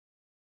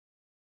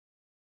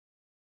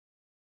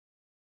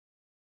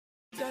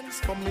Dance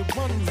for me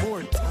one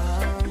more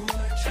time.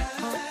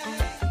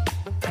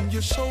 And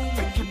you show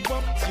me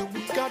what you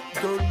got,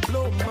 girl,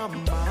 blow my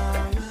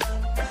mind.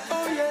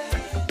 Oh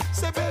yeah,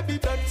 say baby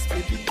dance,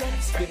 baby.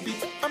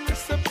 I'm gonna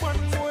say one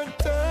more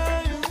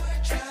time.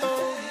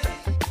 Oh,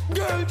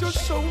 girl,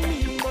 just show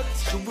me what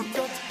you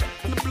got,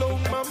 and blow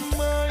my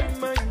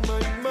mind, mind.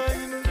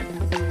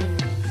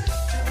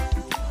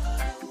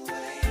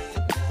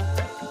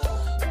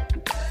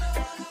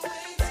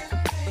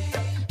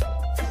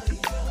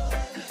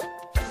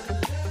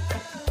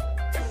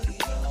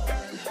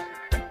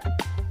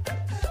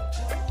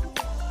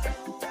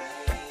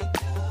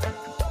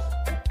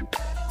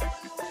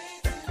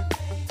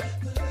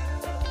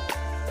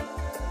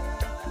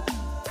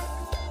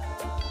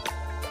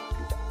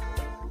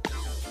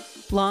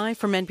 Live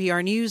from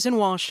NPR News in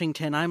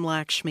Washington, I'm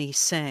Lakshmi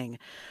Singh.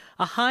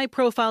 A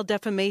high-profile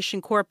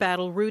defamation court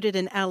battle rooted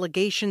in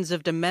allegations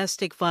of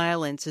domestic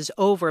violence is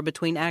over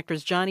between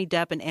actors Johnny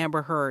Depp and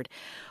Amber Heard.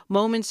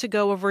 Moments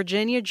ago, a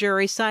Virginia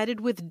jury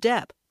sided with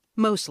Depp,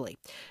 mostly.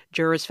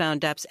 Jurors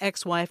found Depp's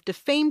ex-wife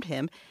defamed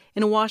him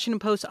in a Washington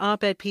Post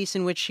op-ed piece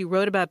in which she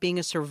wrote about being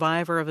a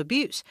survivor of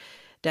abuse.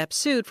 Depp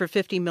sued for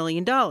 $50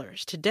 million.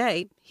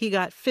 Today, he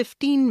got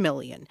 $15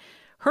 million.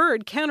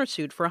 Heard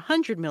countersued for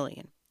 $100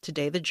 million.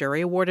 Today, the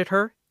jury awarded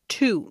her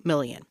 $2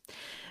 million.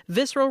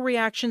 Visceral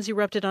reactions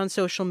erupted on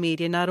social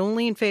media, not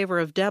only in favor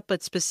of Depp,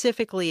 but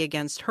specifically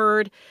against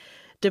Heard.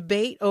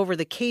 Debate over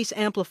the case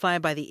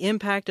amplified by the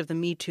impact of the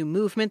Me Too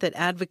movement that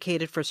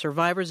advocated for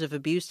survivors of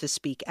abuse to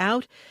speak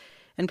out.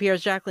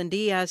 NPR's Jacqueline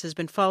Diaz has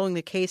been following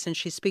the case, and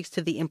she speaks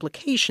to the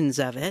implications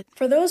of it.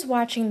 For those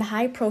watching the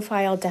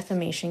high-profile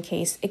defamation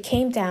case, it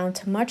came down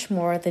to much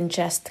more than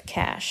just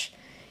cash.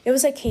 It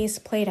was a case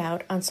played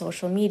out on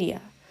social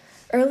media.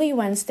 Early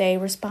Wednesday,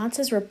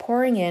 responses were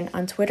pouring in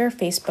on Twitter,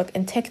 Facebook,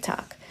 and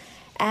TikTok.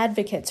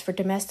 Advocates for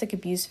domestic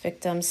abuse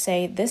victims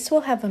say this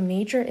will have a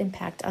major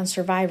impact on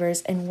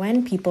survivors and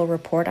when people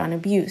report on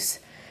abuse.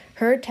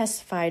 Heard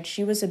testified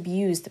she was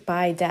abused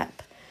by Depp.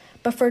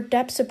 But for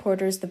Depp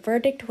supporters, the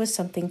verdict was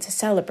something to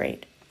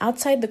celebrate.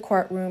 Outside the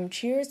courtroom,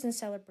 cheers and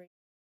celebration.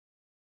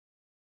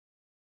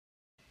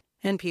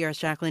 NPR's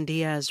Jacqueline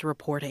Diaz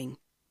reporting.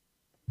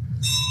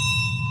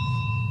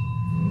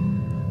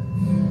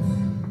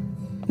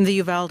 The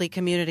Uvalde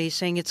community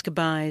saying its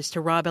goodbyes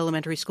to Robb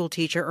Elementary School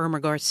teacher Irma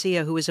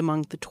Garcia, who was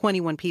among the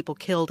 21 people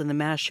killed in the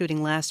mass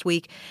shooting last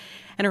week,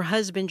 and her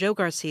husband, Joe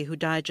Garcia, who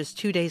died just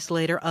 2 days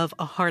later of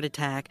a heart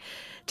attack.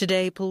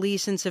 Today,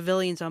 police and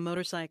civilians on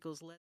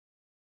motorcycles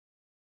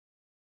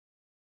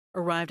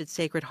arrived at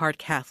Sacred Heart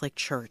Catholic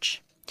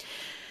Church.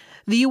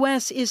 The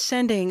U.S. is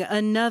sending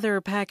another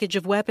package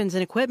of weapons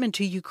and equipment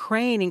to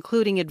Ukraine,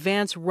 including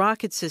advanced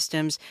rocket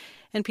systems.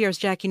 NPR's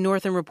Jackie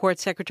Northam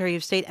reports Secretary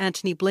of State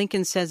Antony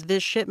Blinken says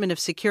this shipment of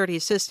security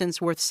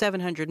assistance worth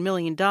 $700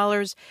 million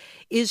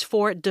is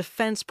for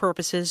defense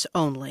purposes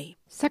only.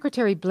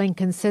 Secretary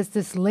Blinken says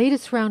this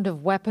latest round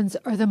of weapons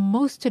are the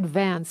most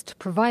advanced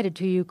provided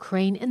to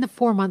Ukraine in the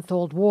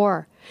 4-month-old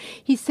war.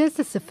 He says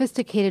the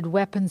sophisticated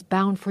weapons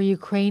bound for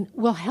Ukraine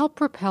will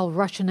help repel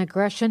Russian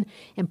aggression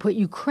and put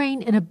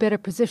Ukraine in a better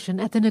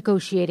position at the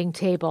negotiating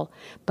table,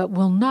 but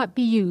will not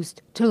be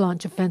used to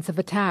launch offensive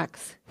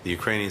attacks. The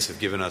Ukrainians have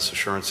given us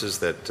assurances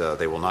that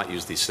they will not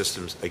use these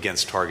systems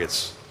against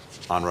targets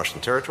on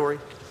Russian territory.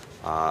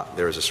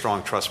 There is a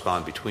strong trust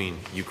bond between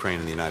Ukraine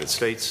and the United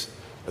States,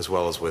 as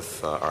well as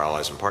with our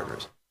allies and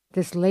partners.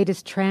 This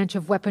latest tranche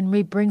of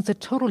weaponry brings the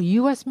total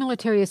U.S.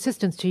 military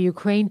assistance to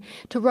Ukraine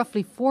to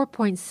roughly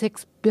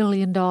 $4.6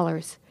 billion.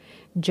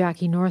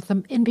 Jackie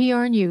Northam,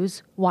 NPR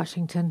News,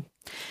 Washington.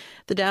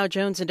 The Dow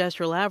Jones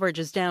Industrial Average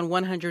is down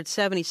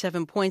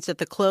 177 points at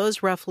the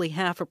close, roughly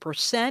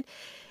 0.5%,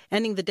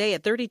 ending the day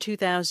at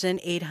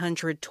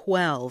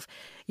 32,812.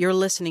 You're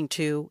listening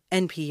to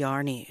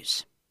NPR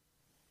News.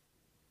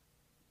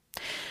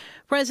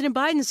 President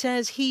Biden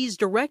says he's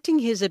directing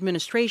his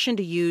administration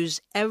to use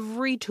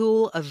every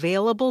tool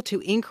available to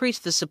increase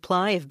the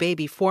supply of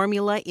baby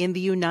formula in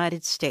the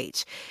United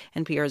States.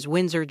 NPR's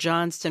Windsor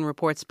Johnston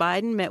reports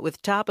Biden met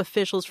with top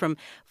officials from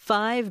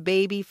 5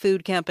 baby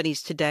food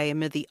companies today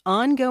amid the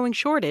ongoing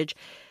shortage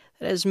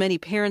that has many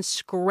parents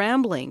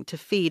scrambling to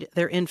feed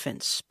their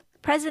infants.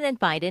 President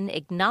Biden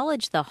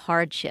acknowledged the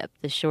hardship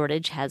the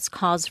shortage has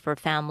caused for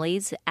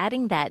families,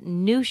 adding that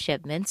new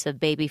shipments of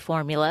baby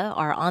formula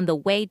are on the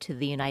way to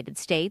the United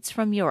States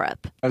from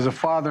Europe. As a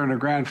father and a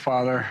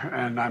grandfather,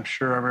 and I'm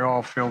sure we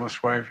all feel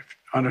this way,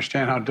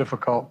 understand how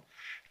difficult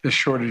this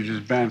shortage has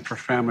been for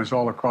families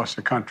all across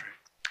the country.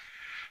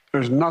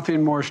 There's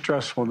nothing more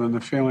stressful than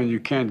the feeling you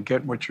can't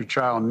get what your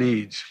child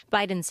needs.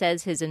 Biden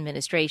says his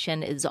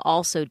administration is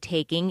also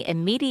taking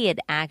immediate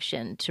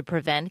action to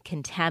prevent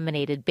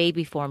contaminated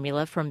baby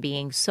formula from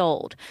being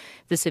sold.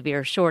 The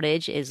severe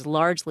shortage is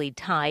largely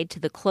tied to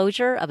the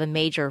closure of a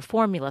major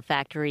formula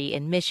factory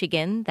in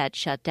Michigan that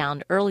shut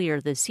down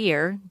earlier this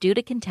year due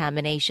to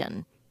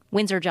contamination.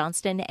 Windsor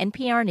Johnston,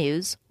 NPR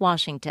News,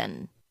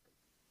 Washington.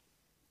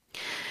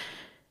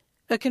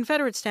 A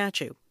Confederate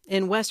statue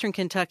in western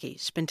Kentucky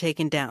has been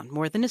taken down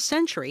more than a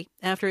century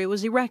after it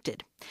was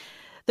erected.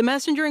 The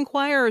Messenger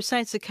Inquirer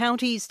cites the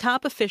county's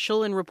top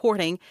official in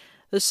reporting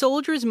the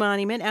Soldiers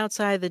Monument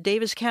outside the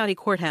Davis County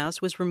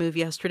Courthouse was removed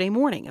yesterday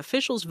morning.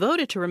 Officials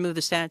voted to remove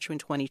the statue in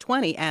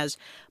 2020 as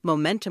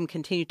momentum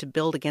continued to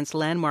build against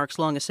landmarks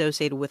long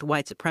associated with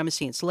white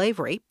supremacy and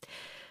slavery.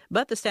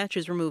 But the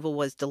statue's removal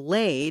was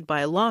delayed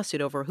by a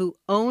lawsuit over who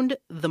owned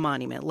the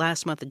monument.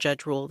 Last month, the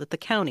judge ruled that the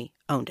county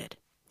owned it.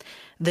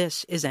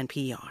 This is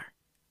NPR.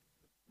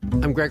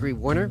 I'm Gregory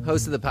Warner,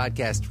 host of the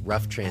podcast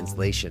Rough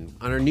Translation.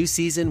 On our new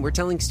season, we're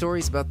telling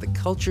stories about the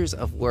cultures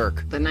of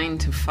work. The 9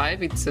 to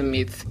 5, it's a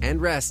myth. And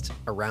rest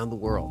around the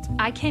world.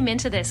 I came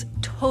into this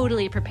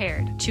totally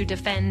prepared to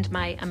defend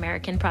my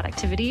American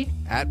productivity.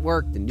 At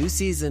Work, the new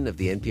season of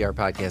the NPR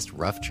podcast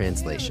Rough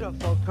Translation.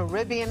 Beautiful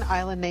Caribbean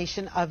island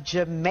nation of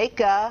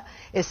Jamaica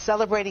is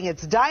celebrating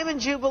its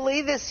Diamond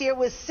Jubilee. This year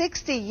was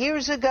 60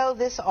 years ago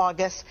this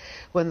August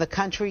when the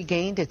country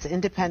gained its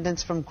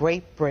independence from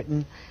Great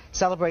Britain.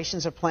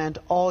 Celebrations are planned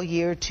all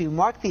year to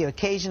mark the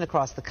occasion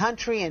across the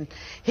country. And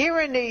here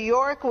in New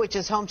York, which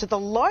is home to the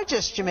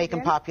largest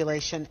Jamaican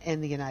population in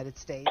the United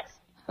States.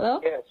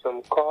 Hello? Yes,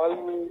 I'm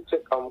calling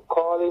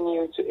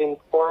you to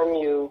inform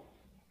you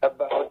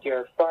about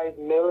your $5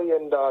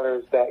 million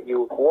that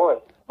you've won.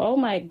 Oh,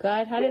 my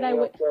God. How did I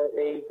win? Your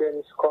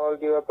agents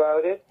called you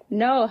about it?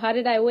 No. How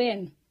did I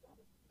win?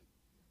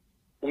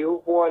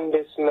 You've won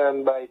this,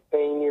 man, by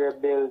paying your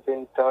bills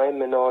in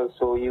time and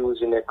also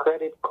using a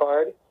credit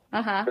card.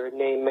 Your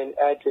name and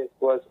address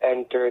was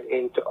entered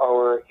into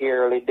our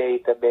yearly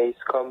database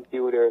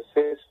computer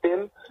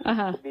system,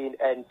 being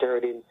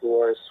entered into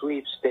our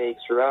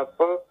sweepstakes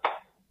raffle.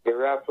 The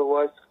raffle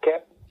was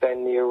kept,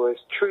 and there was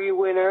 3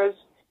 winners,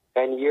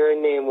 and your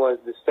name was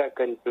the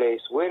second place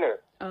winner.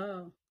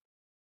 Oh.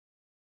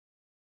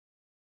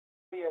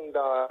 $1 million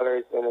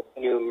and a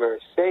new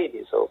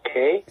Mercedes,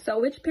 okay? So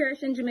which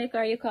parish in Jamaica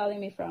are you calling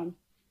me from?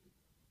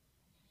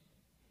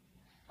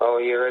 Oh,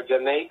 you're a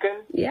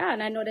Jamaican? Yeah,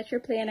 and I know that you're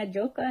playing a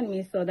joke on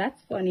me, so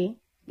that's funny.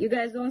 You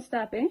guys don't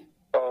stop, eh?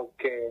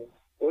 Okay.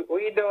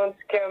 We don't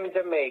scam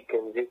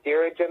Jamaicans. If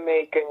you're a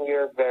Jamaican,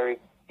 you're very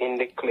in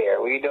the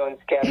clear. We don't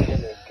scam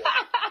Jamaicans.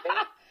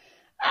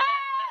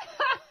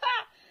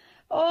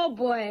 Oh,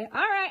 boy.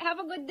 All right, have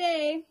a good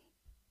day.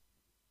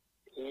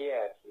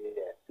 Yes.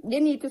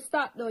 You need to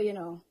stop, though, you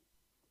know.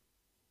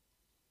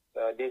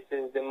 This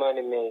is the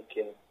money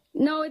making.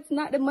 No, it's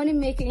not the money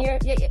making.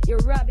 You're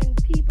robbing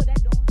people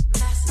that don't.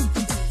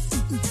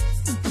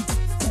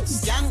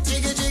 Skank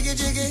jiggy jiggy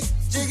jiggy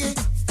jiggy.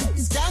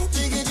 Skank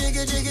jiggy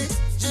jiggy jiggy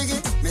jiggy.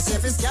 Me say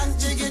fi skank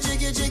jiggy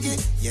jiggy jiggy.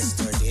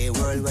 Yesterday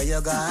world where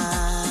you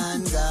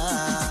gone.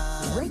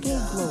 Reggae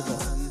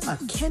Global, a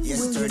Ken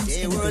Williams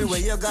Yesterday world where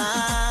you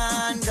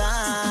gone.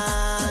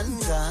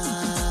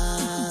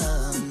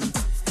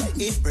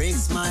 It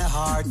breaks my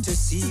heart to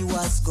see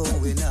what's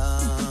going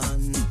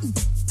on.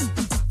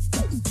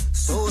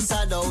 So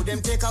sad how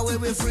them take away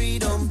with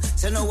freedom.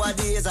 So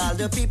nowadays all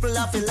the people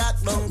have to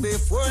lock down.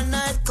 Before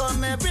night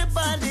come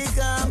everybody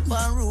camp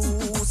and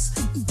roost.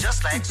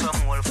 Just like some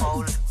old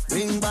foul.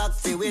 Bring back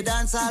fi we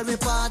dance all we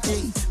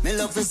party. Me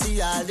love to see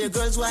all the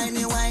girls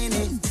whiny.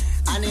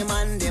 And the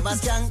man dem a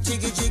skank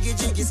jiggy jiggy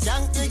jiggy.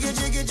 Skank jiggy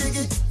jiggy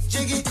jiggy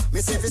jiggy.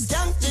 Me say fi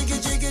skank jiggy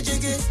jiggy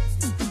jiggy.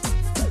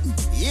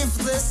 If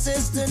this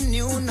is the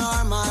new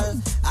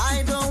normal,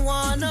 I don't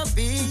wanna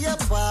be a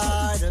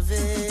part of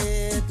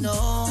it,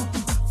 no.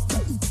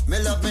 Me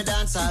love me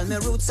dance, all me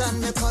roots and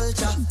me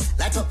culture.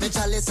 Light up me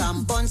chalice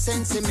and bun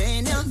sensi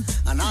mania.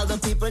 And all the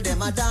people,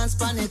 them a dance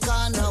pan the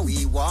corner.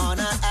 We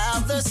wanna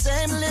have the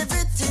same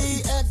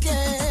liberty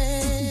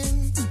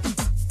again.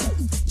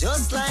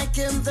 Just like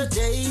in the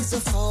days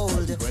of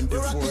old. We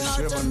rock the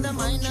heart and the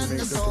mind and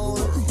the soul.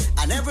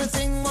 And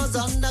everything was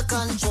under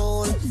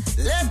control.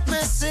 Let me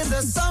see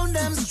the sound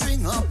them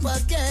string up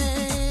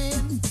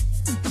again.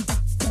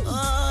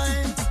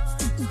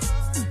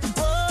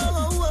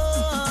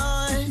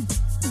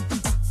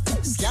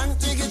 Skank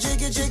jiggy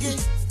jiggy jiggy.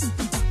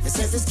 It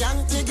says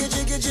skank jiggy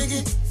jiggy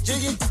jiggy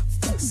jiggy.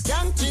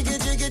 Skank jiggy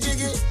jiggy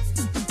jiggy.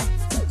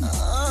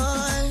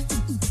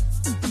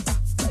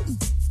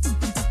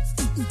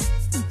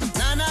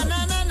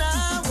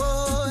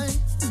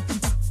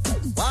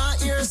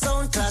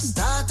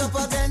 Start up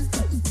again.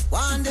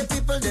 Want the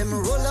people them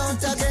roll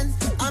out again.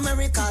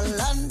 America,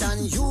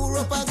 London,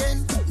 Europe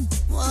again.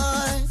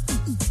 Why?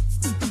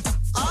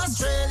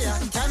 Australia,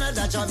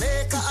 Canada,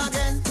 Jamaica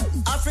again.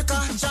 Africa,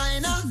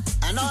 China,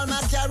 and all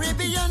my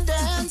Caribbean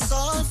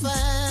dancehall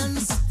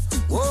fans.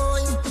 Whoa.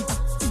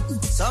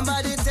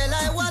 Somebody tell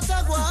I what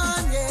I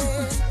want,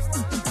 yeah.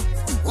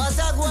 What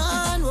I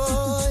want,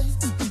 boy.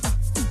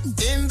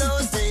 In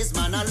those days,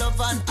 man, I love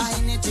and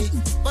unity.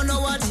 But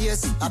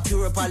nowadays, a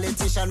pure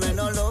politician when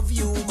no love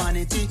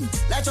humanity.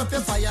 Light up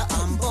your fire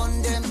and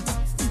burn them.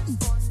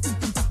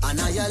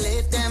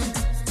 Annihilate them.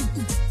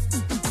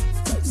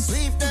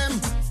 Sweep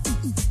them.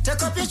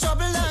 Take up your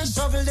shovel and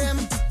shovel them.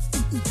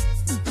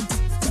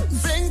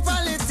 Fling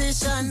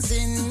politicians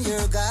in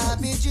your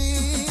garbage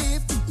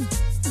heap.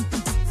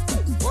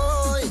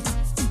 Boy,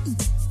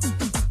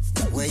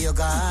 where you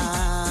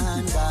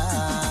gone,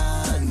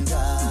 gone,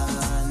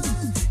 gone?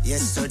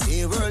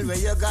 the world where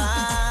you're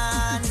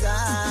gone,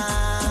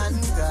 gone,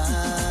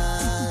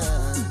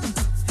 gone.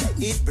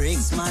 It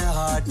breaks my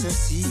heart to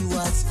see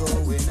what's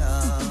going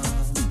on.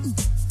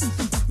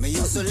 Me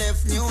used to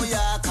left New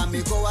York and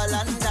me go a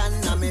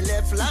London, and me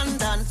left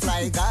London,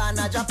 fly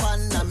Ghana,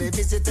 Japan, and me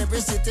visit every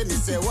city, me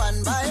say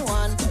one by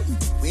one,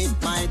 with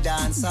my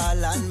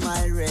dancehall and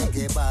my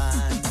reggae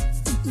band.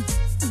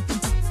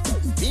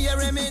 Me a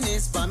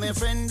reminisce for me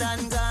friend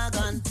and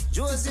Gagan,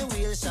 Josie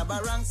Wheel,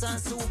 Shabba Ranks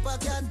and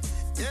Supercat.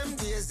 Them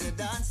days the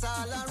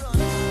dancehall around.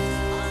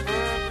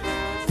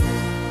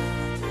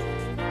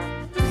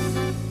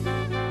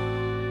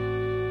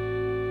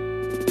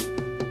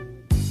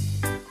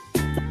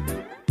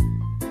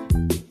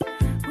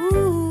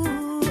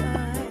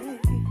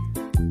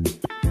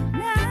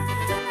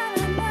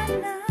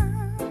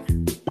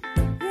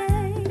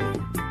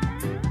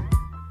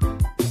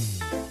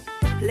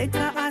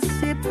 Liquor, I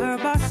sip,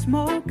 herb, I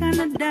smoke,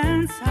 and I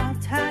dance all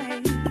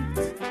tight.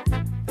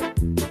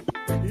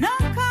 No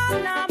call,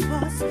 no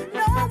bus,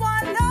 no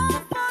one, no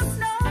fuss,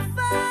 no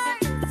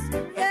fights.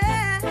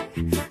 Yeah,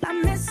 I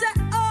miss it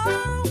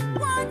all,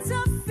 what a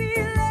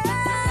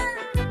feeling.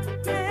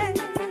 Yeah,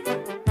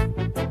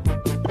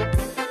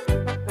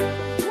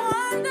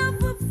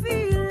 wonderful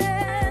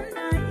feeling.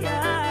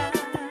 Yeah,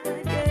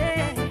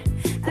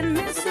 yeah, I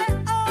miss it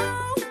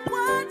all,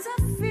 what a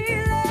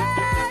feeling.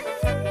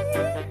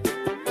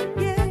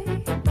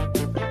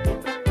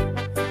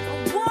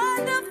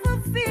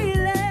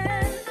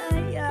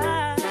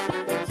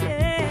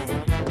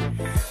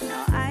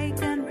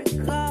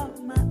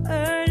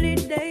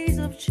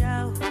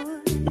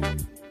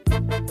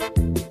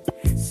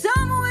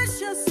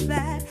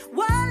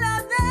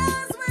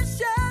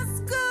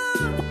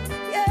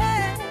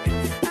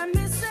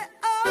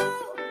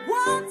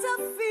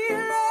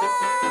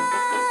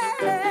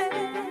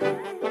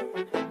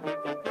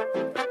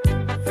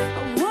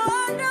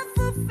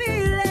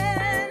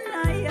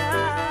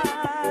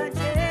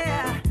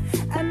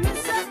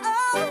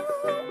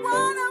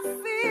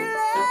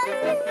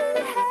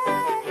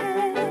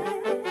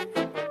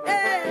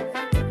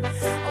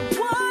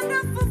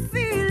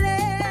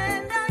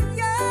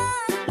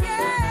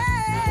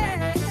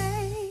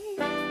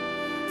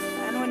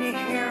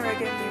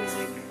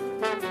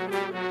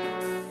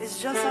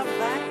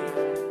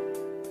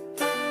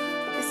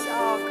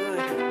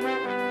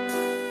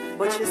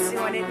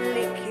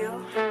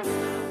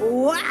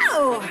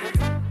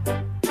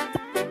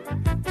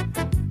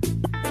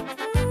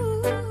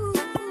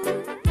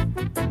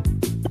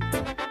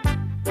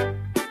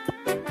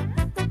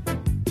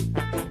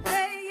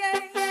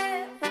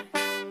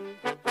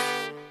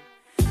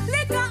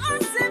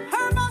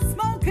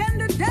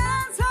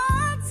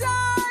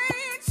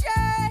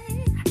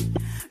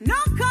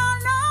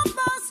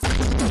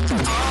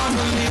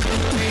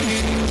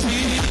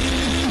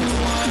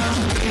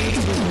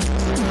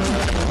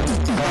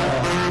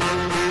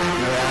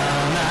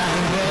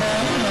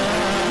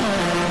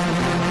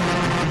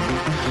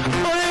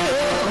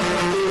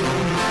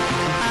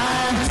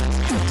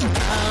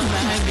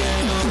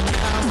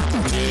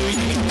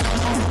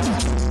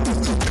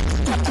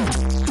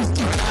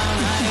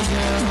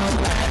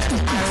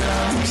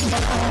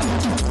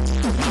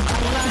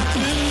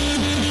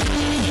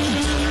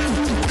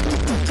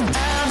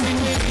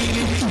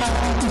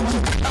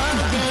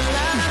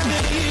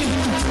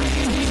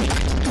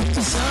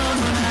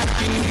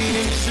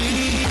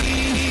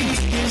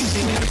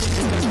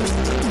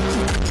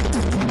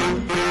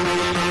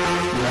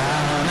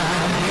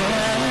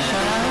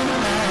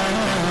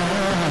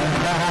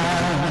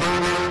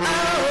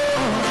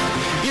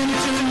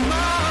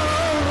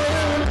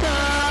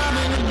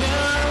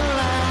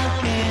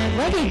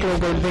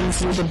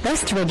 Brings you the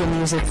best reggae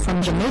music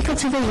from Jamaica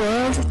to the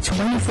world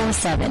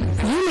 24/7.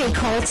 You may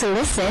call to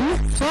listen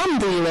from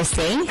the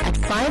USA at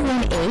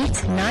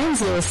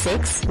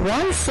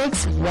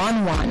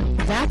 518-906-1611.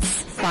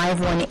 That's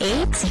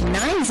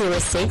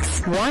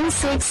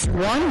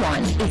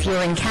 518-906-1611. If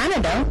you're in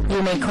Canada,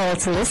 you may call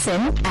to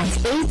listen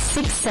at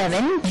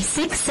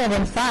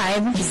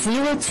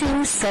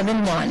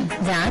 867-675-0271.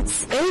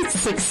 That's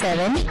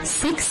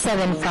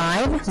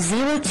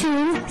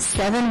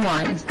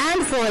 867-675-0271.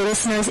 And for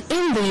listeners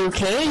in the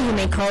UK, you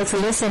may call to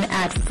listen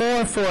at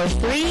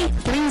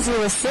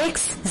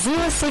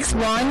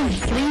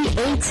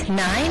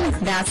 443-306-061-389.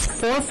 That's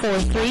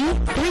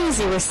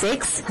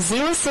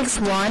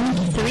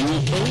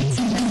 443-306-061-389.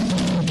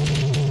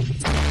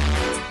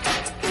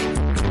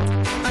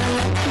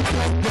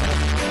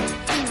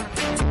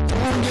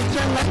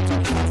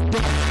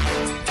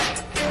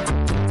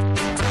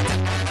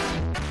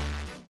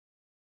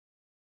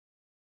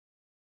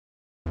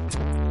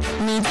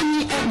 Meet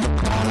me at the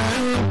corner.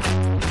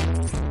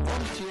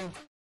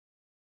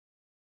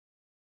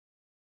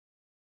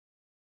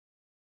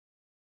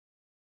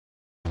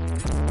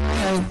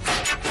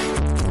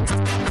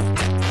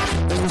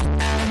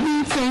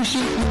 Everything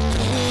she needs.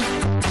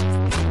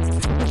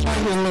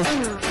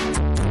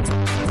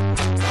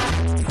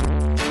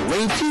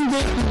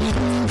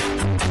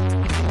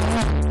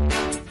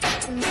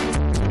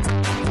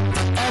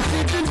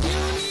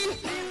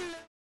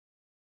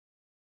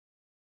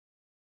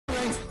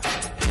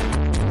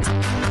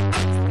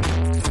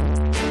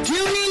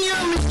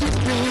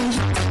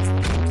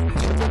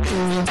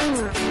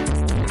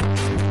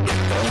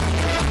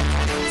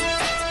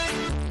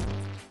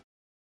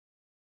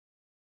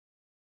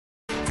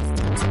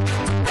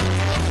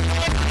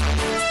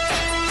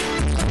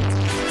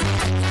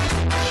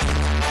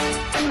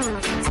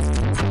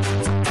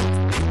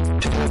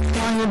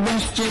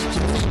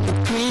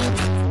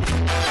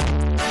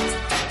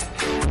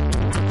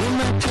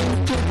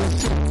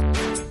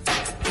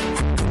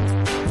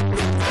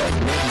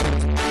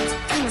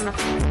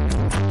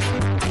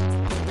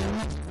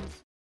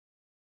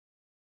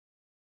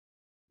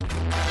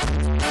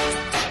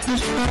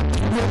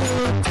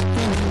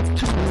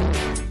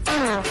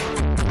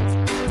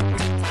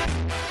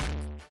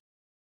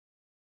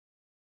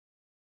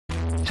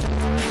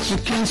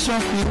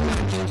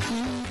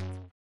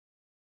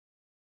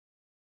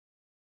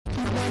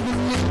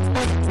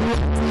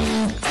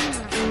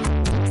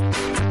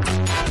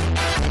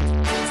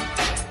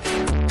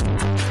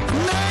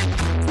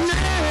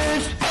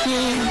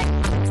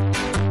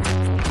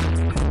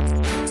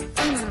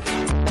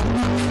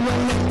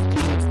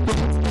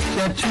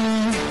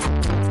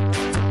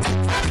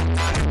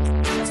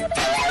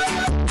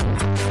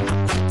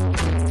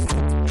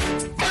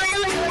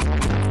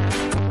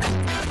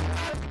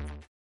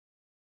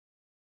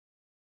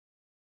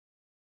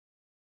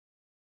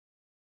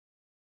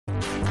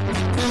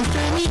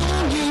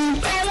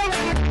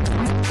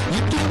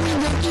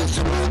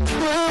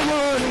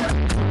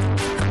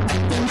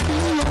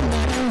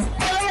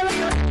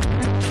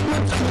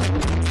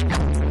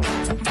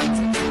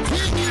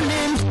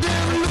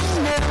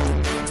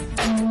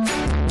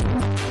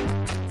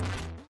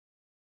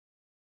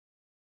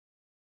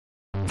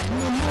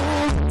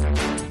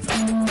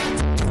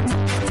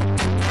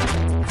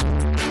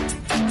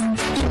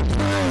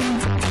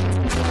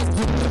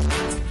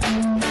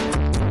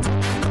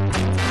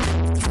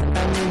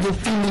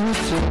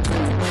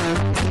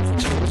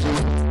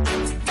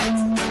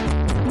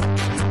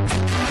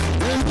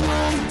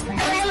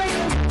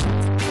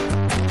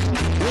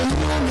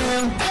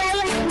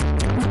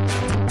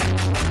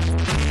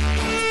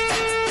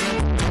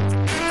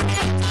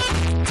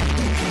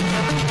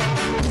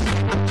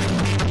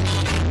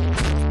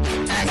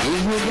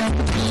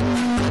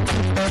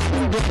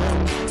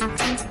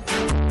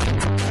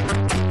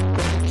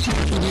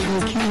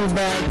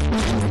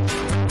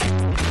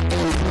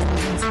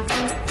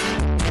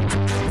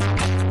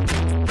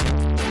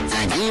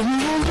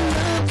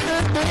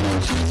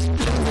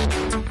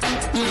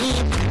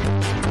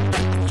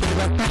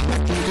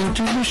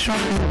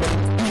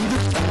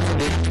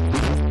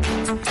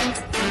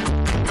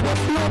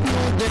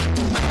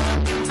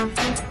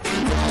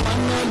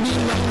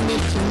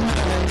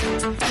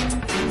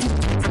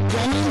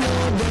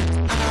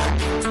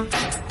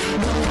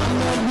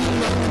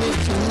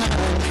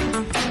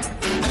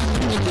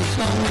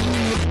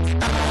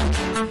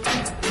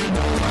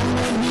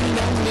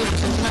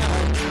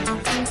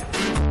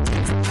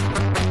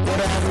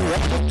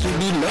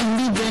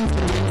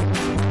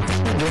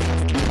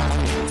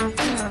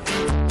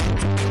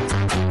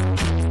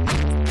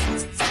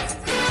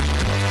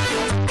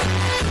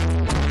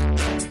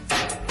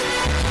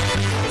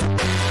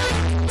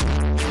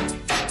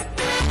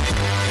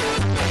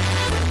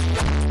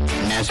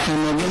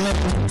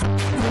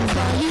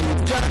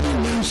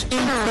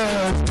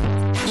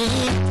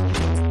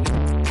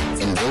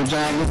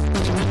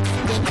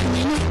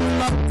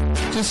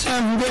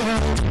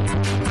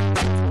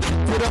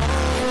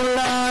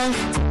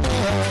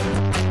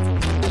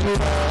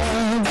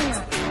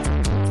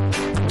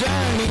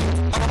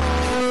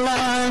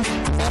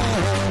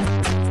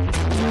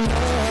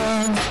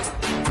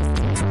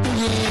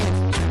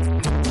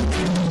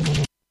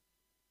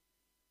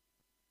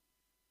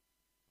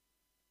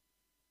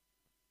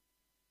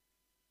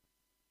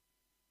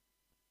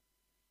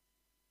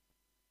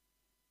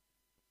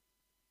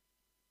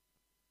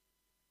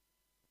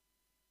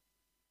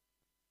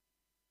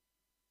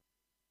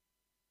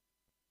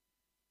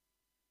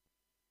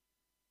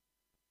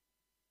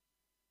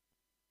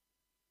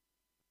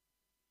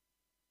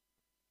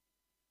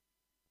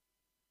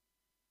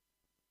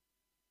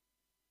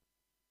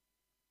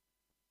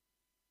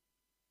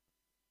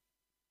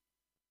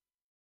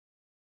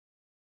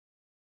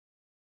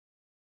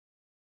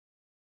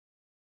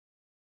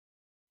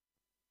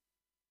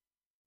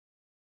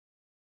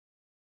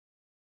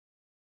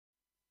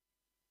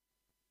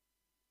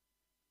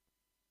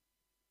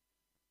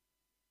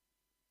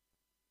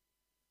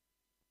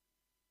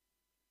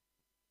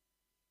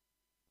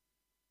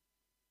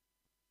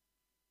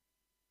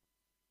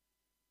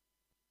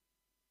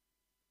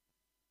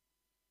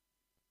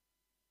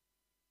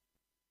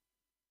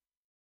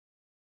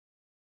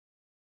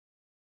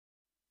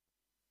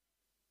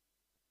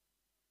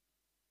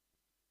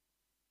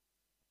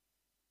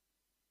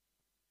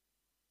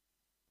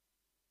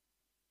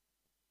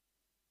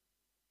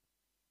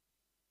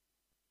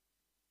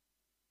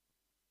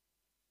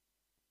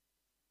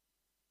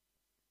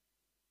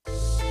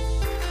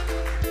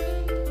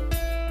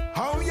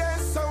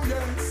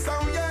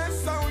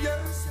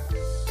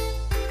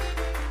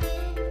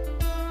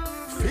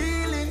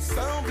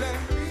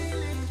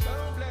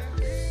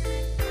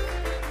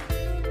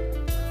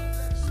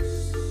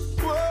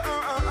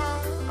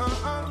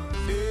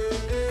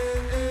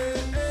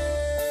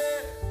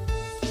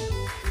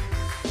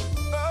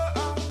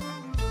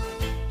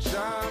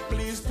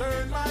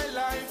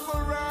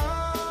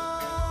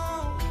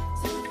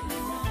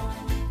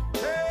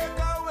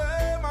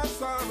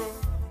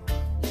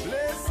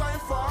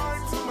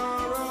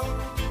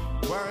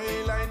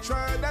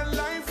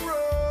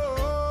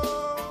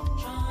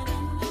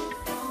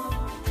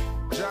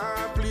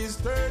 Jah, please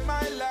turn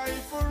my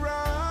life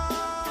around.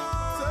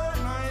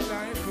 Turn my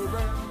life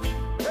around.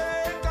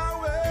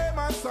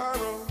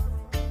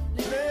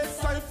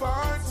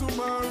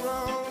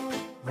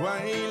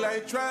 I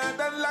tread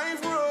the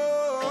life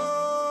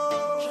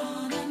road.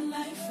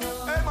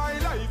 Hey, my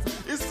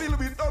life is filled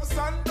with ups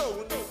and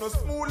downs. No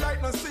smooth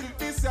like no silk,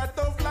 this year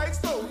tough like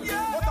stone.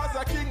 But as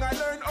a king I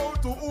learned how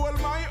to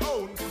hold my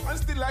own, and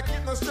still I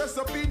keep no stress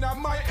up in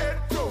my head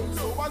throne.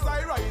 So as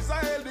I rise, I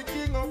hail the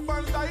king up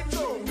on thy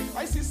throne.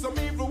 I see some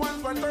evil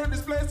ones want turn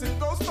this place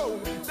into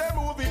stone. They're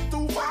moving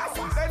too fast,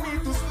 they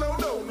need to slow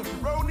down.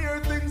 Round here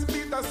things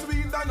bitter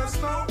sweet than a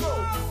snow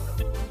cone.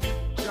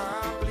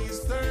 God, please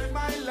turn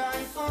my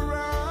life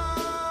around.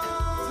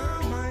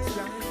 Turn my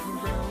life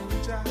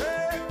around, Jah.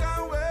 Take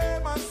away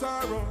my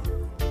sorrow.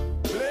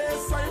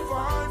 Bless I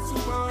for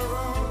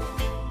tomorrow.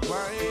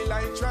 While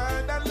I try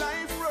the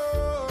life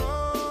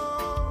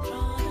road.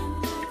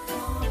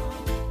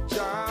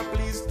 Jah,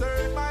 please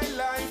turn my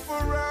life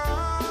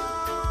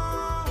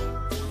around.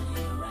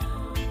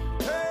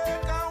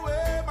 Take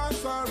away my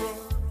sorrow.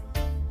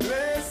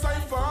 Bless I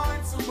for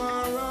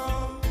tomorrow.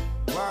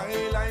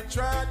 While I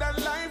try the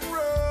life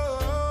road.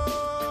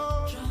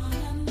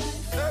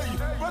 Hey,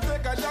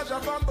 protect a judge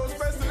from those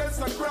pestilence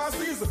and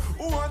crosses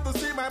who want to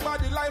see my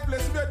body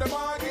lifeless where the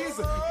mark is.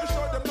 You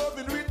show them love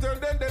in return,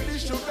 then they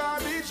dish you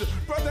garbage.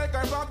 Protect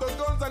I from those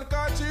guns and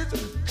cartridge.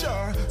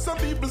 Sure, some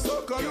people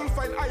so called you'll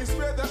find ice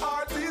where the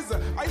heart is.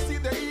 I see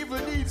the evil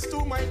deeds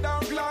to my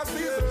down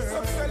glasses.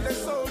 Some sell their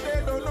soul,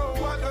 they don't know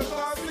what the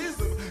cost is.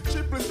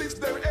 666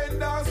 their end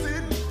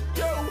dancing.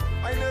 Yo,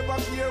 I never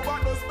care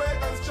what those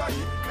pagans try.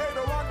 They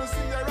don't want to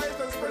see your rise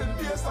and spread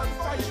tears and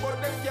fight, but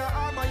they can't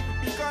harm I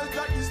because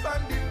Jack is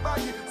standing by.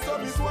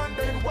 Some is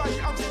wondering why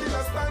I'm still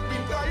a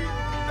standing guy.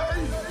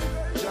 Hey,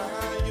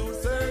 Jah, you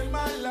turn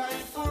my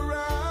life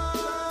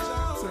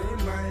around. Turn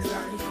my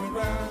life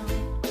around.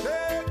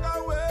 Take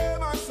away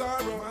my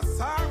sorrow, my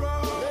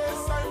sorrow.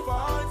 Yes, I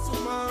find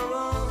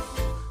tomorrow.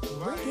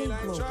 Reggae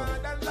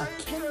Global, a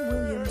Ken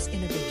Williams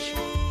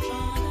innovation.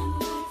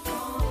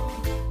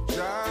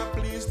 Jah,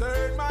 please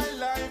turn my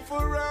life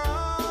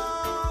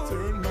around.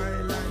 Turn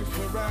my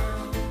life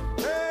around.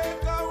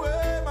 Take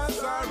away my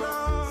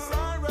sorrow.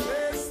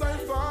 Yes, I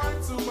find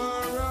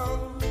tomorrow.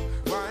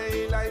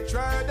 While I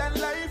try that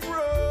life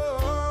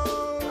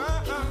road.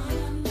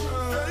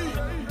 Hey,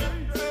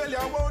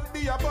 failure won't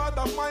be a part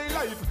of my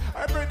life.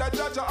 I pray that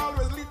Jah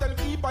always lead and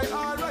keep I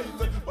alright.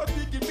 But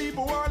wicked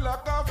people want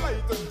lack of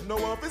light. No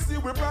one will see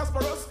we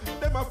prosperous.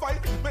 Them a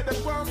fight, make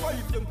them go and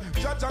fight.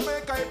 Jah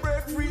make I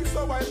break free,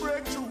 so I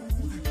break through.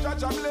 Jah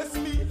bless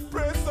me,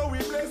 pray so we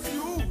bless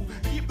you.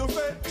 Keep the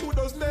faith through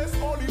those tests,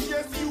 only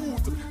yes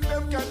youth.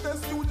 Them can't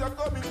test you, Jah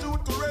coming through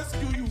to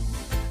rescue you.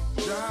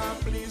 Jah,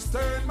 please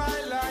turn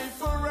my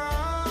life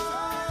around.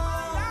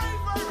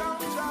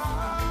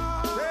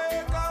 Jah,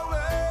 take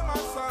away my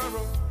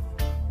sorrow.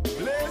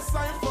 Bless I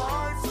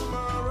for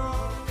tomorrow.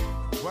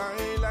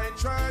 While I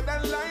try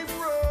that life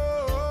road.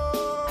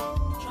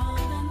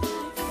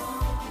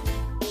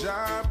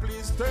 Jah,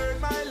 please turn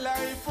my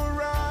life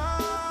around.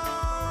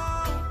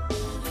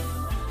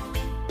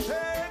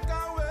 Take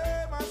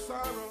away my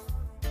sorrow.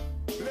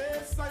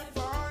 Bless I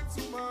for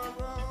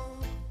tomorrow.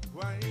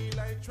 While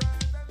I try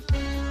that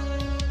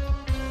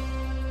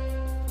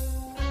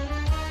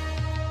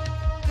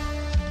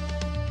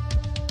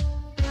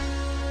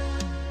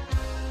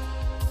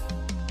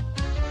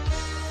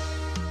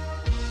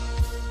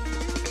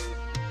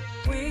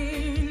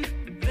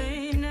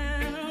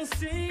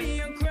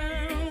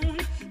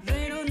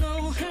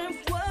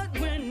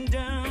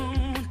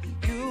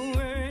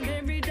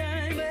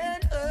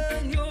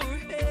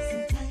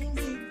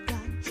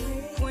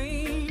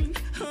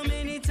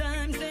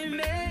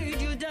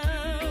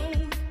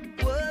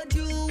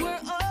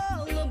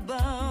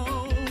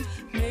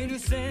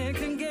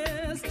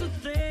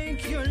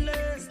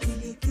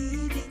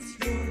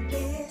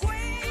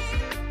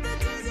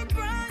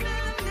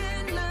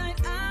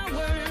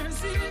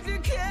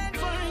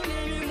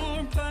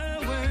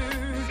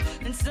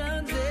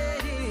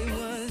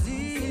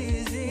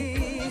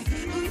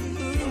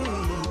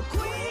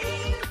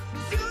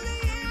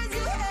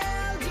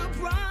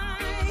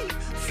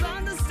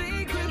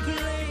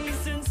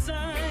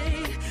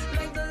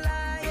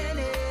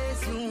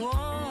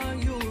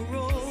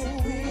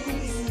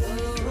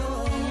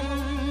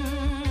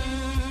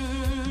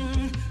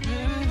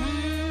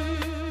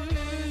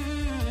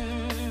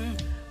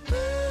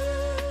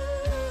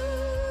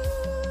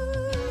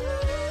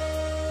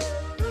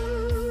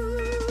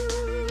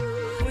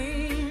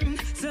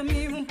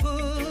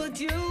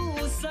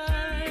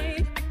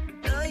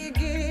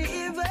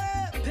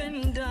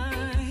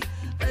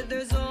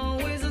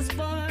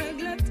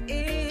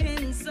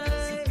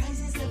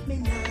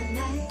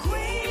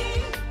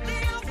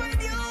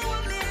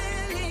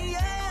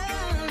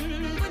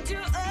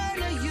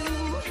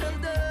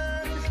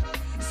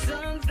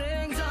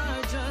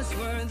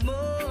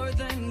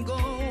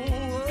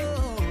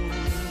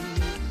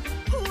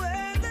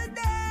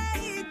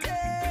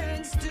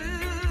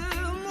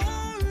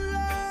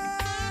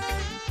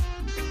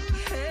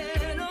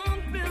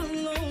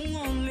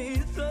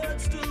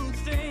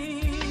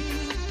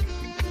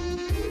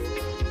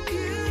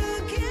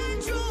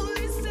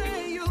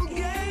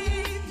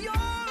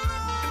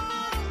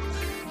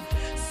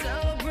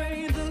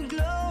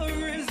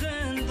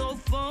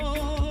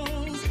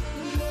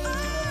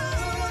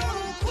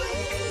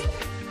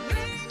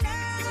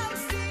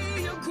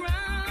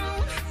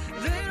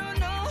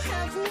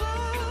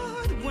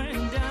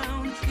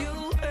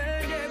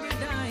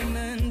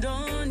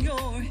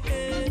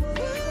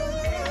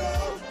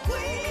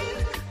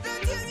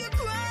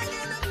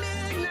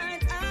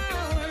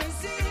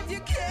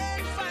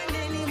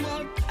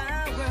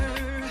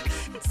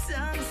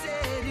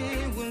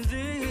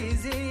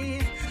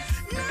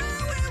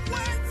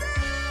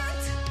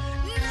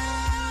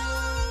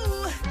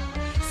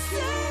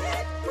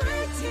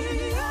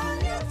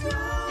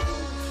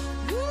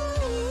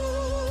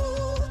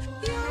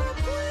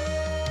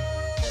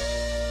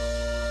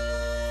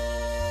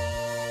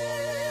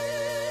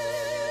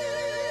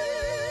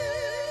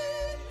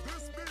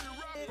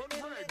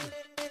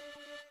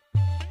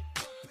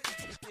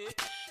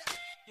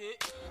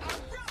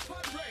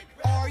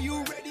Are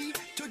you ready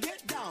to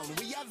get down?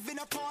 We having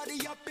a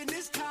party up in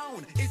this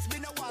town. It's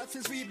been a while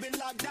since we've been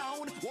locked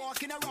down.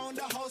 Walking around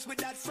the house with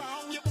that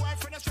frown. Your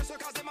boyfriend is stressed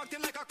cause them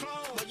acting like a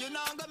clown. But you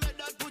know I'm gonna make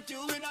that put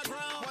you in a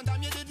ground. One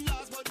time you didn't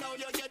last, but now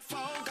you get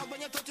found. Cause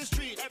when you touch the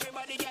street,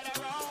 everybody get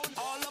around.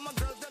 All of my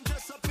girls, them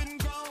dress up in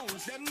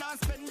gowns. Them not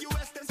spend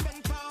US, them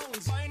spend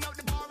pounds. Buying out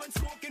the bar and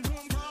smoking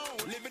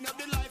homegrown. Living up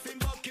the life in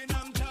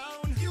Buckingham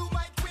Town. You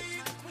my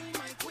queen,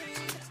 my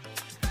queen.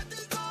 That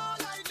is all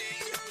I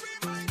need. You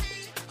remind me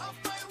of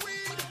my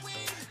weed.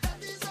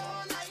 That is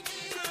all I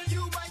need. Girl,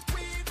 you my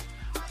queen,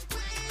 my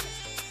queen.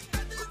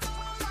 That is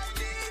all I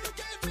need. You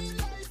gave me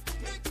life,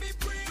 make me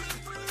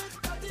breathe.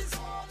 That is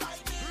all I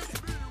need.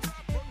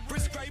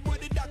 Prescribe what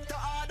the doctor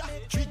order.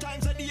 3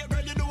 times a day,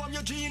 girl, you know I'm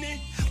your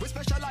genie. We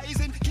specialize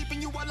in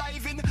keeping you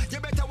alive in. You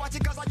better watch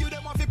it cause I you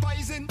them off the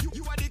poison.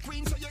 You are the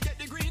queen, so you get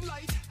the green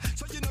light.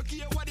 So you don't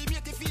care what it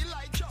make you feel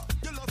like. Sure.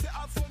 You love to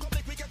have fun, come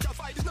make me get your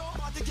vibes. No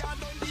party can't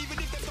done even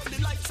if they turn the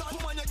lights on.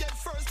 Woman, you get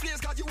first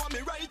place cause you want me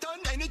right on.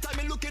 Anytime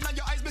me looking at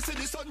your eyes, me see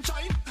the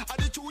sunshine. And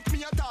the truth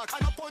me attack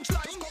and a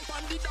punchline. Come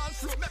on the dance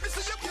floor, let me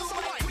see you move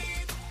my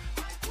queen.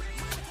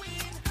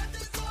 That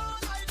is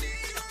all I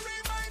need. You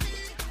remind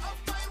me of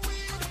my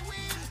weed.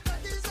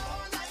 That is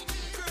all I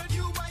need. Girl,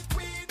 you my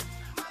queen,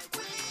 my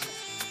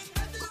queen.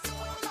 That is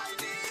all I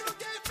need. You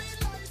gave me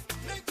life,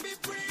 make me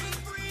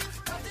breathe.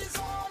 That is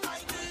all I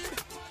need.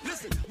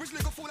 Listen, which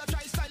little fool I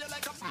try style you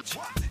like a bitch.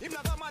 Him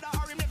never mother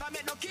or him never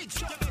make no kids.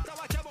 You better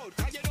watch your mouth,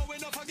 cause you know we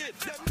not forget.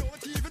 Them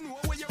don't even know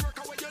where you work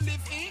or where you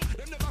live in.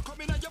 Them never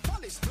come in at your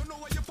palace. Don't know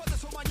where you put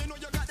this woman, you know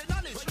you got the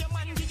knowledge. When your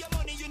man give you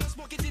money, you know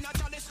smoke it in a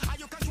chalice. And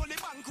you control the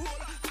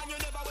bankroll, and you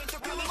never went to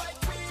college. My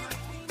queen,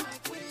 my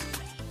queen.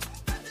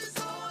 That is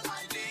all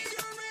I need.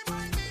 You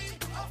remind me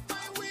of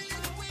my weed.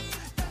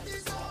 That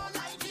is all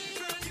I need.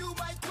 Girl, you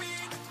my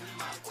queen,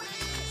 my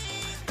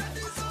queen. That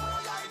is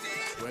all I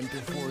need.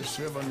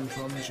 24/7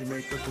 from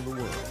Jamaica to the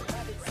world.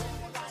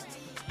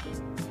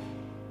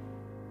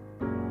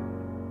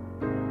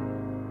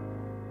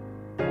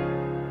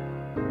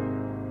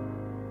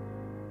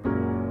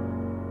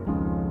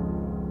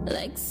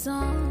 Like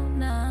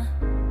sauna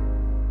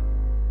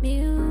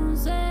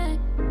music.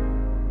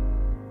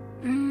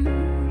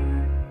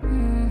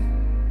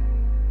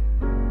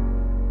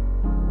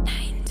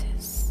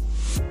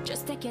 90s.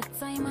 Just take your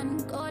time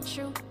and go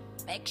through.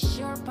 Make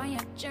sure on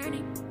your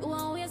journey you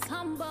always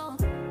humble.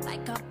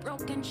 Like a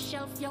broken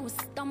shelf, you will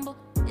stumble.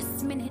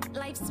 This minute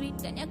life sweet,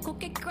 then your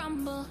cookie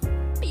crumble.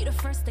 Be the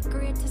first, the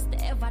greatest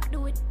to ever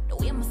do it. The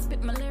way I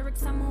spit my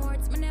lyrics and my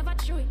words, me never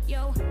true it,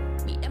 yo.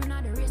 Beat them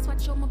not the race,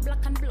 watch out my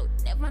black and blue.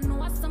 Never know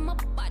what's I'm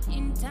up, but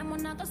in time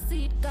when I go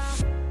see it, go.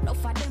 No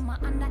for them, I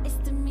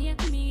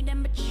underestimate me.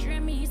 Them betray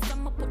me,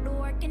 some I put the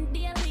work in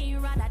daily.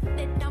 Rather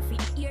dead down for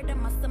hear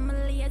them, I some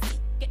lazy.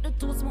 Get the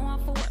tools more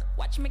for work,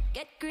 watch me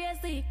get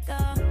crazy, go.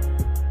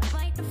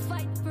 Fight the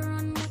fight for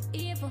run with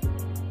evil.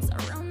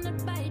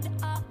 Surrounded by the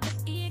art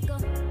of ego.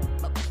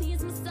 But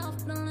please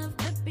myself, don't live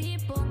the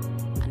people.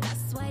 And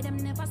that's why them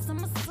never saw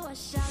my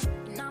social.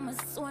 And I'm a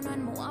son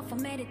when I want to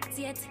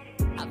meditate.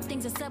 Have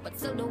things to say, but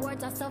still the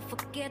words I self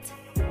forget.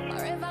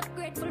 Forever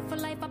grateful for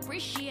life,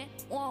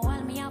 appreciate. Oh,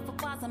 while me have a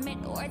pause, I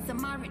make the words to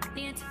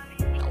marinate.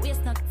 Don't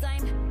waste no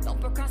time, don't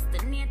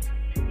procrastinate.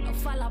 Don't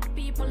follow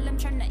people, them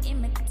tryna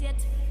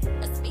imitate.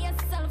 Just be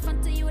yourself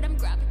until you them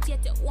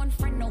gravitate. Your one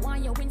friend no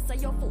want you win, so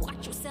you for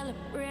watch you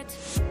celebrate.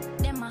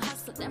 Them a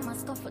hustle, them a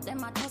scuffle,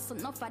 them a tussle.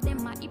 Enough of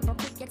them a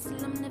hypocrite, yet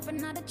still I'm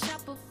living at a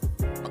chapel.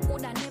 But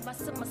could I never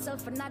see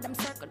myself in them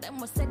circle. Them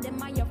will say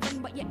them are your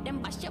friend, but yet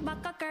them bash your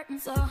back a curtain.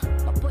 So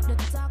I put the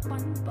talk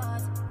on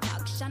pause.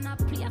 Action a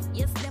play,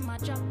 yes them a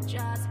drop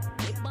jaws.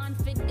 We born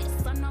for this,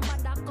 so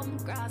nobody come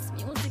cross.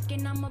 Music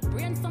in my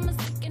brain, so I'm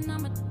sick in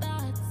my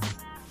thoughts.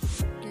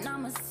 And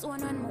I'm a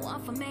son when I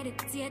want to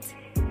meditate.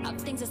 Have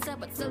things to say,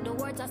 but still the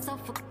words I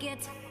self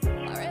forget.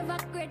 Forever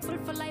grateful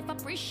for life,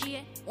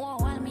 appreciate. Oh,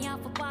 while me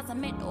have a pause, I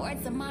make the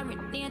words to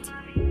marinate.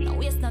 Don't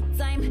waste no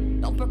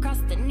time, don't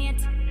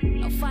procrastinate.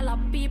 Don't follow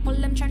people,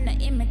 them tryna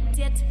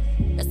imitate.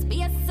 Just be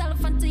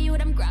yourself until you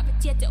them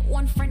gravitate. Your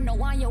one friend no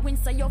want you win,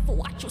 so you for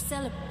watch you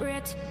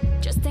celebrate.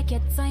 Just take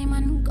your time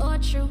and go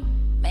through.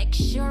 Make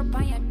sure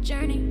by your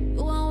journey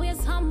you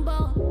always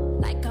humble.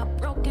 Like a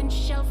broken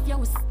shelf, you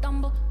will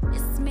stumble.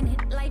 This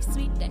minute life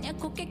sweet, then your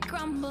cookie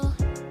crumble.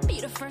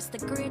 Be the first, the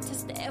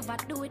greatest to ever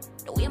do it.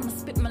 The way I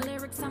spit my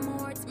lyrics and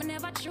my words, me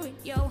never true it,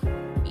 yo.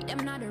 Beat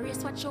them not the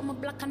race, watch out my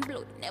black and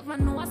blue. Never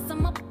know what's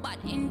I'm up, but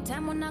in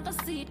time when I go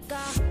see it, go.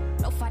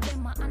 No for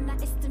them, I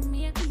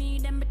underestimate me.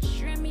 Them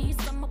betray me,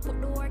 some I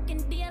put the work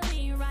in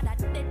daily. Rather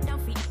dead down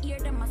for hear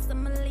them, I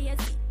some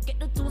lazy. Get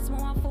the tools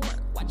more for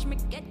work, watch me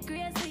get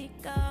crazy,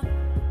 go.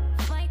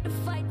 Fight the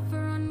fight for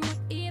run with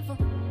evil.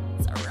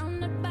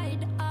 Surrounded by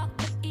the art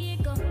of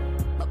ego.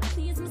 But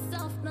please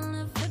myself, don't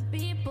live for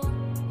people.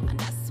 And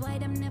that's why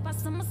them never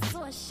saw my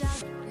social.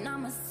 And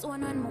I'm a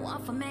son when I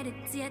want to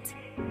meditate.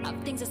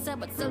 Have things to say,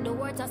 but still the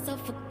words I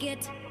self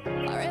forget.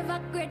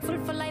 Forever grateful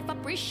for life,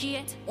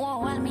 appreciate. Oh,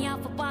 while me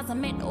have a pause, I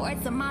make the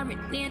words to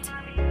marinate.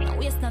 No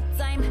waste no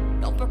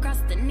time, don't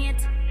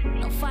procrastinate.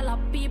 No follow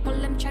people,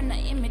 them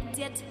tryna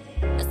imitate.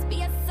 Just be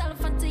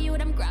yourself until you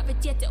them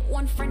gravitate. Your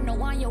one friend no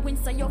want you win,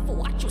 so you for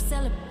watch you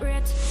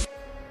celebrate.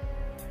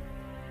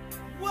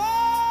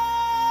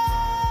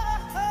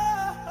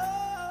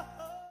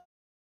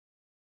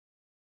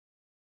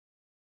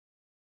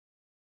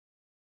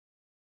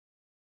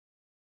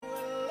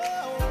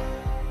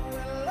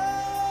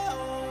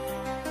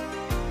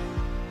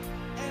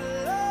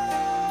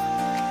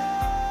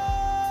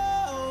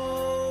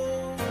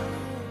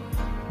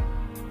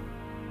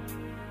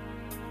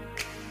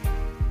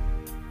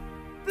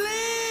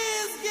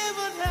 Please give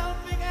a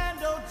helping hand,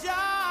 oh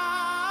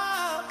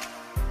Jah,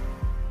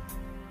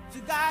 to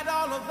guide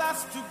all of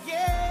us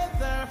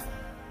together.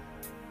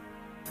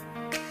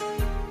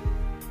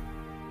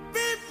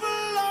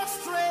 People are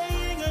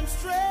straying and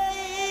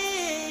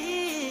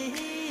straying,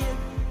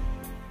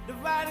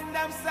 dividing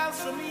themselves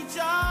from each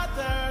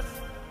other.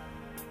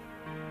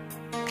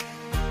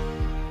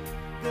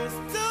 There's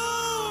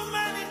too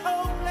many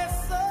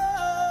hopeless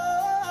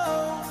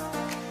souls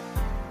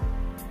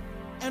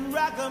and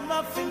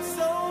ragamuffin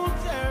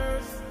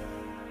soldiers.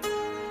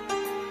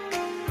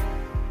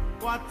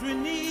 What we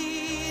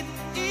need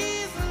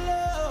is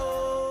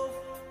love.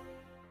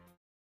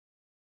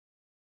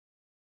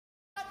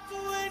 What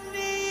we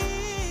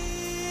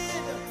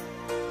need,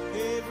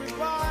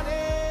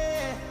 everybody.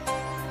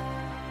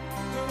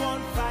 We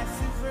want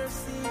vice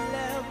versa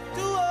love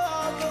to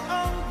all the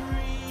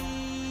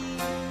hungry.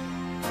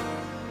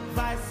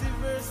 Vice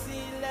versa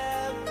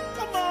love,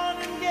 come on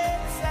and get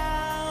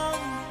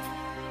some.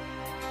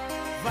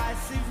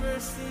 Vice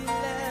versa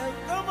love,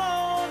 come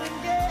on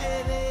and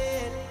get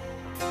it.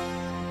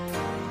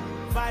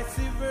 Vice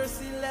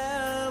versa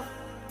love,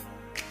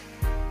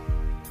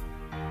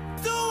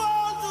 to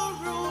all the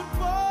rude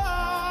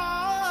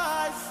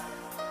boys,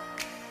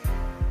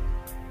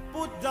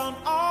 put down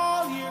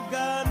all your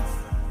guns.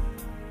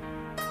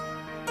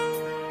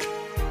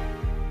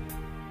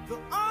 The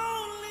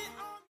only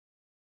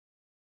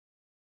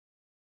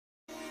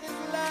is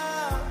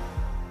love,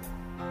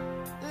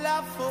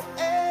 love for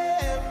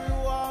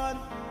everyone.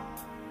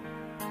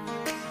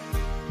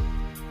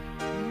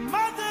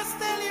 Mothers,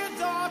 tell your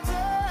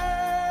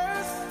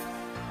daughters.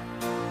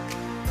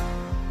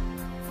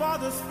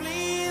 Fathers,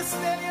 please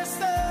tell your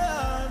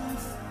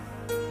sons.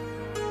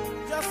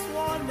 Just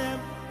warn them,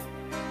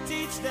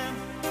 teach them,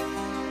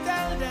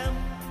 tell them,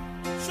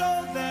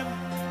 show them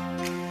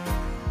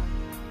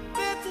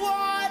that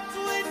what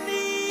we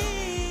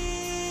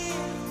need.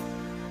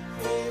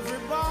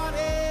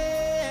 Everybody,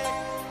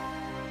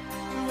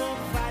 we want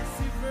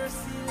vice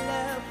versa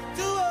love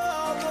to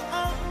all the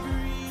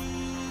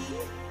hungry.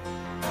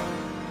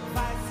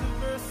 Vice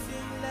versa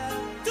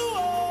love to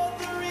all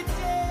the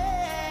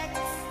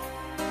rejects.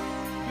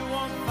 You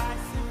want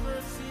vice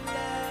versa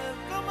love,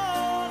 come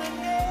on and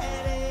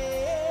get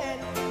it.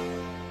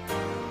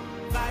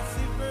 Vice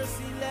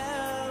versa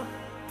love,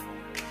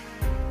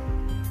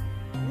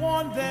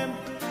 warn them.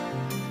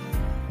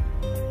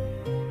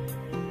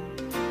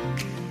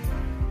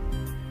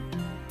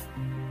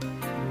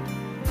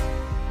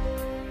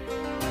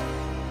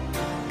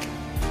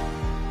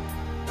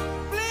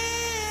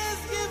 Please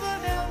give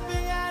an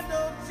helping hand,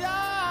 oh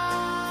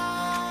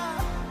Jah,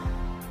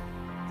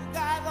 to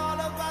guide all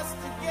of us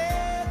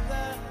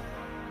together.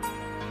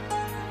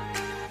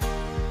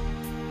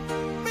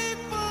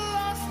 People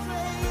are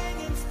straying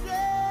and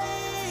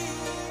straying,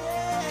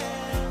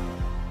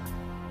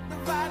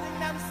 dividing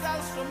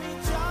themselves from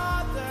each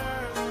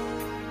other.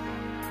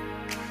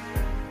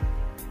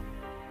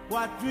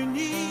 What we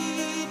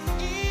need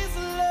is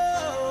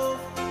love.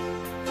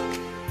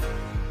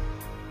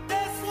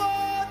 That's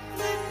what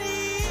we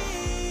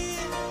need.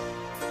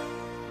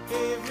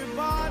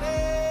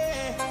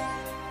 Everybody,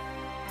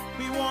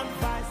 we want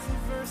vice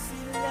versa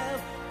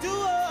love to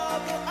all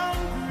the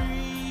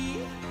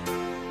hungry.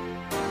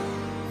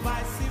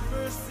 Vice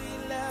versa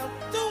love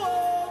to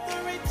all the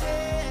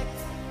reject.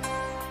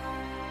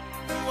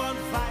 We want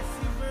vice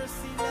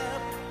versa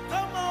love,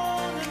 come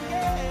on and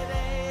get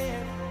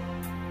it.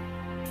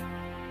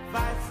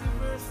 Vice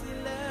versa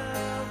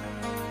love,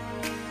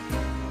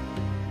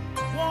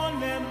 warn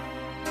them,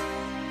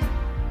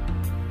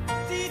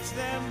 teach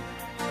them,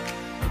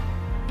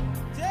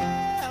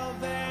 tell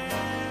them,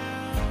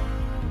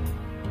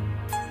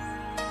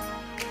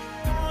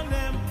 warn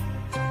them,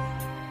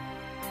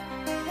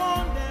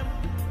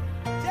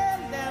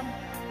 tell them,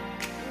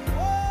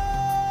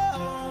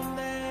 warn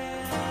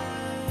them,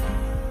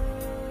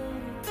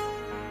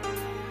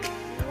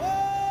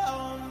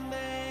 warn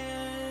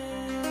them,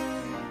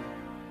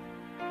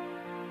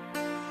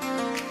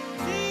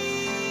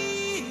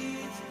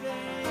 teach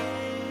them,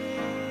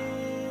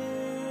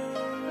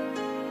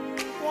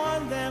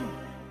 warn them,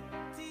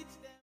 teach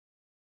them.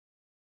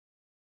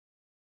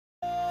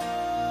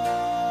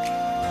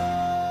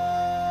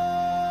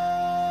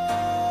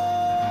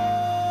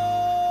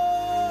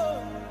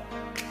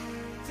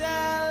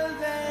 Tell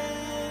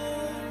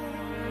them,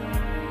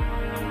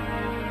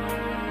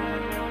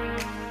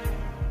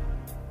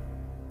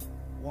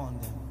 warn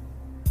them.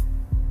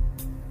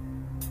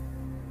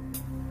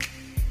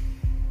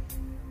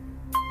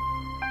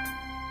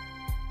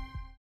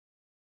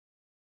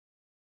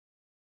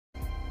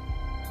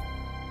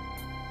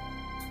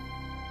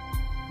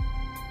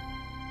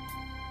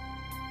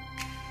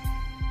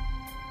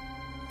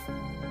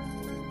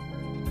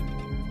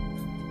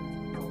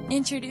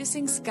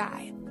 Introducing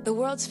Sky, the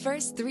world's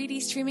first 3D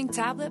streaming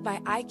tablet by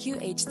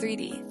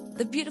IQH3D.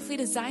 The beautifully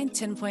designed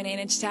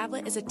 10.8-inch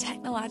tablet is a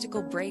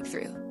technological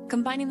breakthrough,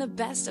 combining the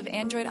best of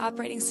Android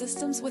operating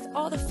systems with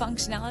all the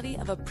functionality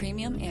of a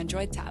premium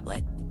Android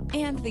tablet,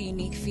 and the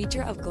unique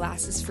feature of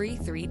glasses-free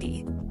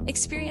 3D.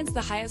 Experience the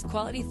highest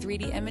quality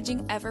 3D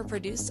imaging ever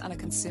produced on a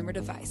consumer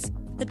device.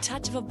 The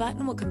touch of a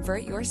button will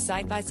convert your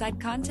side-by-side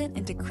content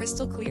into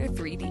crystal clear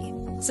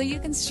 3D, so you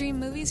can stream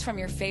movies from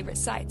your favorite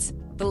sites.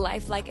 The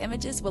lifelike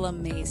images will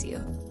amaze you.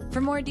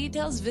 For more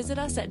details, visit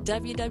us at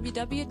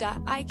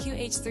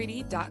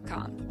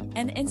www.iqh3d.com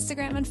and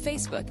Instagram and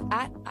Facebook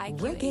at IQH3D.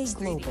 Reggae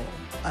Global,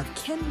 a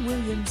Ken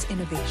Williams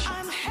innovation.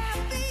 I'm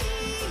happy,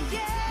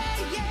 yeah,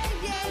 yeah,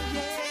 yeah,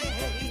 yeah.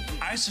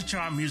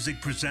 Isocharm Music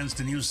presents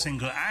the new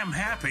single I'm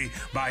Happy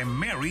by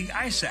Mary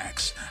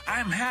Isaacs.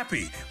 I'm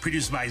Happy,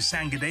 produced by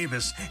Sanga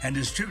Davis and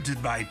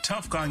distributed by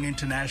Tough Gong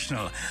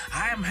International.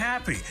 I'm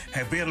Happy,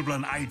 available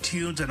on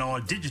iTunes and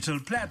all digital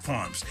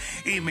platforms.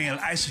 Email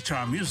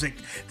Isocharm Music,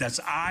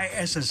 that's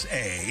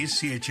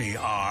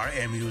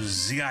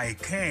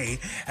ISSACHARMUZIK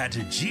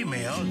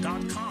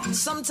 @gmail.com.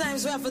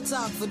 Sometimes we have to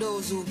talk for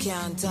those who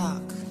can't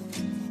talk.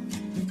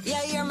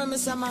 Yeah, you hear me,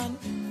 Mr. Man?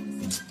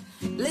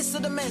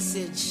 Listen to the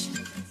message,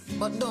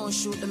 but don't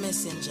shoot the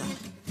messenger.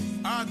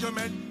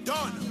 Argument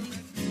done.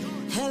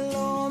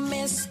 Hello,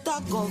 Mr.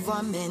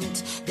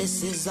 Government.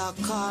 This is a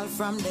call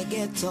from the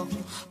ghetto.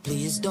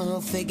 Please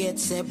don't forget,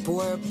 say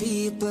poor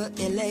people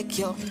elect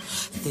you.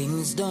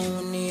 Things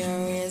down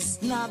here is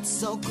not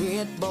so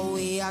great, but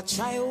we are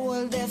try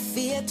hold the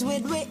faith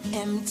with we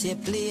empty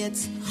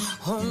plates.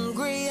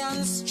 Hungry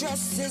and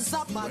stress is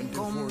a bad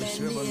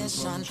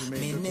combination.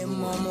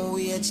 Minimum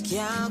wage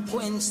can't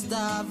quench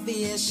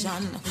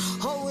starvation.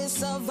 How we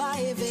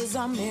survive is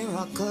a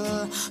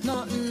miracle.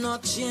 Nothing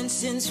not changed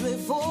since we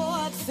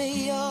fought for you.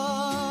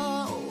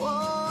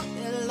 Oh,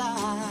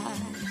 Lord.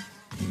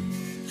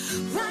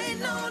 Right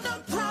now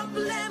the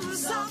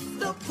problems of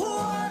the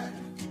poor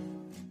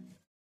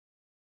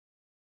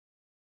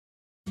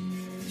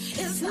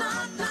is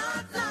not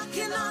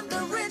knocking on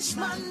the rich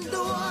man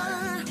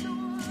door.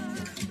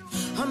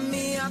 And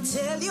me, I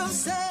tell you,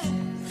 say,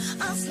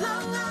 as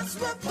long as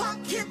we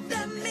pocket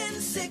them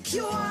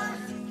insecure,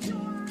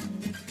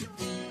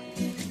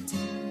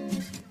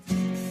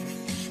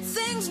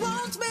 things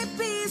won't be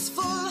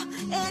peaceful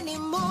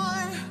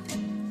anymore.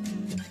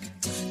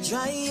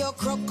 Dry your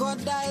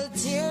crocodile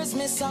tears,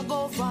 Mr.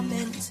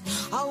 Government.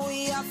 How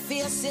we have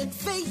faced it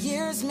for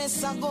years,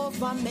 Mr.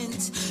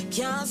 Government.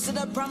 Can't see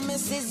the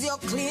promises you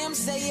claim,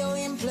 say you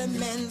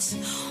implement.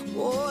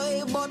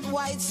 Boy, but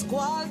white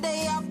squall,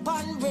 they up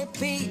and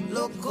repeat.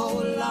 Look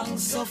how long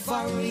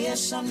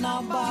sufferation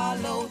a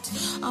ball out.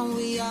 And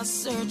we are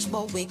search,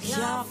 but we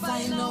can't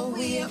find no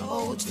way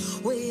out.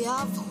 We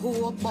have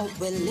hope, but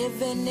we're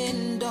living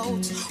in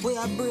doubt. We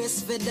are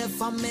braced for the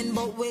famine,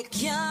 but we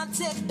can't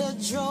take the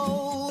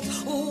drought.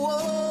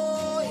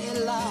 Whoa,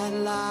 Lord,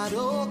 Lord,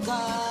 oh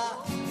God.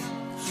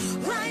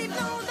 Right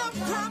now the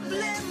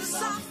problems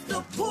of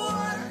the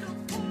poor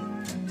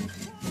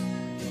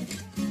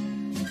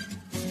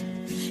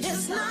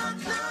is not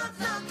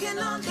knocking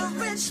on the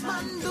rich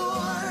man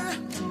door.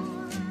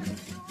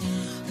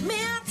 Me,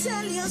 I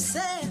tell you,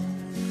 say,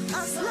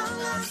 as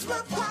long as we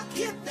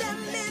pocket them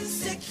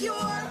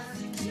insecure,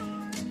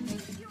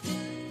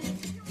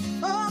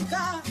 oh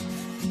God,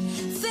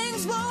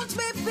 things won't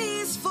be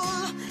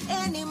peaceful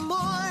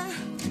anymore.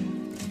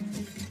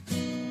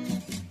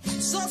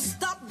 So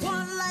stop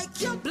one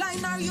like you're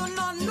blind or you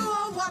don't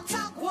know what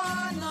I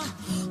want.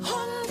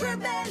 Hungry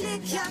belly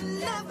can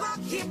never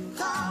keep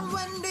calm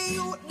when the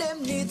youth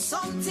them need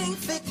something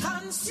to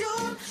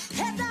consume.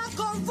 Head I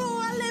go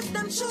roll if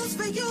them choose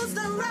to use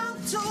the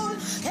wrong tool.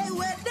 Hey,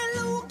 where the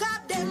look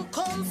at them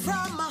come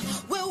from?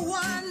 We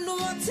want no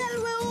tell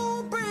we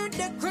who breed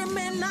the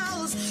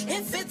criminals.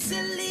 If it's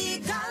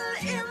illegal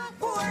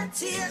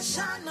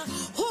importation,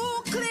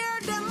 who clear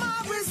them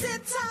or is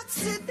it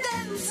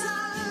accidental?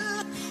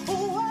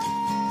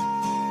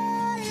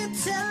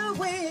 Tell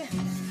we,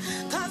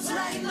 cause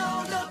right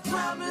now the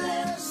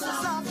problems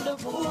of the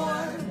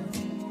poor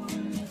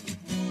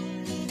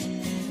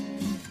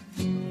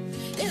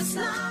is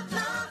not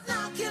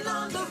knocking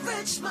on the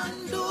rich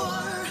man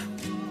door.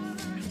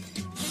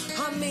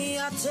 And me,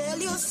 I tell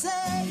you,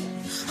 say,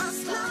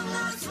 as long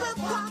as we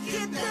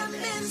pocket them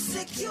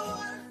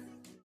insecure,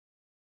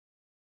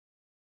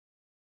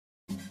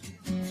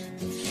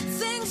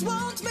 things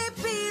won't be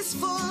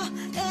peaceful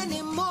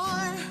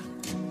anymore.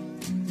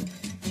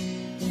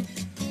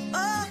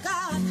 Oh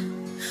God,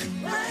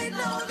 right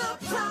now the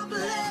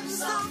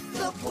problems of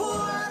the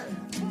poor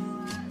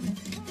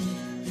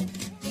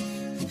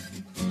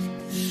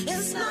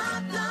is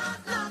not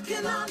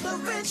knocking on the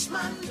rich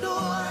man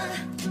door.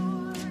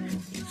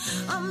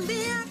 I'm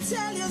here to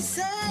tell you,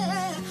 say,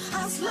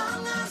 as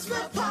long as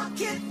we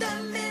pocket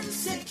them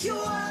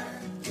insecure,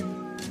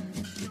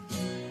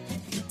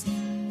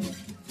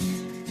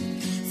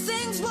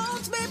 things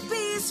won't be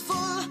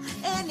peaceful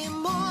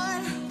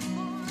anymore.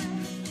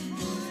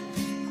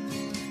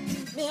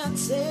 Me, I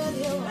tell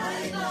you,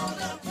 right now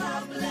the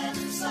problem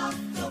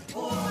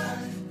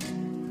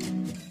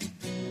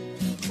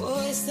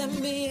send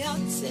me out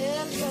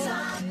tell you.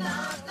 Start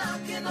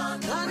knocking on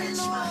the rich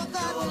man's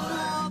door.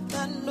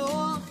 I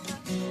know.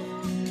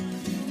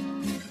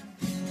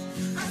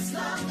 As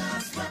long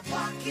as we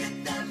pocket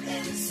them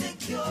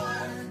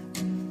insecure.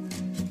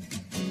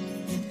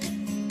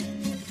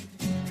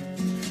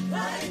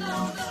 Right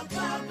now the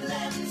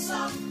problems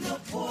of the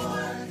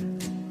poor.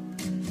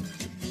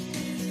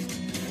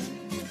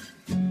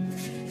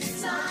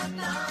 Start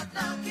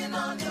knocking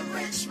on the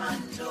rich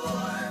man's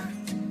door.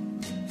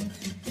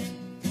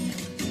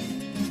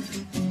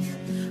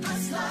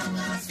 As long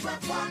as we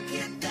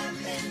pocket them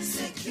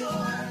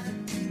insecure.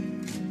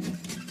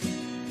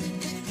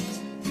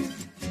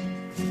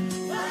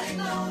 Right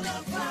now the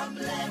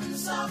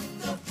problems of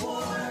the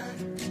poor.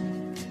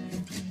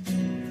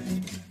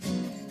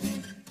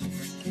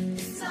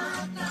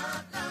 Start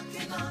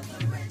knocking on the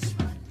rich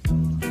man.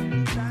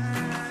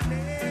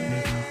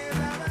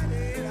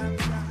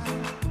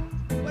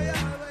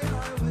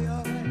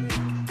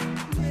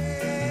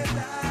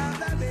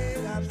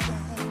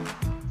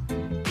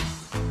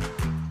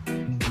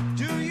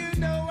 Do you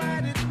know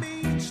what it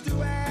means to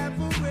have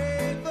a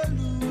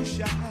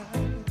revolution?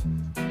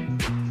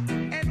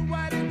 And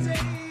what it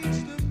takes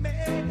to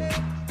make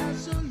a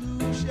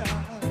solution?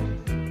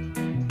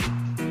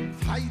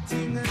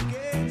 Fighting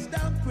against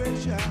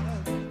oppression.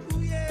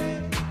 Ooh,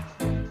 yeah.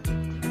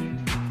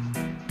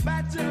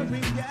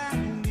 Battering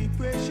down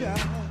depression.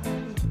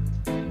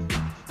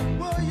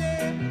 Oh,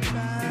 yeah.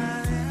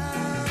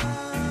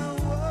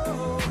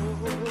 Whoa.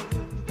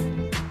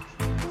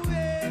 Ooh,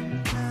 yeah.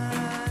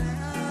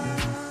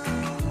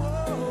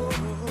 Whoa.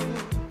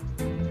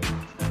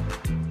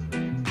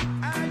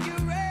 Are you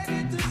ready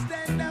to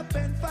stand up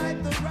and fight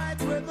the right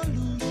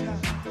revolution?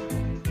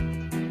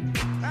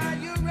 Are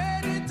you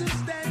ready to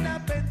stand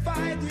up and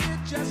fight it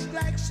just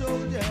like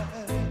soldiers?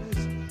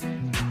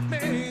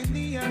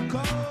 Many are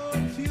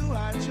called, few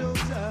are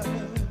chosen.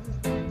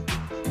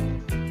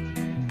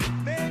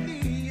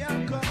 Many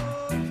are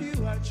called,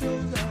 few are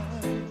chosen.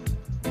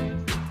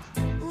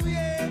 Ooh,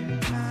 yeah.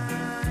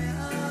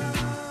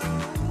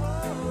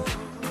 Whoa.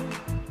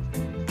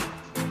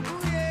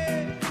 Ooh,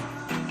 yeah.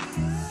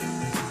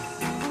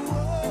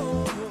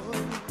 Whoa.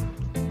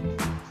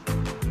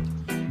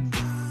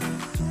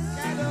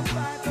 Gotta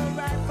fight the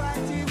right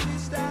fight in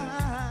this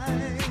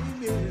time,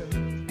 yeah.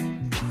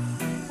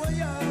 Well,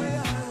 yeah,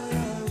 yeah.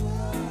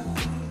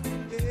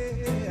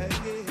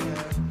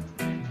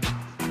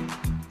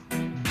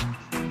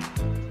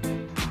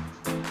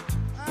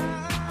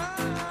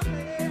 Ah,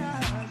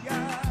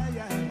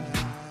 yeah.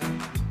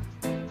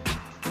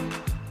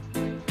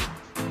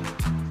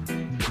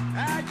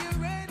 Are you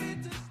ready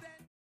to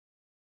stand?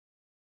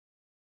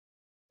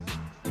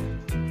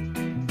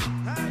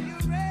 Are you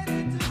ready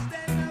to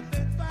stand up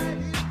and fight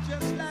it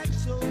just like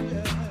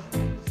soldiers?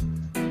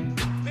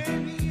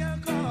 Many are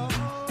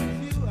called,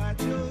 few are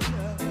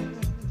chosen.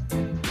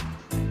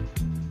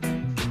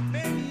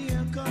 Many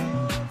are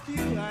called,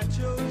 few are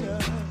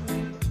chosen.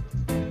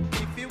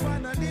 If you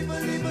wanna live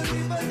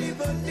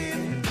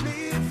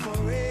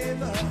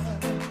forever,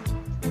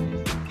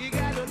 you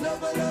gotta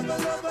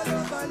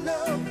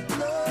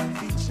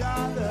love each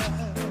other.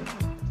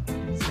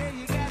 Say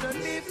you gotta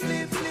live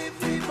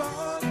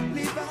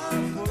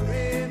on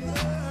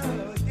forever,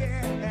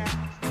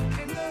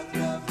 yeah. And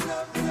love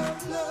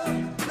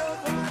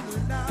one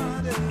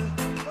another.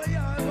 Oh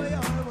yeah.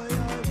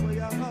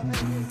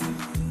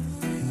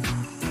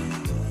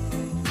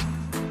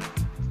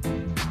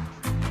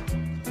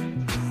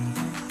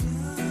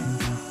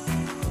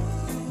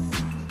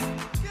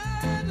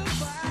 Gotta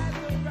fight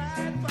the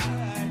right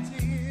fight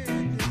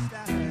in this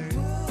time.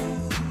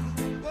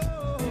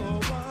 Whoa,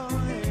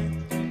 boy.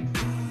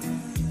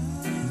 Live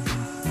on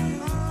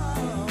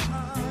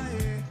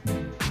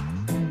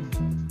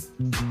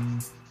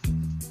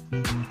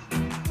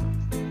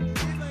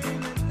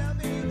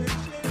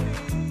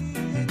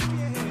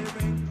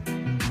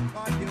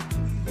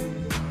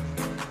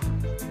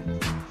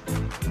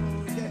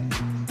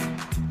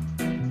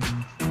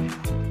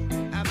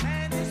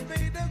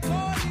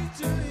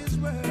forever.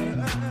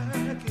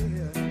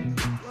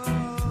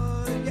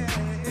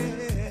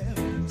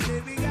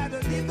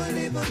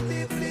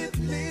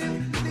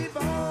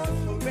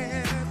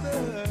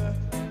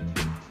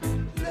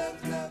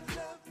 Love.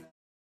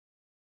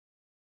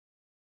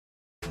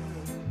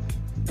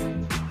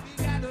 We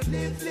gotta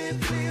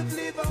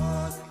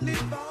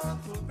live on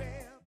forever.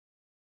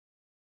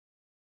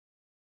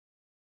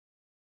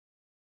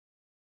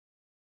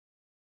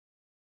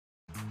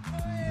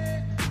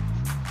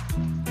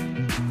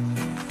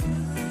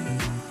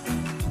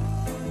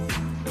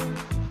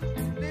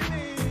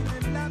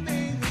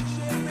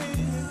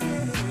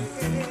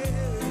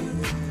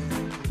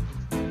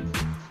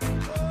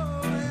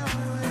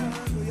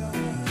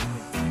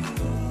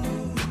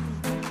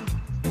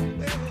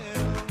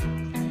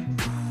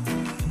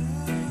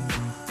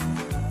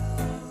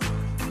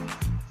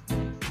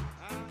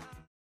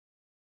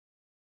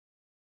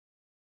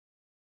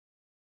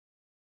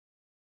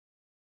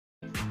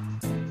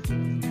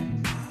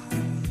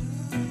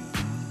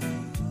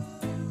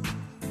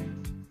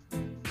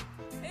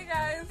 Hey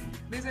guys,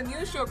 There's a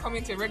new show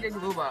coming to Reggae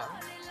Global,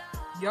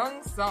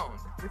 Young Sound,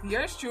 with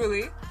yours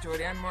truly,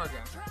 Jordan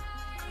Morgan.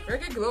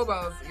 Reggae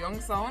Global's Young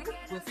Sound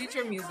will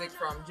feature music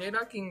from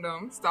Jada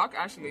Kingdom, Stark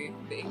Ashley,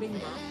 The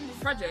Enigma,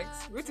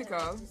 Projects,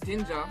 Ritical,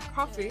 Ginger,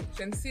 Coffee,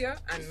 Shensia,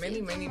 and many,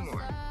 many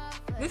more.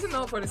 Listen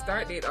out for the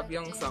start date of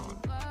Young Sound.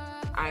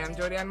 I am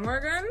Jordan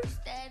Morgan.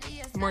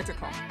 More to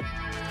come.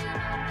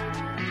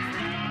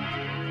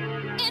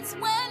 It's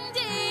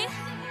Wendy.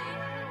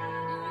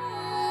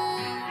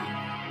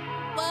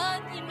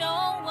 What you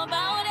know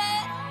about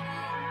it?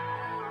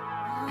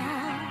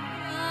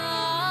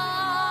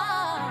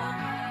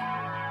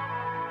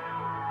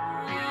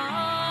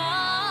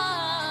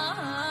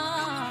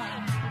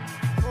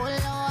 Oh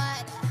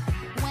Lord,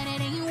 when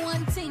it ain't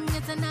one thing,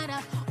 it's another.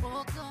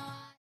 Oh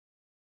God,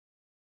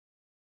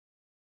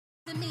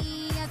 to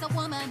me as a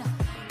woman,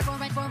 for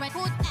right,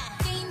 good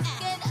game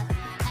together,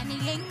 and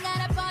he ain't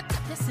got a part to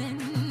listen.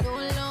 Oh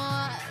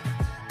Lord,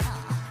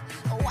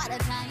 what a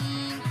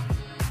time.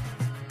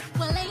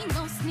 Well, ain't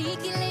no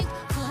sneaky link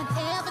could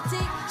ever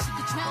take. She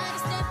could try to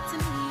step to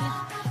me.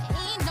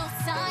 Ain't no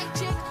side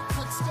chick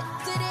could step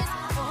to this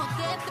or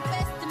get the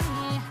best of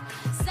me.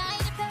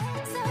 Side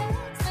effects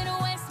for the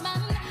West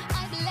man.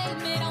 I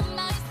blame it on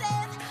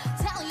myself.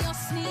 Tell your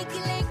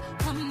sneaky link,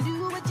 come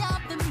do a job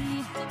for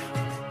me.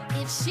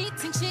 If she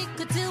thinks she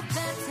could do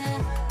better,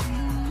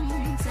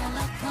 tell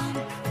her come.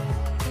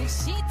 If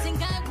she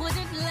think I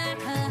wouldn't let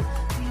her.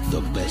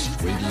 The best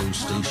radio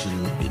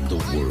station in the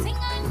world,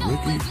 Reggae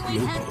Global.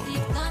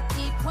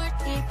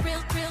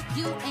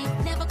 You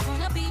ain't never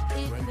gonna be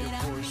it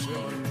without me.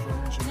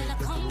 Till I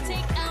come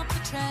take out the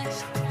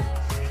trash.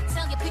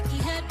 Tell your picky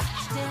head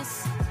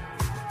this.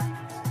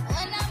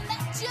 When I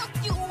met you,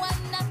 you were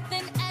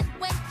nothing, and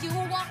when you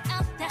walk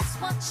out, that's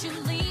what you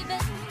leave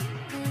it.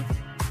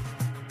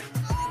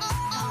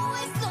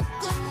 Always look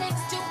good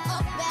next to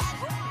a bad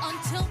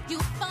until you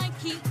find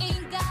he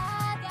ain't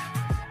got.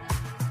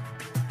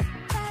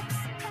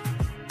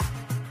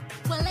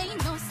 Well,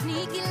 ain't no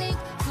sneaky link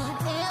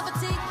could ever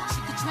take. She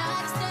could try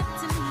to step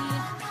to me.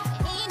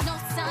 Ain't no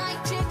side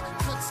chick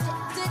could step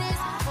to this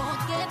or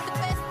get the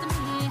best of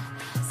me.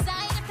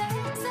 Side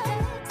effects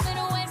for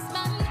the West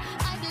man.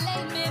 I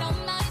blame it on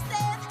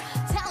myself.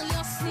 Tell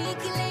your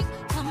sneaky link,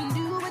 come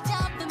do a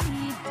job for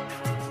me.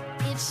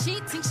 If she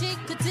thinks she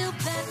could do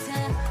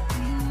better,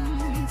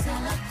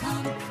 tell her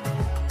come.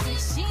 If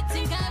she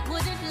think I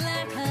wouldn't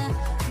let her,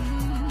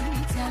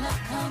 tell her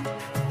come.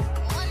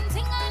 One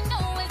thing I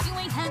know is you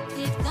ain't had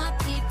it, got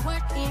it,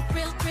 work it,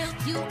 real.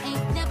 You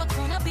ain't never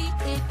gonna be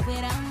it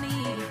without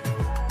me.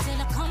 Till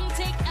I come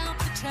take out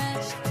the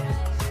trash.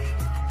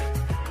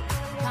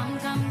 Come,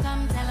 tell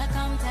her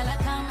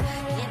come.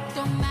 It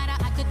don't matter,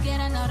 I could get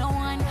another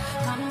one.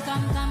 Come, tell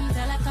her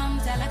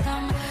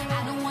come.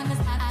 I don't want this,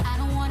 I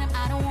don't want him, I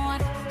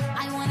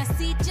wanna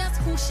see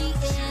just who she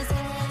is,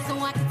 so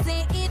I can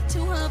say it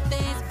to her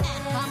face.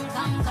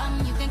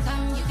 Come, you can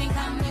come.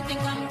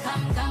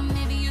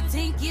 Maybe you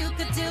think you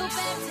could do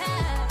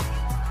better.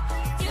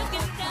 You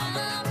can come.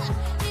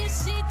 If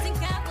she think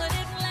I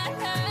wouldn't let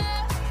her,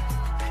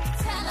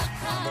 tell her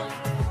come.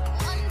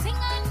 One thing I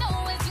know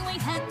is you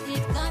ain't had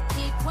it, got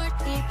it,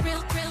 work it,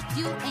 real.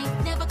 You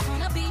ain't never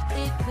gonna be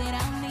it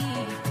without me.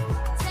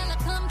 Tell her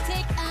come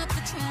take out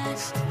the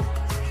trash.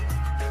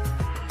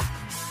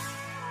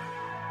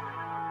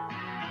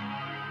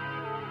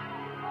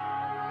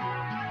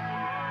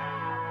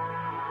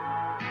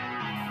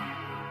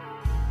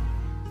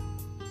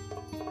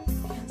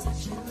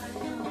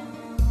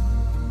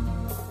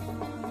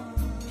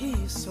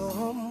 He's so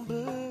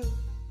humble.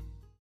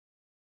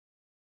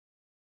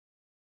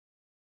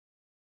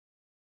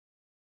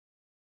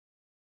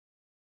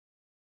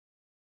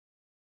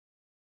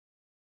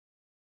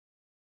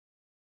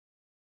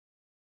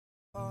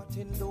 Out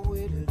in the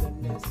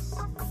wilderness,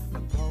 the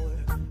power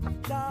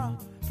of God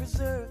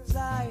preserves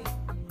I,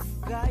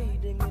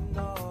 guiding in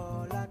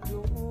all I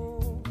do.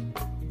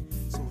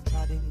 So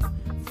treading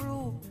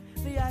through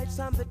the heights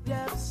and the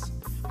depths,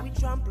 we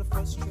trample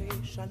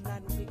frustration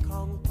and we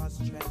conquer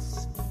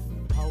stress.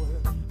 The power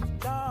of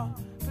God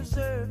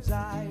preserves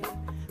I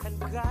and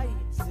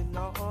guides in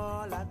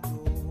all I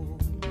do.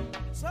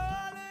 So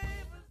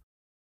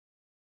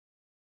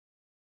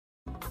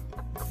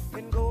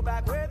can go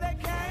back where they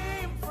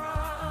came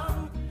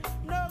from.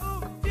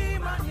 No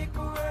demonic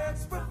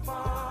works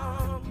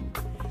perform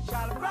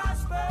shall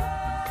prosper.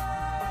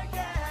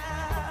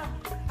 Yeah,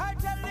 I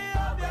tell you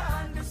of your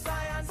and the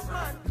science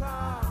man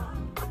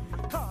come,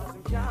 'cause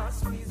we can't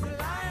squeeze the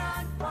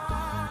lion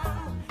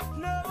palm.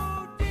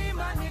 No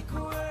demonic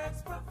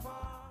works perform.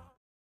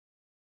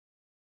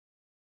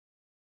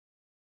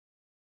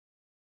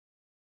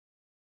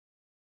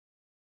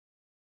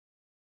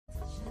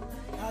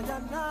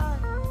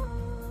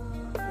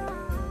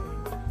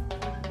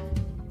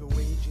 The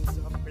wages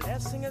of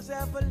blessing is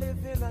ever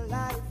living a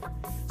life,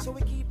 so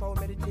we keep our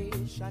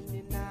meditation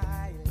in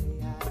high.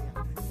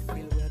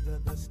 We'll weather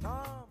the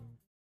storm.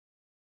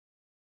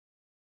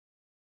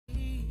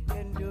 We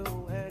can do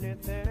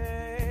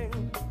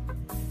anything,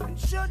 and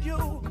should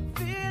you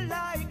feel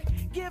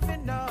like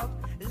giving up,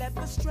 Let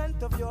the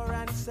strength of your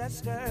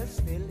ancestors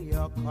fill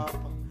your cup.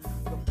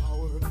 The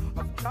power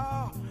of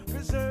God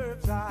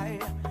preserves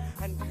I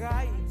and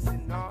guides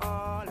in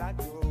all I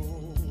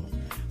do.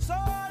 So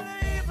all the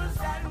evils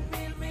that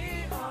mean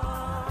me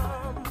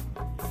harm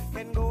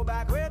can go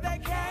back where they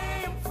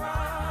came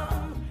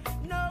from.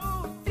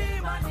 No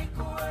demonic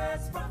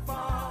words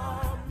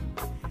performed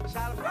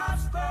shall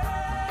prosper.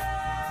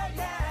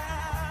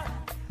 Yeah,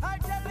 I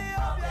tell you,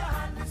 of your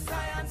hand the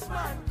science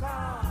man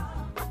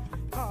come,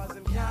 'cause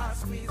him can't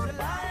squeeze the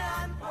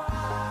lion paw.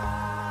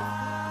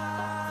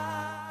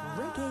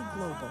 Reggae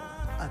Global,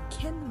 a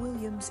Ken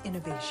Williams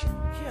innovation.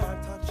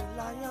 Can't touch a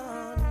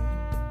lion,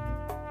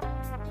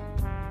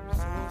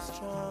 so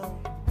strong.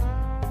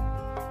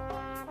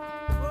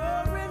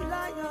 Roaring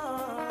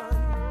lion,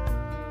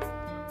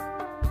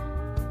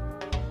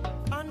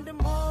 and the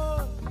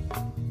more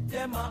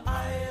them a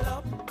aisle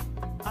up,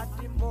 at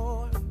the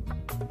more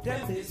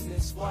them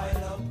business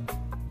wild up.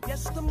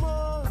 Yes, the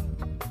more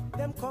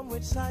them come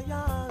with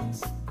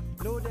science,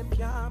 no them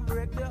can't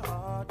break the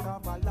heart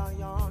of a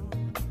lion.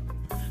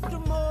 The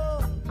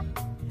more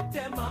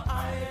them a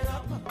aisle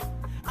up,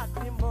 at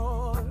the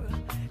more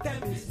them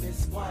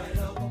business wild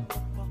up.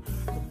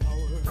 The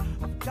power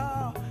of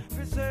God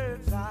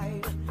preserves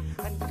I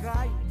and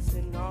guides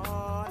in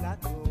all I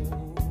do.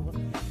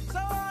 So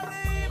all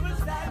the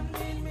evils that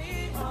mean me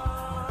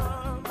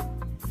harm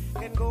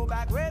can go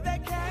back where they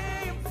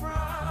came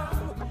from.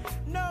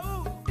 No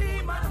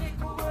demonic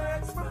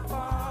words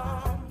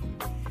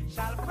performed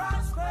shall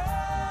prosper.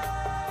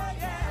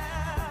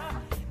 Yeah,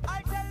 I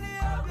tell you,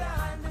 of your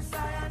hand the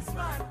science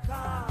man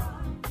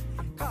come,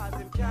 'cause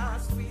him can't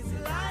squeeze the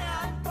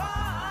lion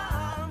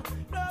palm.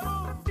 No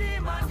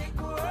demonic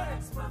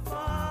words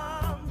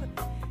performed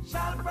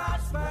shall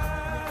prosper.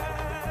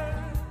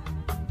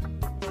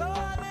 So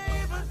all the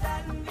evils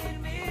that mean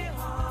me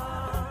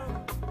harm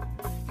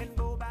can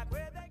go back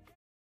where they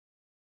came.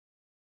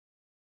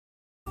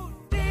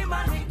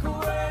 Demonic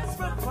words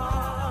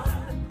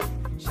performed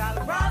shall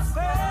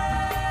prosper.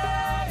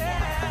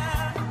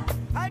 Yeah,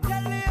 I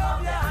tell you, of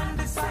your hand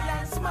the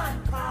science man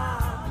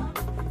come,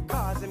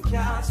 'cause him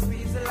can't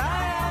squeeze the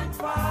lion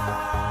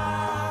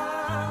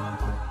palm.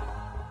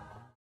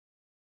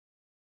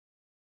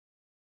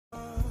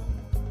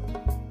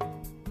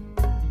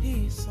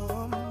 He's so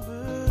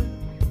humble,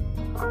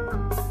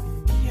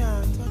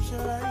 can't touch a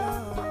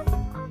lion.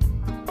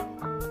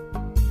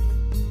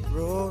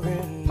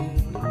 Roaring,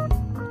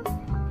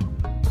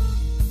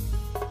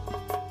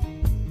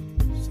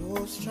 so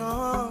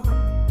strong.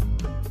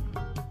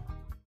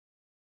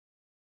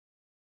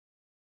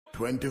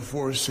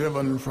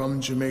 24/7 from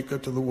Jamaica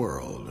to the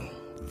world.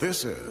 This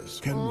is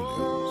Ken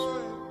Williams.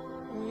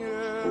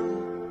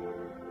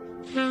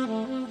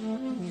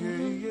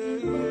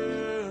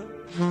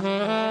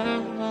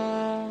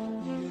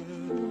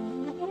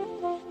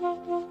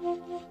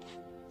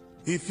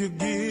 If you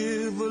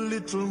give a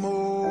little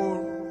more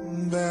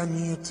than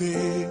you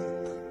take,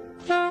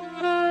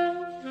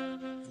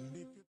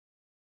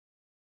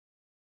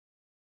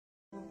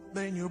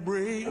 then you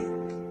break.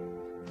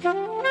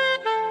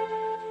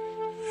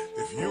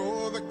 If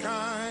you're the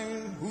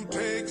kind who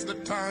takes the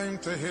time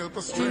to help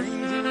a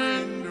stranger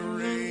in the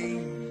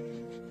rain,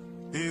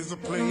 there's a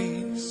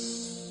place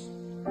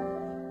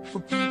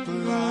for people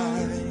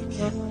like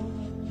you.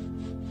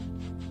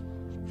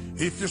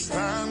 If you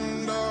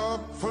stand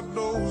up for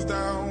those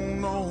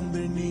down on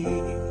their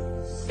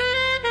knees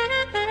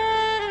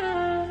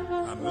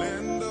and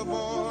lend a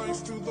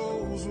voice to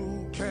those who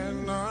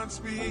cannot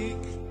speak,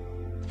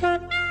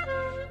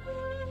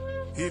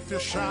 if you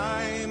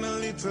shine a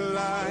little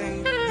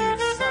light,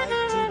 give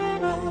sight to the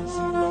ones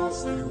who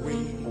lost their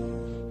way,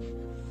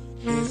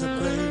 there's a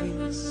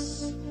place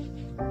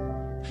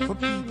for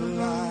people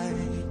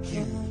like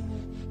you.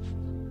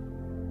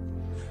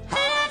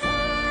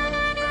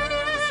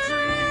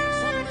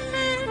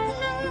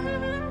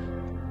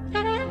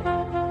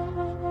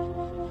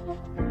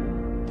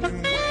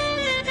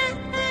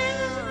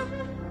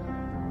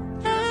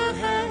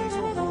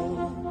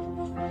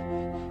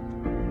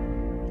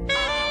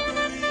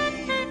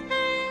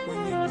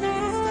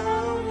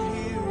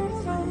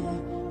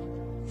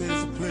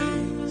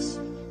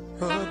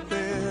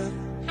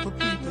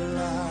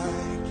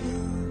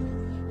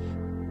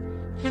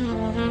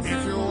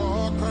 If you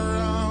walk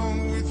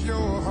around with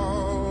your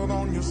heart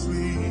on your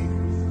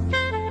sleeve,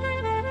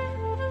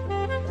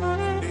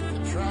 and if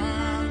you're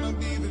trying to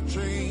be the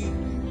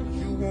change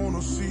you want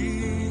to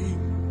see,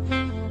 if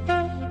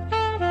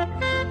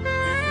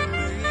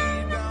you lay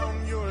down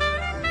your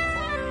life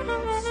for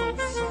love so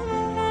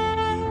someone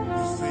could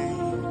be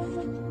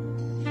saved,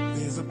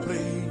 there's a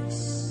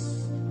place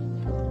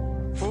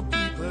for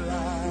people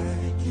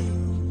like you.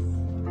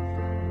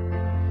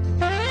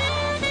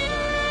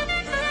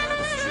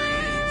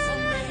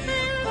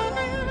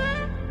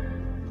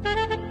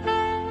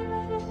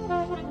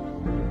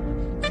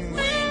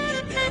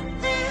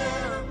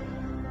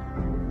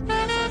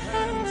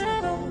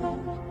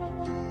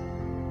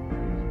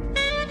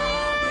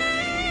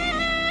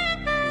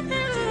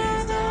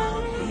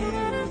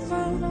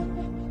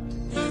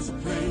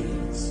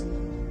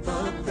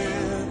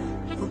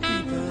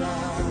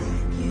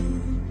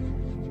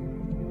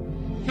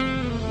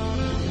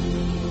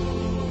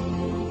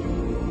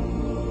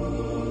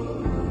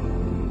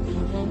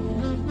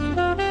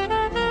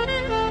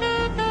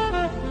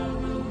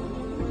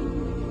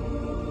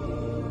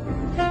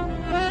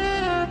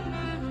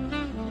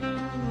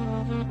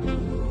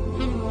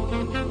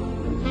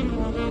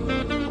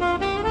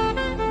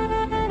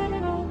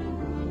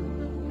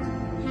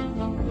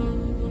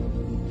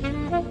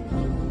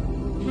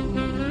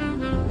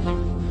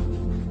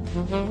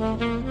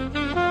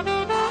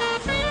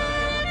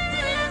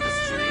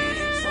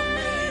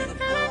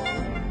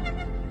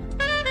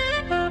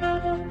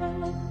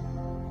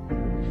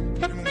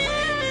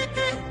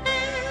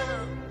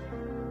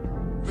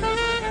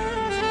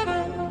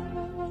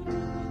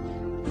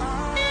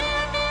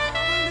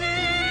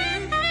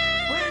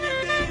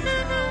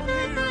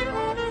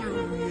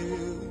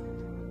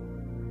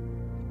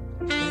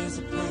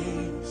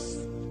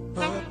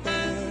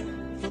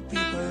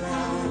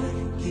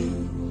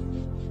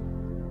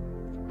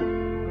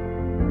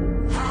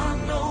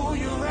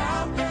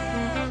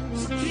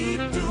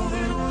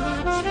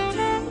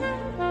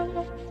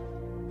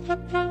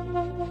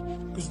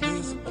 'cause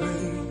there's a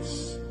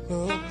place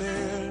up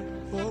there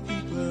for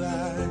people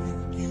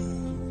like you.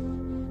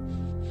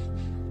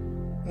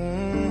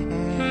 Out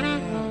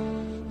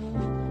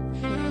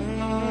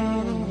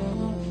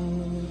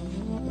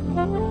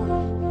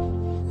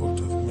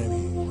of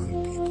many, one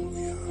people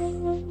we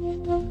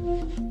are.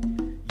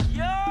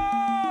 Yo,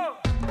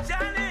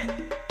 Johnny,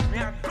 me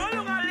a go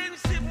to my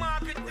Lindsay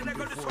market when I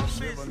go to some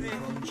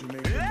business.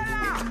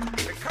 Lela,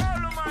 the call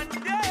man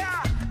there.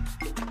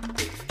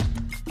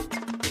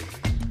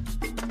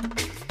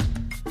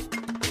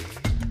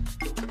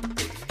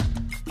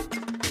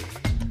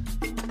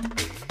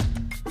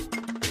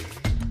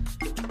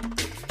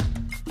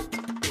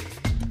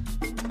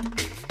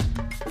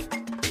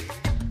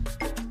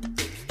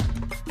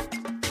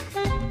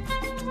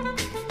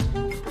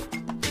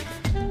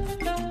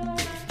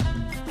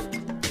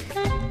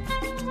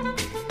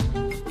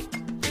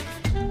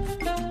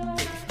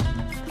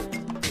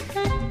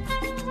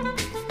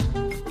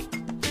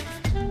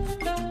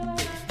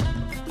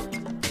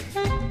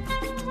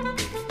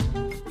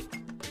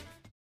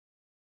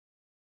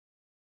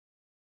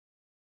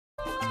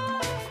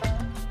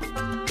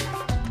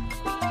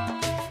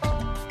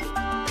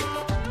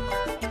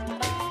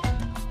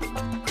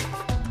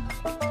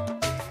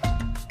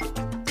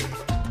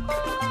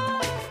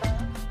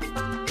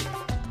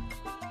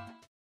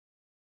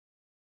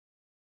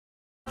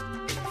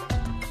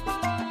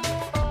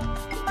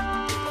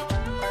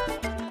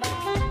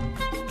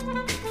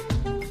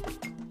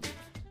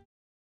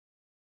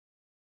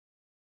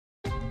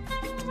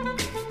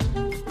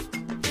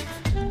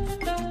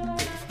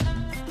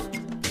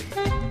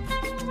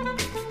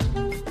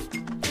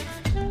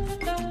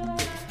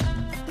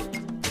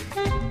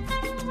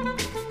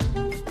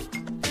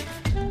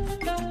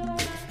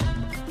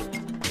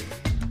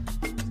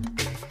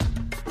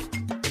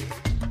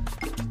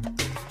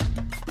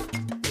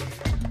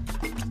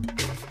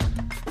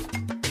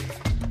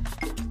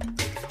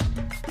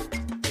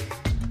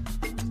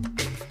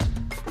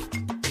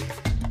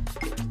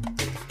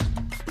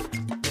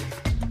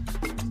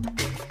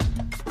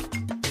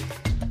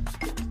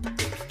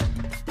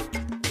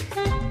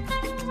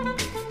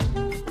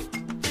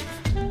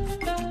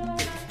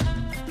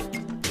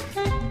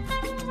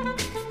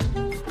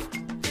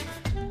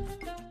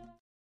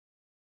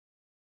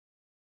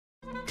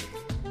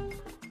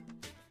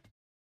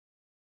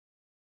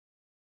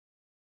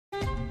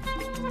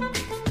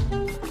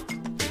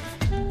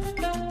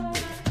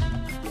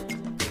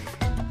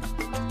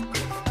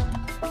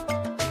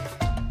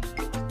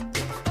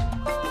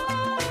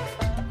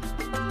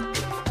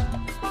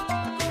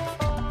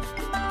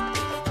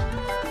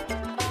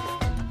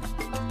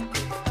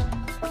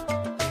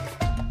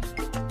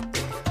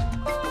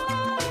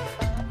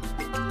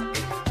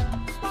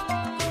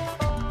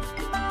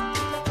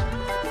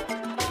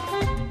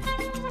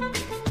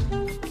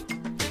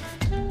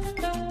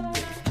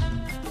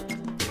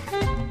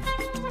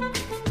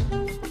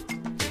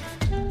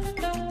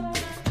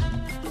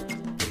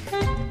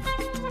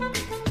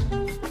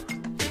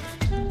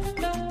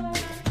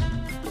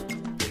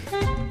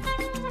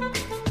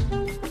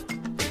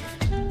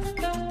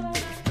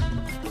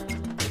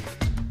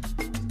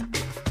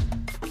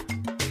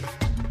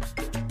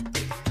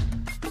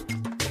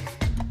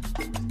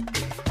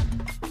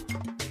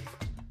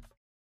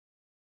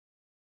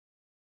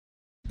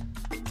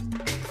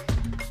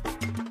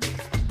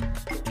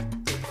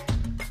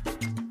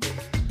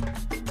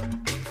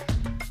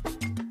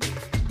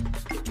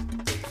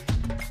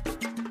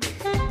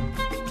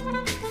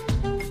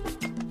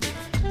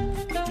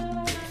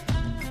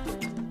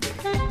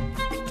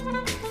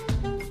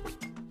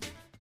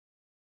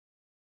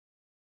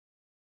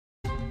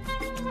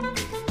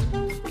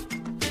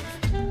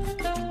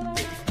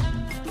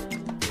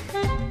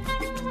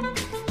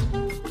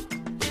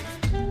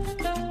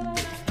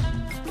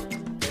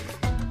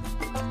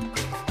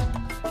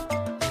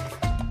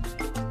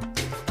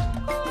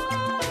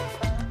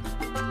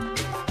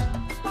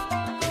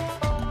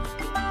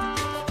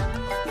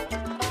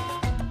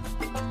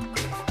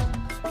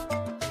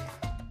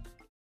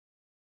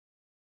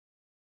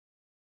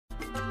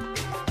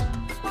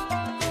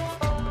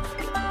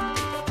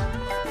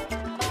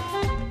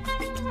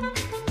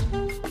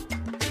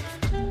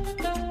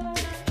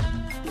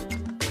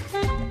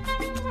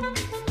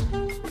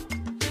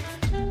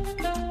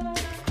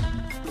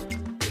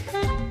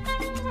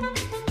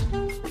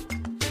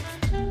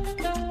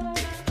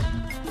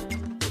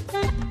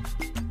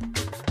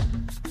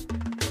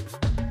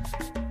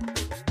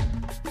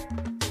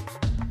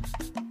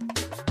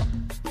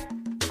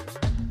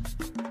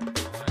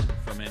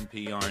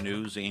 NPR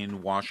News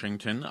in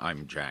Washington,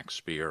 I'm Jack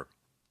Spear.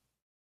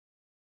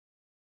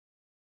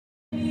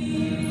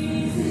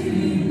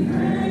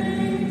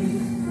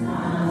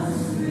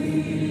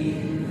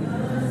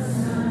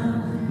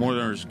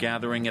 Mourners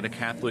gathering at a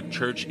Catholic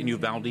church in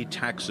Uvalde,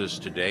 Texas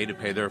today to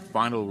pay their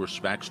final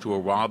respects to a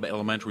Robb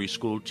Elementary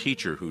School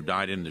teacher who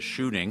died in the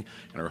shooting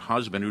and her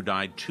husband who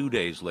died 2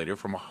 days later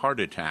from a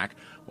heart attack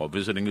while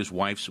visiting his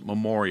wife's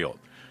memorial.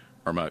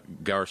 Irma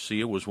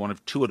Garcia was one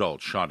of 2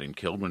 adults shot and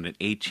killed when an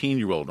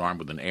 18-year-old armed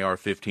with an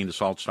AR-15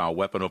 assault-style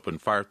weapon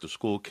opened fire at the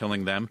school,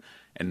 killing them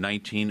and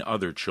 19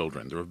 other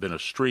children. There have been a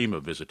stream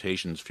of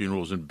visitations,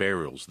 funerals, and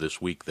burials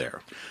this week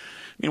there.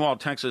 Meanwhile,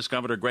 Texas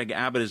Governor Greg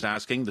Abbott is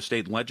asking the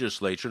state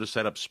legislature to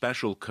set up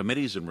special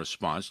committees in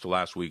response to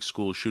last week's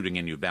school shooting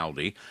in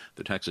Uvalde.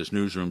 The Texas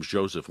Newsroom's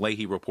Joseph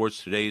Leahy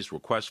reports today's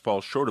request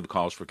falls short of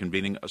calls for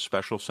convening a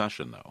special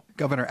session, though.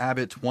 Governor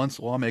Abbott wants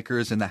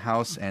lawmakers in the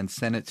House and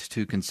Senate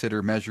to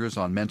consider measures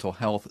on mental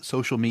health,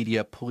 social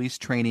media, police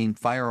training,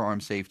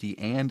 firearm safety,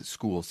 and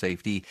school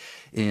safety.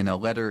 In a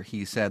letter,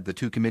 he said the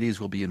 2 committees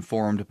will be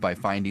informed by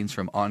findings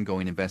from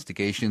ongoing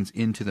investigations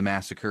into the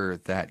massacre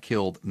that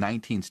killed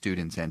 19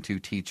 students and 2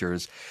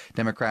 teachers.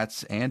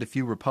 Democrats and a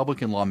few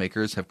Republican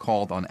lawmakers have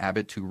called on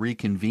Abbott to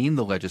reconvene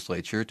the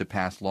legislature to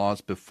pass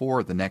laws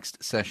before the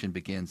next session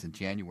begins in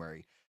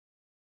January.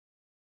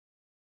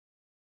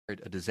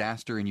 A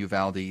disaster in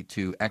Uvalde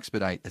to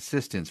expedite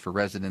assistance for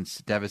residents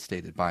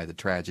devastated by the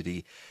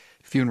tragedy.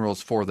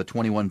 Funerals for the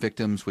 21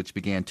 victims, which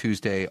began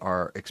Tuesday,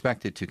 are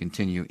expected to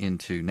continue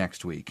into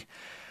next week.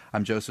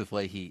 I'm Joseph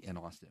Leahy in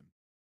Austin.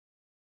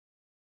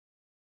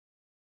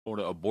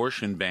 Florida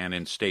abortion ban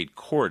in state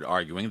court,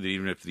 arguing that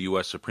even if the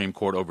U.S. Supreme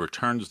Court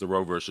overturns the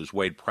Roe v.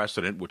 Wade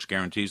precedent, which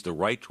guarantees the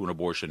right to an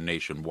abortion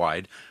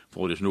nationwide,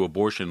 Florida's new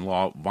abortion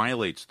law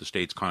violates the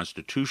state's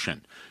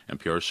constitution.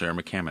 NPR's Sarah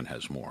McCammon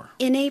has more.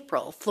 In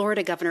April,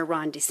 Florida Governor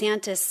Ron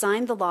DeSantis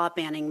signed the law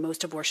banning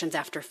most abortions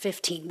after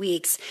 15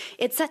 weeks.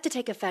 It's set to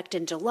take effect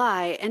in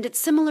July, and it's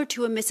similar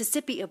to a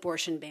Mississippi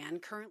abortion ban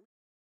currently.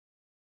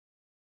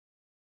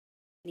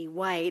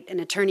 White, an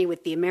attorney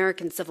with the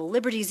American Civil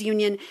Liberties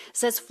Union,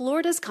 says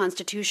Florida's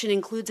constitution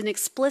includes an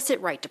explicit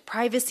right to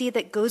privacy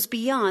that goes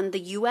beyond the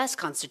U.S.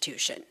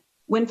 Constitution.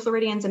 When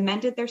Floridians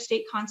amended their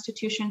state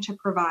constitution to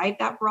provide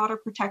that broader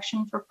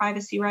protection for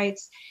privacy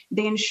rights,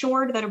 they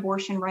ensured that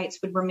abortion rights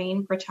would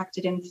remain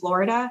protected in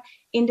Florida,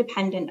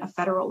 independent of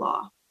federal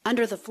law.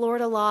 Under the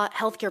Florida law,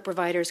 healthcare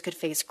providers could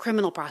face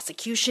criminal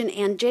prosecution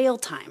and jail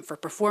time for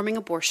performing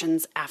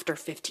abortions after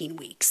 15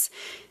 weeks.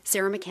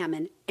 Sarah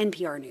McCammon,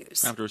 NPR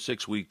News. After a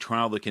 6-week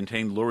trial that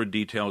contained lurid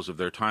details of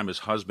their time as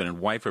husband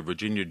and wife, a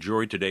Virginia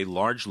jury today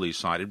largely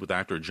sided with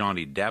actor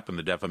Johnny Depp in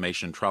the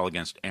defamation trial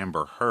against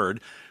Amber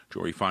Heard.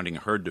 Jury finding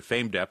Heard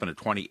defamed Depp in a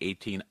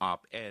 2018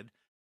 op-ed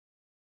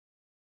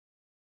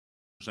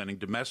presenting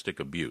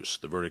domestic abuse.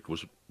 The verdict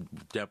was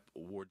Depp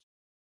awards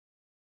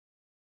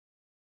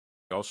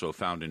also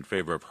found in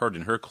favor of Heard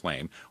in her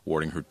claim,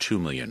 awarding her $2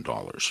 million.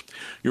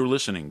 You're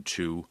listening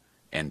to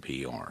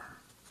NPR.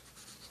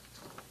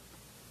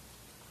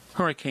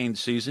 Hurricane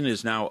season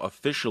is now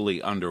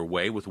officially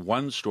underway, with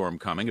one storm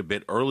coming a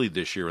bit early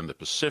this year in the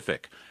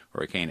Pacific.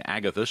 Hurricane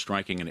Agatha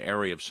striking an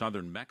area of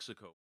southern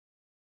Mexico.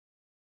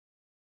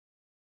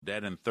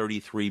 Dead and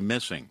 33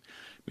 missing.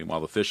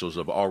 Meanwhile, officials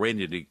have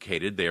already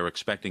indicated they are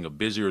expecting a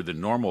busier than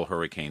normal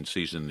hurricane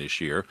season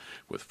this year,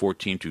 with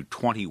 14 to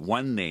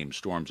 21 named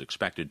storms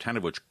expected, 10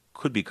 of which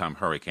could become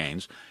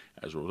hurricanes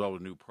as a result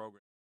of new programs.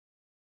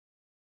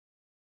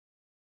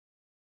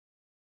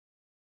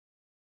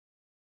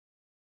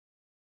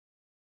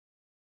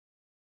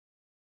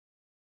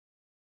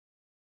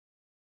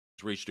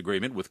 Reached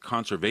agreement with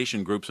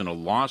conservation groups in a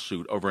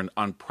lawsuit over an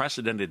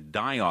unprecedented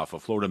die-off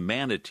of Florida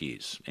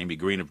manatees. Amy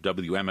Green of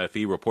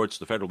WMFE reports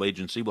the federal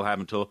agency will have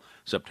until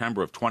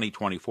September of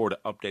 2024 to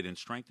update and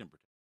strengthen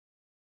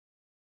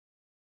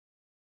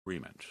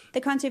agreement.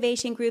 The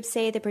conservation groups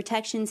say the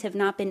protections have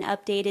not been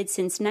updated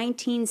since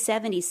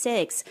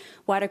 1976.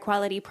 Water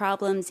quality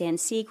problems and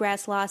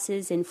seagrass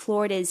losses in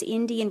Florida's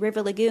Indian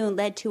River Lagoon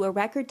led to a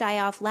record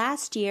die-off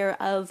last year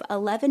of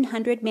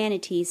 1,100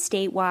 manatees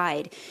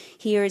statewide.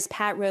 Here's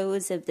Pat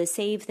Rose of the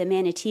Save the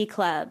Manatee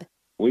Club.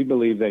 We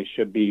believe they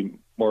should be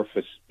more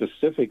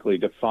specifically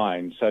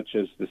defined, such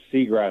as the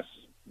seagrass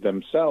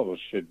themselves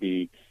should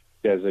be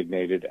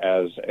designated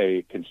as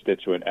a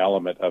constituent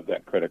element of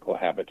that critical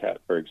habitat,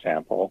 for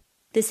example.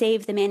 The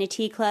Save the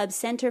Manatee Club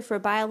Center for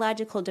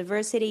Biological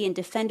Diversity and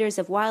Defenders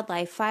of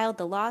Wildlife filed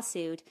the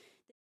lawsuit.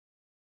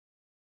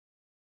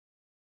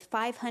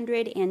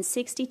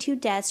 562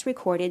 deaths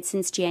recorded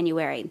since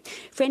January.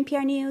 For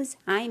NPR News,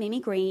 I'm Amy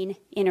Green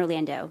in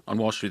Orlando. On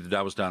Wall Street, the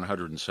Dow was down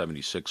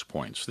 176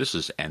 points. This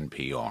is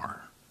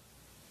NPR.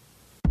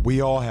 We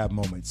all have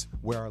moments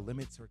where our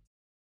limits are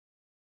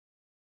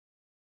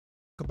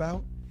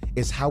about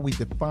is how we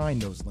define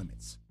those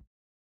limits.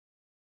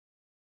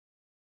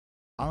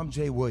 I'm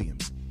Jay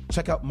Williams.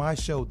 Check out my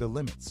show, The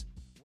Limits,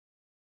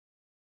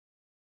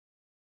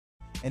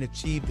 and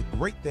achieve the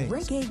great things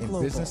Reggae in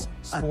Global, business,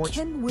 sports, a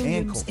Ken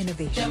Williams and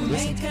culture.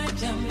 innovation.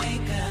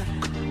 Jamaica.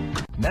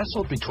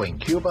 Nestled between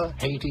Cuba,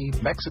 Haiti,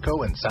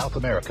 Mexico, and South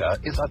America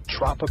is a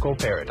tropical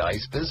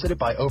paradise visited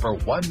by over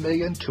 1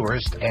 million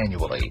tourists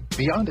annually.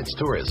 Beyond its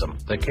tourism,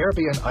 the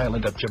Caribbean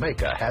island of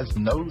Jamaica has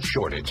no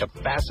shortage of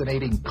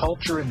fascinating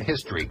culture and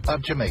history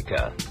of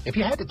Jamaica. If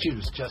you had to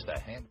choose just a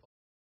handful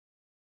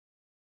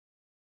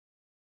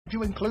Do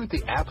you include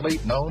the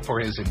athlete known for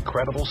his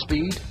incredible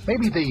speed?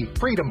 Maybe the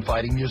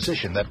freedom-fighting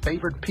musician that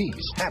favored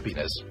peace,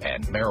 happiness,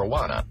 and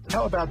marijuana?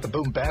 How about the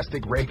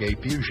bombastic reggae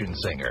fusion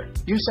singer?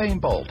 Usain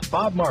Bolt,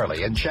 Bob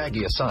Marley, and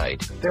Shaggy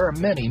aside, there are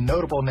many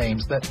notable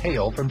names that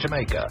hail from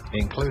Jamaica,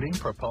 including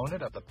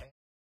proponent of the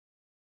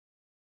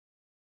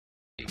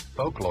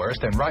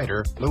folklorist and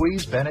writer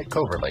Louise Bennett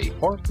Coverley,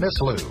 or Miss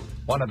Lou,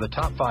 one of the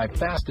top 5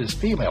 fastest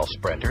female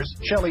sprinters,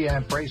 Shelly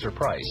Ann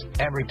Fraser-Price,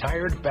 and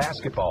retired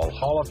Basketball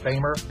Hall of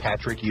Famer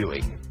Patrick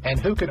Ewing. And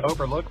who could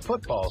overlook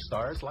football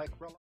stars like...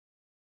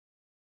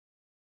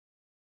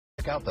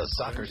 Check out the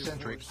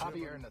soccer-centric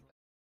Javier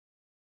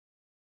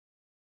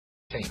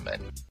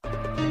Entertainment.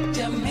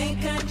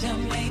 Jamaica,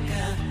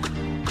 Jamaica,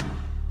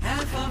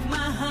 half of my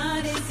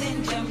heart is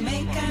in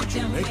Jamaica,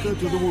 Jamaica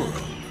to the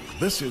world.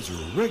 This is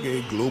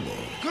Reggae Global.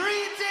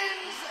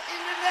 Greetings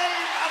in the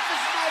name of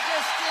His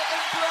Majesty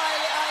Emperor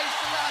I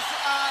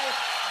Selassie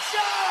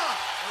Jah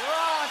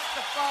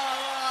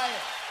Rastafari,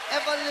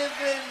 ever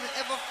living,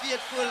 ever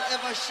faithful,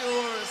 ever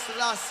sure,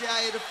 Selassie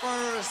I the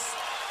first.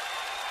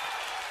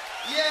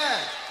 Yeah.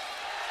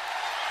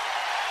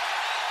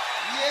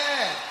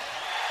 Yeah.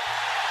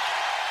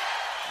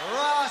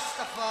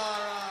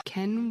 Rastafari.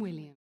 Ken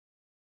Williams.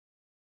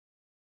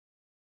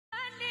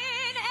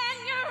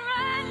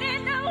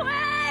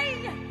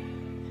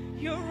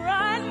 You're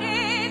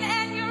running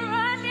and you're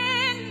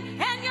running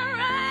and you're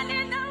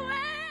running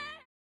away.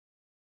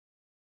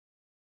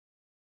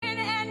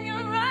 And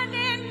you're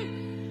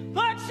running,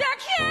 but you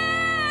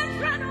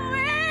can't run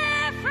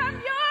away from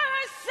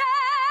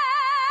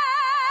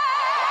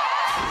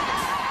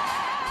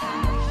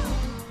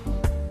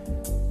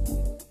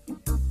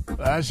yourself.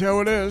 That's how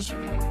it is.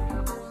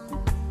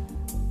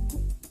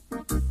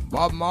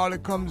 Bob Marley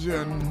comes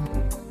in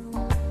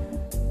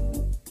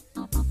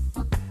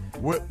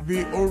with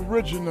the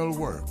original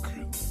work.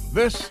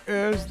 This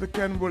is the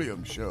Ken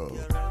Williams Show.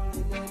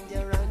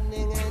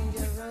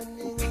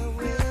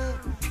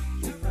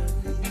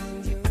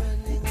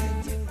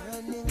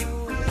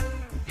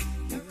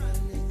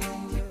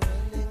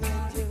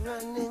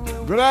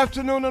 Good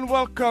afternoon and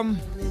welcome.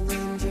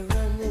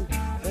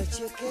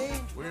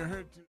 We're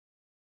here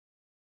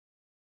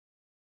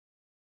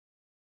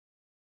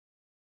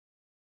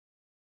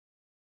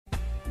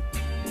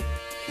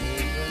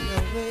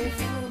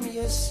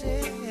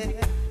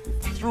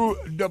through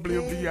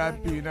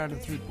WVIP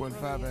 93.5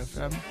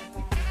 FM.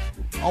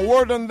 A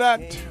word on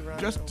that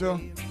just a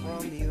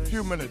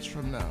few minutes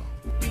from now.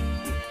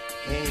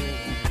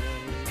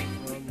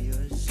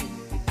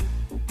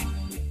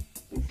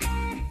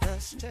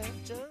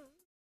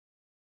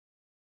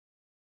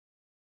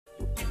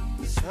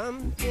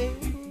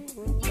 Something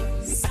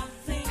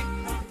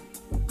wrong.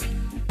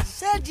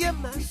 Said you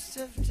must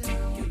have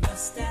done. You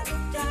must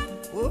have done.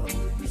 Oh,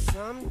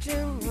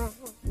 something wrong.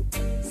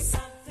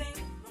 Something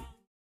wrong.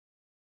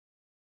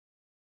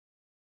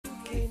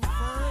 Can't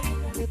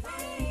find the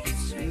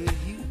place where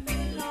you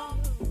belong.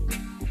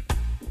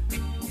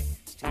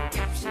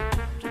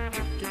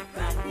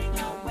 Running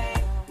away.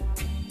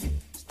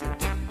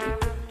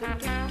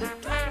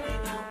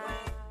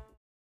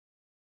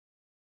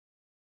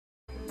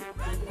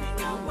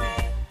 Running away.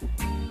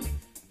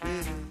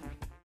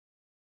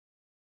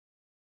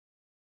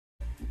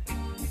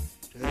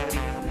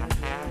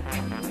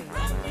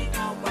 Running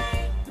away.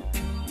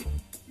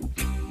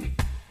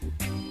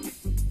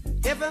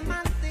 Every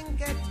man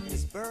thinketh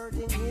his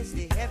burden is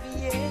the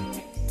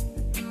heaviest.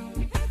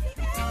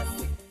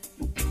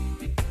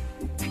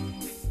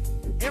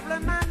 Every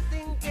man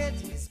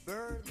thinketh his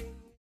burden.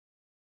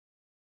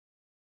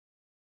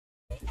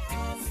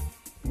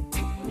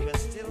 But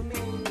still me.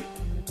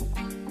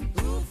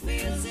 Who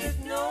feels it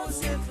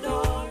knows it,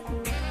 Lord.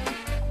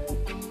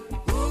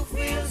 Who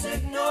feels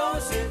it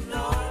knows it,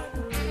 Lord.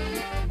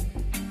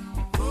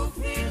 Who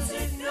feels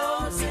it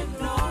knows it,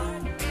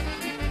 Lord.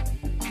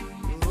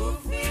 Who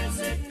feels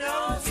it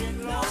knows it,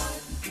 Lord.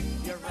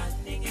 You're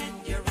running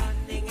and you're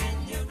running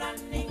and you're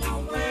running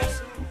away.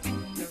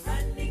 You're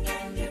running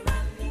and you're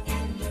running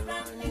and you're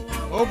running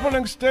away.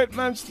 Opening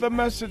statements, the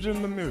message,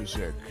 and the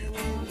music.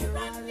 You're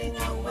running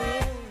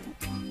away.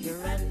 You're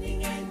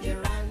running and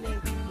you're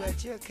running,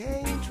 but you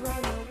can't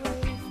run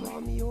away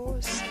from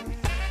yourself.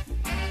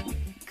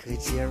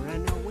 Could you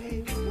run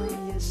away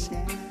from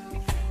yourself?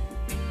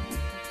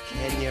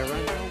 Can you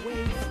run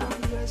away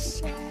from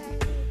yourself?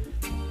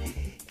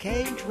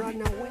 Can't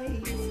run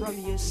away from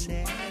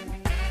yourself.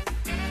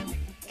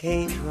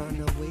 Can't run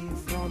away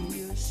from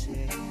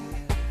yourself.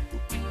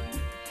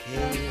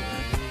 Can't run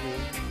away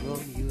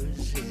from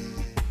yourself.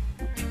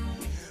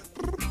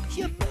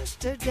 You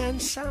must have done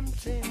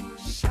something,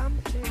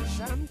 something,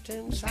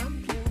 something,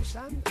 something,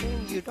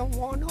 something you don't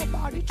want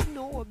nobody to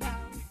know about.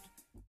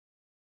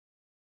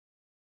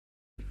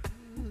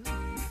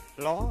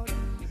 Lord,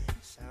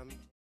 something.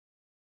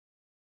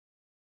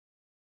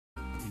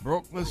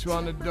 Broke this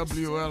one at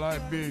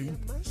WLIB,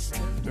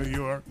 New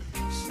York.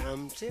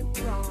 Something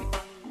wrong.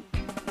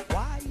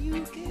 Why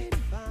you can't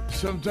find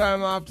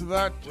Sometime after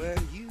that, where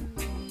you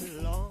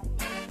belong.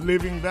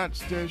 leaving that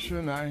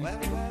station, I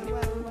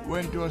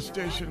went to a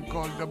station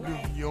called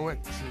WVOX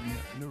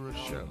in New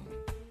Rochelle.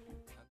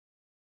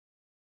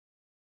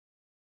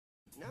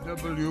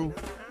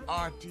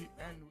 WRTN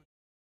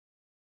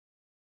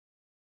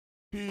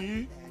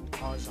P,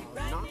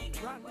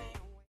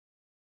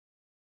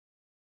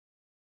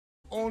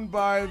 owned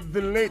by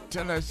the late,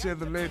 and I say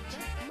the late,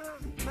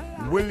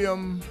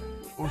 William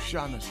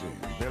O'Shaughnessy,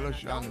 Bill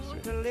O'Shaughnessy.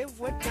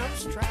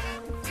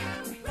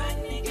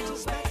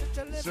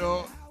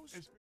 So,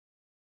 it's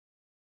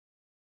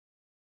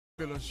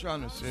Bill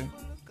O'Shaughnessy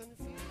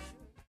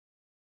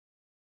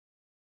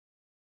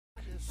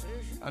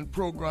and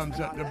programs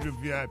at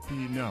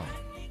WVIP now.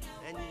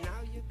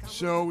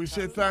 So we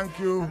say thank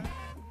you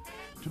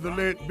to the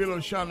late Bill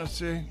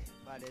O'Shaughnessy,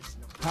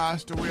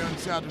 passed away on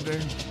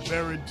Saturday,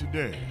 buried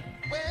today.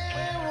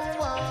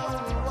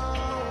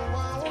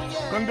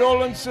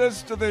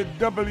 Condolences to the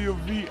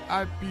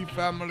WVIP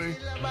family.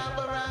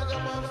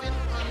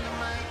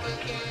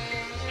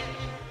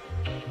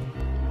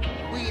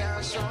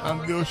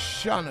 And the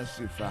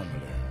O'Shaughnessy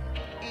family.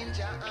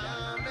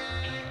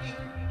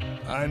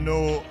 I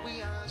know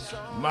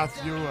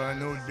Matthew, I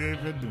know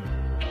David.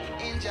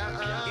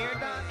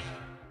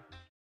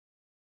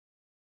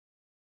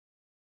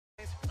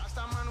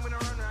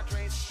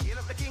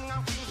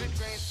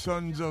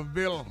 Sons of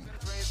Bill.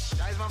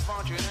 That is my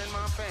fortune and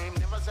my fame.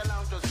 Never sell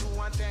out just to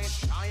attain.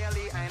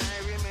 Loyally and I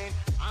remain.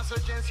 I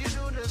suggest you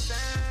do the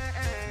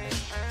same.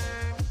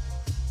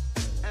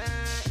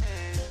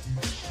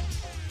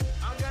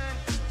 Again,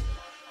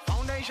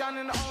 foundation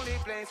in the only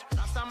place.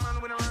 Rasta man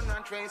with a run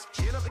and trace.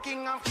 Shield up the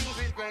king of kings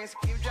with grace.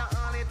 Give Jah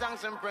all the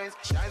thanks and praise.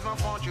 That is my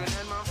fortune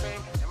and my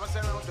fame. Never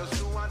sell out just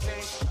to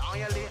attain.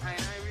 Loyally and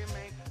I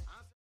remain.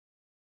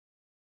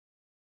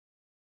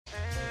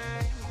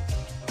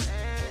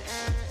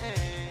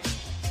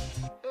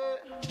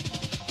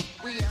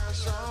 We are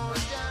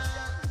soldiers.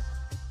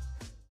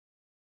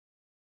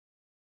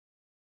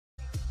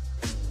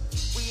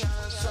 We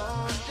are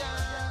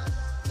soldiers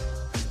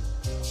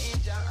in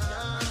the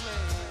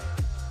army.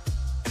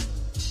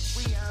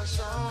 We are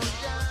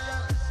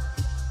soldiers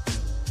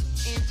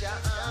in the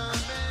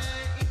army.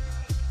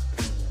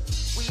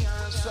 We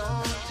are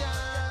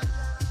soldiers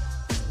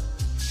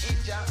in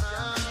the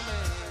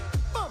army.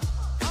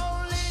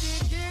 Only the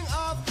king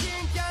of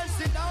kings can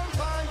sit down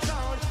on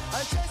town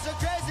and chase the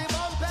crazy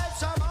bumpers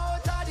from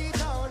out of the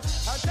town.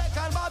 And take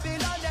on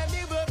Babylon, them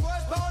evil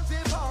boys pound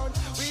for pound.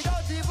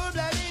 Without evil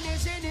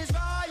blemish in his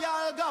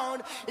royal gown.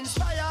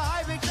 Inspire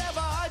high with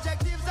clever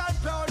adjectives and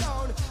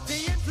pronoun. The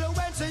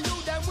influence of you,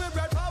 them with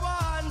red power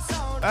and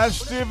sound. As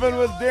Stephen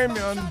with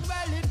Damien.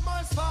 Well, it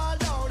must fall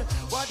down.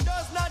 What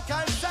does not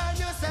concern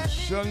you, say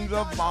Sons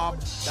of Bob.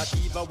 that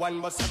evil one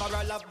must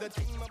several of the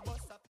thing.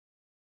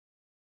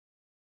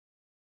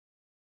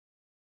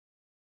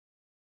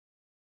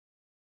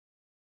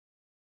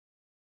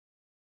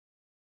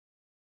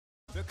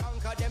 To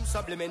conquer them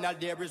subliminal,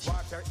 there is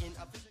warfare in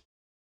a physical,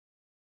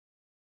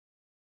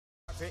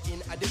 warfare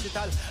in a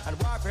digital,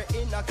 and warfare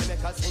in a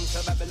chemical.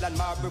 Into Babylon,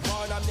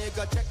 marijuana, me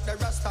go check the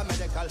Rasta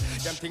medical.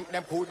 Them think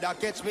them coulda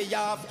catch me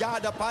off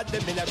guard upon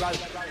the mineral.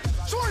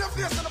 Show your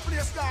face in the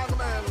place, dog,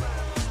 man.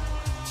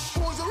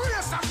 Who's the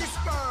race of this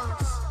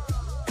curse?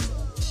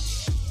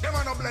 Them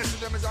are no blessing,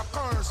 them is a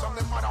curse from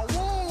the mother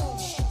womb.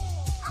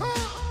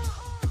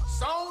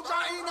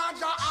 Soldier in a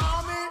Jah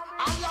army,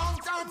 a long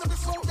time to be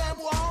so them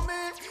want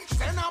me.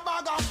 Send a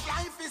bag of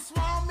life is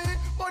want me,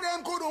 but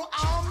them couldn't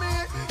harm me.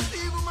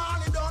 Steve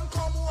Marley don't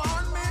come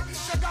warn me.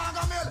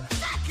 Gargamel,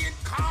 take it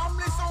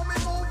calmly, so me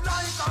move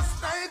like a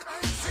snake.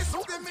 See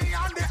something me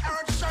and the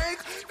earth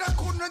shake. They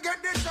couldn't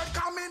get this shit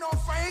coming no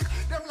fake.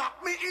 Them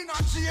lock me in a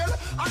jail.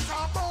 I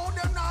talk about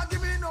them not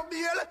give me no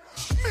bail.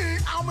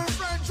 Me and my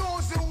friend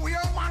Josie, we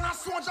a man a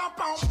soldier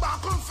pound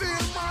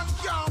battlefield. Man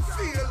can't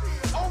feel.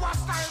 Our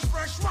style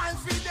fresh, wine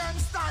feed them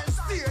style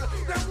still.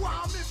 Them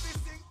want me to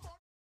sing.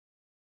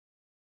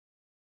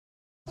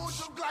 But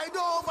you glide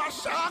over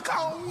shark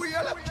and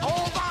whale.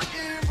 Over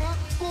evil,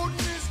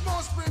 goodness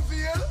must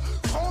prevail.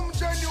 Come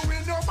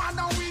genuine, no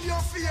matter with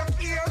your fake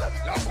heel.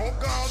 Like a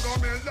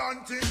gargamel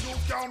and think you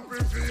can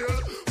prevail.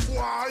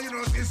 Why you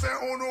know this say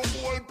oh no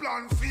whole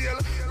plan fail.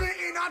 Me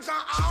in a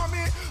Jah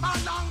army, a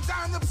long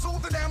time the pursuit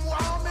of them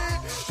want me.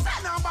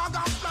 Send a bag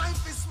of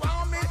life is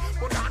want me,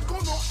 but that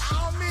could no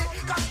harm me.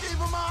 Cause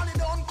Steve Marley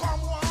don't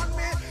come warn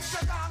me.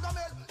 Say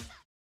gargamel.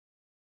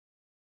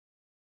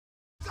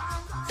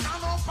 Stand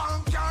up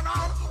and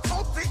cannon,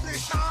 so thickly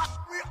shot.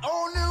 We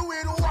only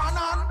with one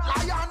hand,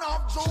 Lion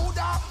of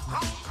Judah,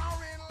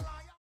 conquering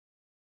lion.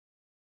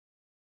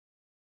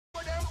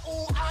 For them who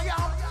I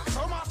am,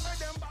 some I say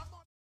them back.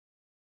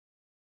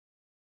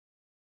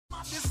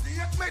 The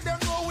snake make them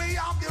know we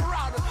have the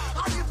rod.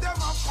 And if them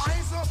a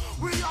poison,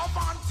 we have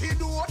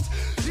antidote.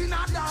 In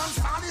a dance,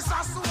 and it's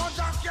a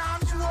soldier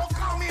can't joke.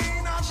 Come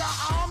in as the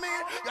army.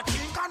 You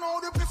think I know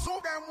the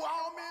pursuit them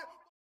want me?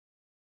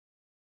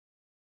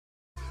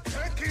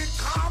 Take it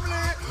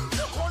calmly.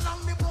 Look how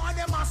long the boy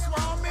them a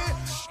swarm me.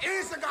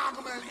 Easy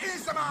gargamel,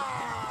 easy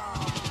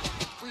man.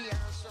 We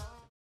are so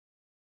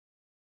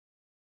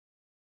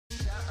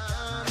the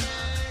army.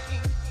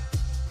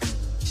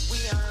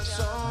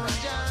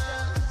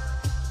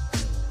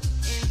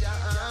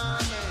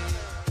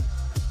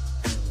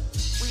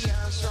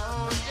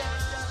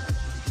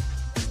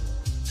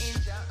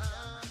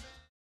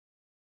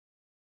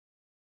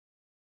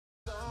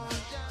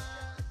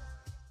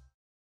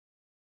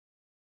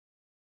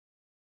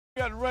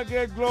 got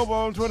Reggae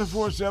Global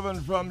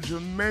 24/7 from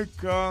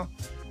Jamaica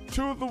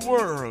to the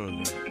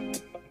world.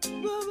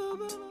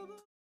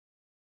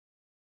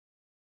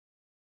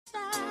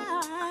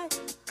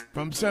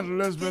 From St.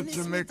 Elizabeth,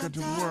 Jamaica to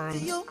the world.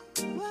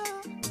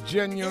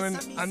 Genuine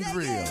and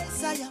real.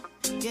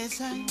 Yes,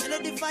 I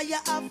let the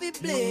fire off the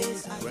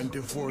blaze.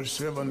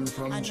 24/7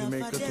 from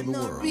Jamaica to the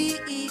world.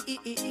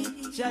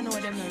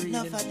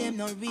 Enough of them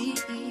not real.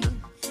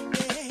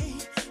 Hey,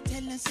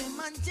 tell us a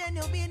man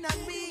genuine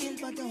and real,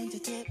 but don't you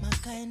take my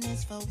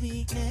kindness for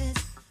weakness.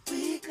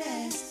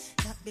 Weakness,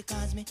 not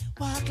because me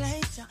walk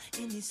like ya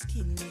in his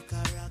skin, me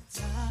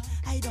character.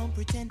 I don't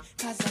pretend,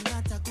 cause I'm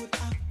not a good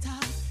actor.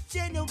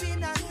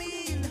 Genuine and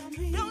real,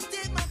 don't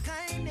take my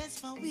kindness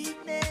for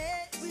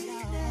weakness.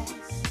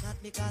 Not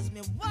because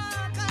me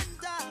walk and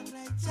talk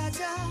like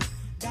Jaja.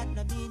 That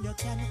no mean you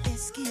can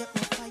escape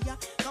my fire.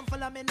 Come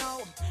follow me now.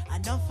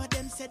 Enough of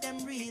them say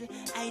them real.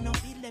 I no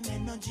feel them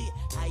energy.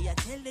 I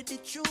tell you the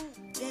truth.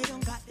 They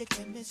don't got the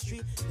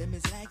chemistry. Them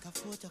is like a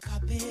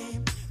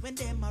photocopy. When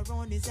them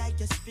around is like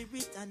your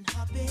spirit and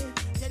happy.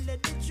 Tell you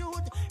the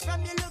truth.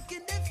 From you look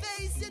in the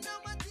face, you know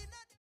what it is.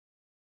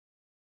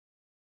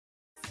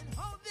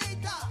 How they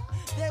talk.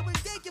 They will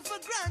take you for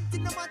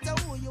granted no matter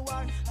who you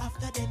are.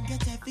 After them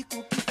get every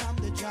cookie from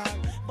the jar.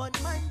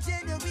 But man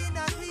genuine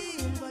and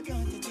real. But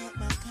don't you take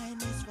my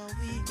kindness for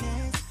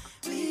weakness.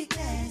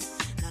 Weakness.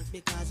 Not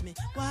because me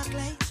walk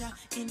like ya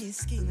in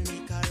his kingly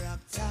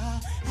character.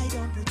 I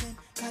don't pretend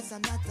cause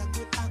I'm not a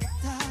good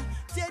actor.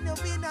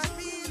 Genuine and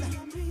real.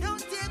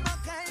 Don't take my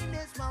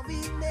kindness for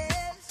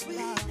weakness.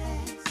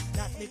 Weakness.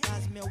 Not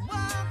because me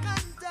walk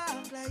and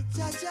talk like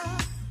Jaja.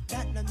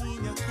 That no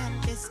mean you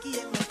can't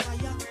escape my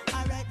fire.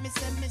 Alright, me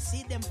say me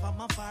see them from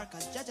afar,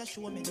 cause Jaja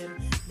show me them.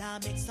 Now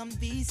make some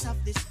beasts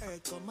of this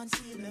earth come and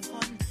steal me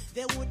fun.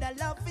 They woulda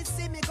love to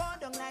see me go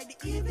down like the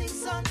evening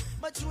sun.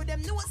 But through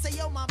them know say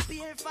you my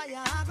pure fire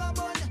I go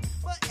burn.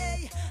 But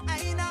hey, I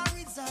ain't no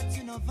resort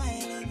to no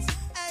violence.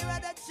 I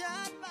rather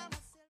chat by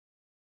myself.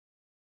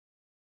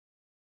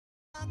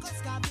 Cause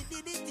Scotty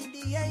did it in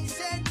the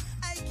ancient.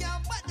 I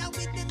can't bother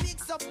with the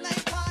mix up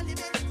like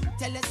parliament.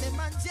 Tell us a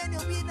man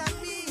genuine and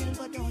real.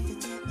 But don't you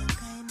take my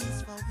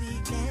kindness for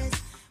weakness.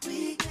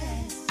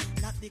 Weakness.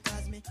 Not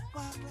because me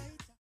walk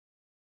like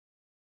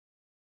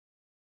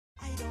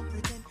I don't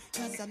pretend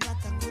cause I'm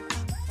not a good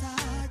actor.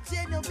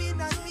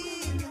 Genuine and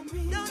real.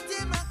 Don't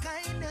take my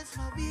kindness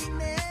for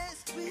weakness.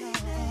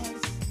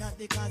 Weakness. Not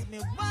because me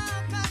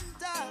walk and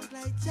talk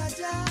like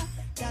Jaja.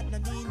 That no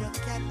mean you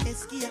can't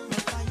escape my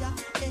fire.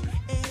 Hey,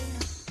 hey.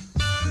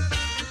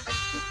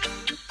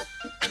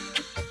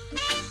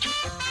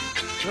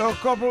 So a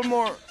couple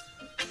more.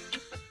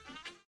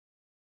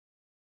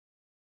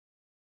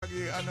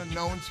 An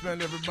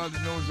announcement, everybody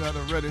knows that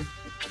already.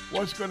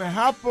 What's going to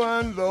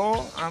happen,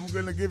 though, I'm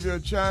going to give you a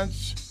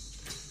chance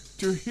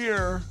to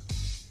hear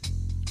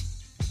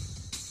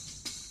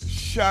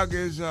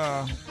Shaggy's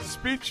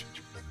speech,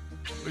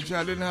 which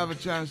I didn't have a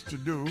chance to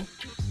do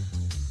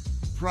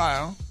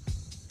prior.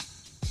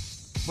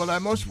 But I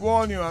must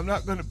warn you, I'm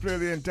not going to play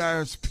the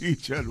entire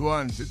speech at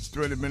once. It's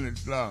 20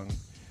 minutes long.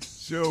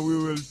 So we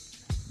will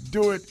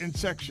do it in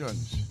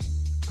sections,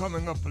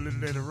 coming up a little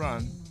later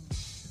on.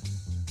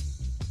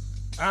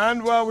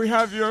 And while we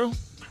have you,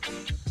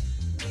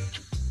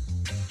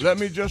 let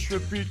me just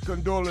repeat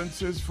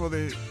condolences for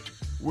the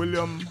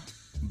William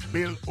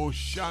Bill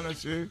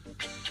O'Shaughnessy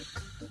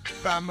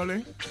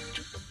family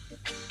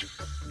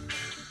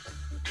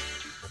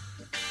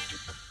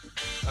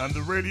and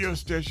the radio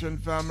station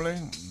family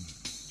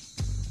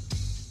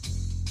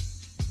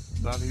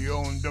that he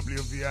owned,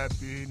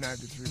 WVIP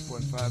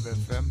 93.5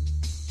 FM,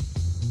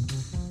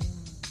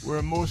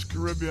 where most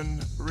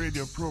Caribbean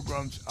radio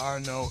programs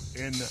are now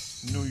in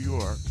New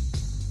York,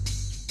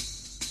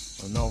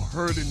 are now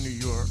heard in New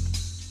York.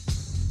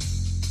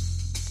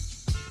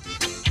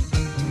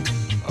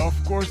 Of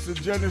course, the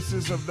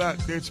genesis of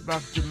that dates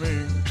back to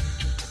me,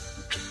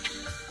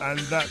 and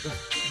that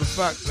the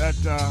fact that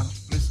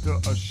Mr.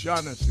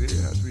 O'Shaughnessy,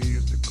 as we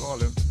used to call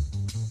him,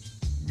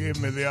 gave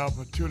me the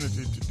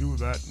opportunity to do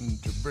that and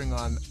to bring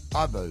on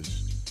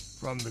others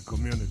from the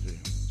community.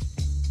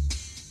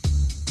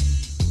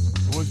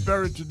 Was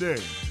buried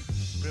today,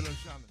 Bill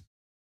O'Shaughnessy.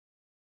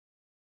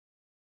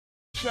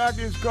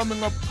 Shaggy is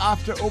coming up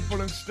after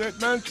opening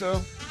statement,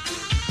 so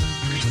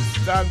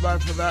stand by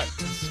for that.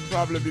 This will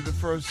probably be the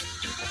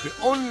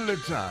only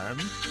time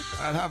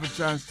I'll have a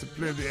chance to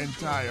play the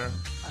entire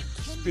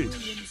speech.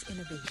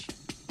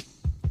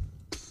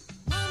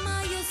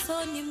 Mama, your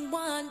son him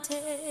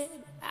wanted.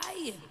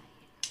 Aye.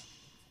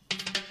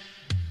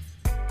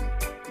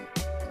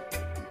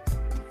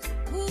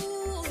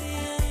 Ooh,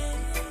 yes.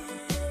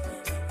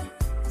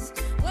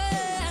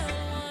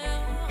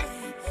 Well,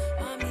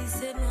 mommy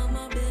said,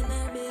 Mama,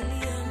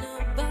 belly and a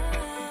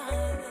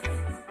bag.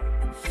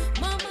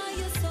 Mama,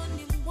 your son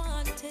him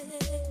wanted.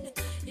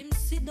 Him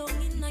sit down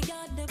in a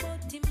yard,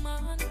 but him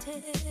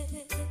wanted.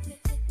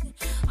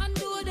 And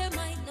though they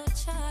might not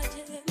charge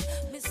him,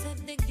 me said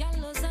the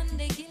gallows and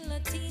the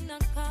guillotine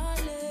are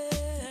calling.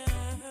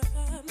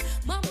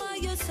 Mama,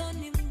 your son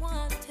him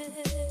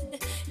wanted.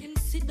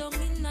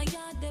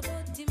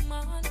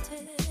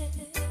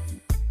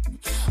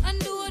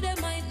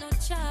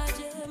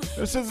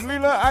 This is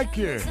Lila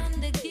Ike.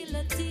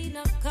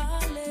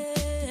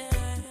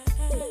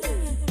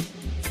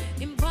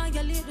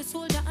 The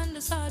soldier and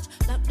the sarge,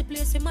 lock the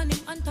place, him and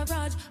him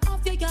entourage.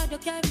 Off your yard, you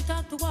can't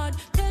talk to word.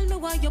 Tell me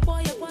why your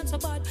boy you want so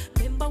bad.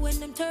 Remember when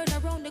them turn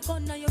around the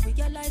gun, now you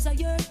realize a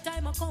year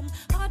time I come.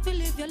 Hard to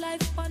live your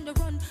life on the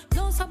run.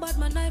 No so bad,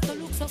 my knife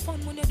don't look so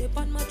fun when you dip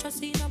on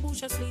mattress in a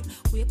bush asleep.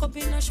 Wake up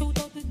in a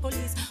shootout with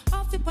police.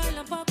 Off the pile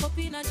and park up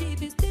in a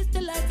jeep. Is this the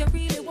life you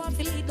really want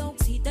to lead? Don't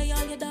see they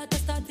all your daughter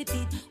start to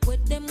teeth.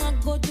 What them a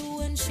go do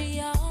when she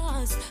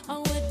asks?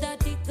 And what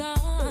that he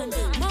gone?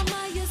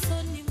 Mama, your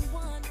son him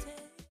wanted.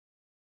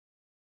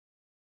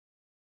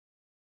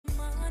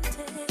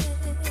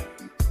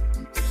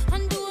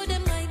 And though they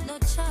might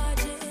not charge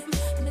him,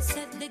 they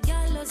said the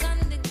gallows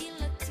and the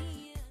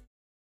guillotine.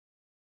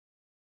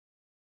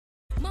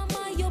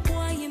 Mama, your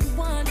boy him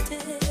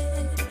wanted.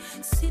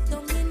 Sit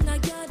down in a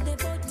yard, they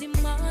bought him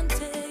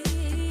wanted.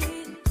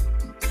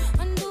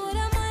 And though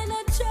they might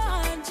not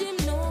charge him,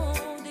 no,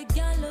 the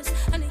gallows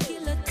and the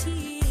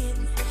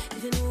guillotine.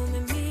 If you know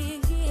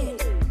me,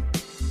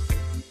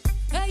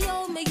 hey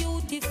yo, me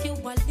youth, if you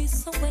will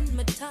listen when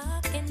me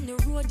talk in the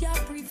road, ya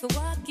prefer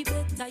walk, you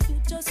better you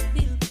just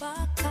build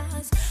back.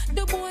 Cause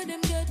the boy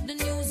them get the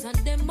news and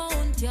them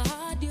mount your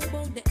hard. You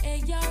about the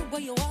AR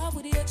where you are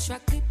with the extra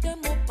clip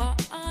them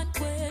up and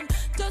when.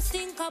 Just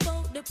think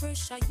about the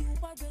pressure you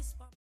are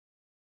responsible.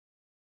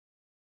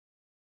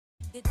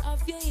 It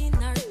have you in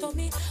her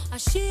tummy. I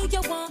see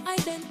you want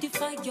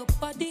identify your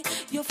body,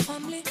 your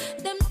family.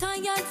 Them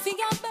tired for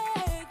your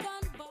beg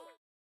and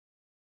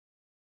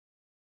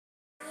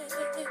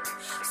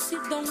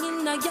sit down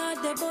in the yard,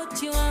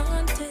 but you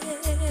wanted.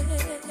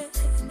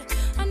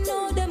 I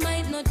know they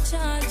might not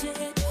charge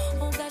it.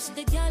 Oh gosh,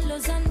 the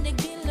gallows and the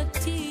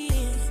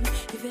guillotine.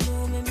 If you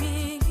know me,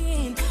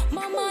 mean.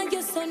 Mama,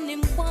 your son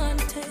him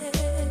wanted.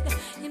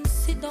 Him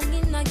sit down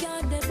in the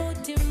yard,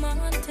 but him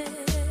wanted.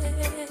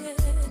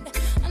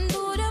 And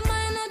though they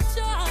might not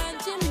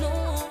charge him, no,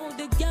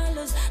 the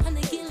gallows and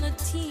the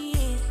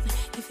guillotine.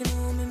 If you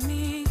know me,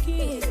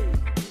 mean.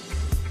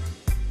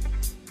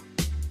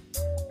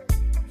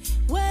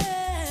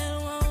 Well,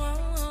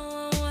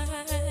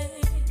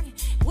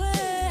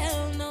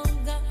 no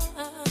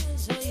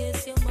gosh, oh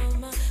yes, your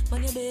mama,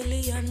 man, your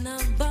belly and a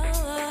bar.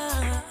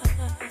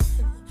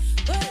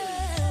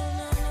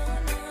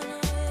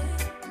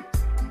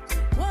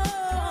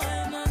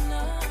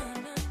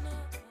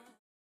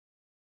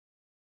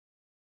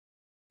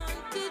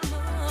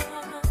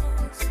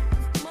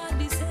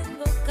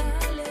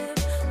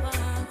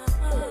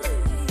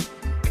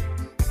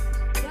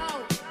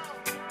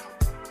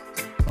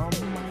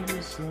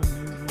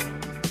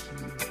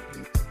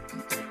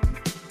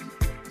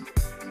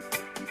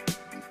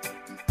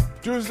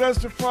 Tuesdays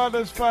to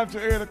Fridays, 5 to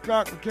 8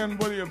 o'clock, the Ken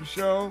Williams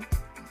Show.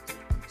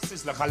 This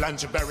is like a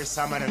lunchberry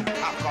salmon and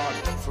popcorn.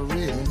 For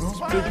real, you know?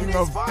 Speaking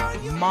of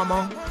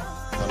mama,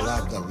 the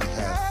love that we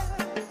have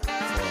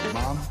for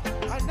mom.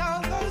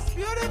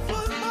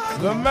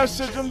 The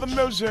message and the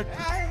music.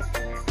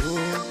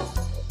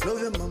 Love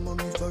your mama,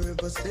 me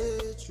forever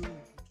stay true.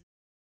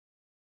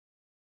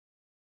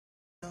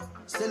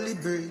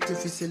 Celebrate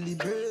if you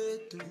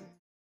celebrate too.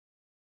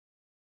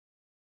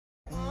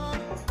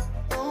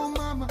 Oh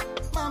mama,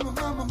 mama,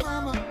 mama,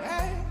 mama,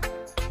 hey.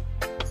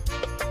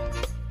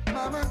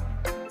 Mama,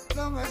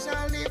 long as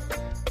I live,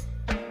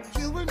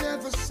 you will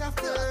never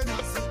suffer.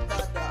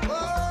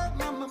 Oh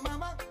mama,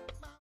 mama.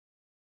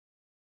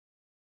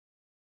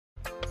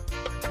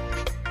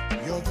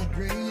 You're the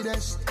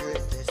greatest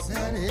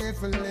that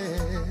ever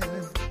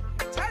lived.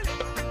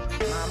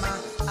 Mama,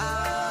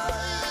 I'll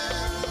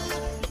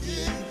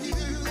give you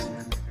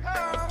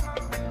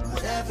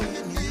whatever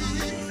you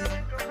need.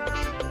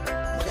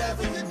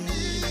 Whatever you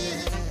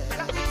need.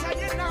 Let me tell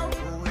you now.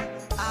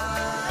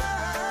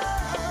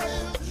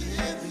 I'll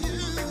give you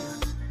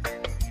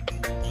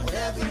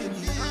whatever you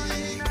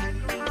need.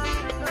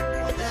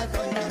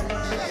 Whatever you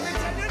need. Let me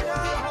tell you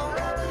now.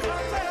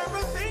 After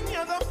everything,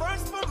 you're the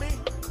first for me.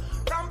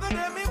 From the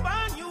day me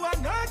born, you are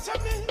nurture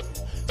me.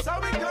 So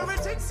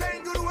encouraging,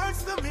 saying good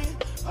words to me.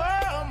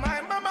 Oh,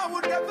 my mama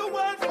would get the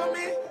word for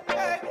me.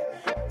 Hey,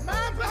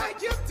 mama,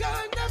 you've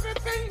done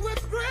everything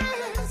with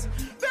grace.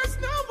 There's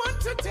no one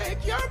to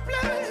take your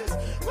place.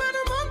 When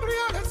I'm hungry,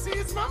 all I see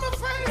is mama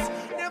face.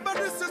 Never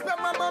disrespect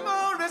my mama,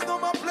 always know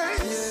my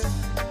place.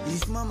 Yeah,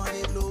 if mama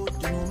hate loud,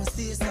 you know me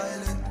stay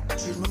silent.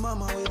 Treat my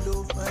mama with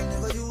love, I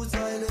never use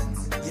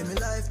violence. Yeah, me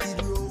life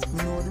did rough,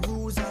 me know the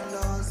rules and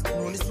laws.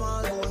 Know the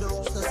small board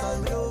house, that's how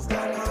me love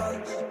grandma.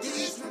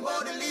 Teach me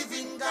about the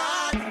living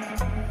God,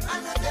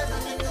 and the devil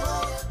me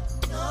know,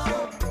 no.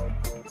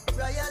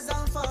 Prayers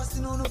and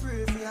fasting on the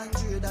pray for and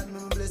trade that me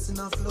blessing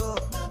and flow.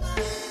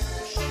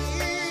 She's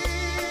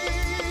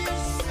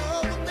so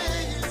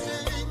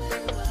amazing,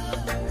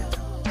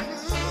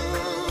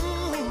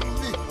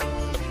 truly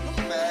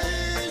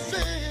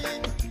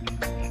amazing.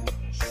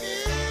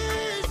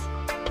 She's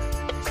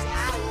so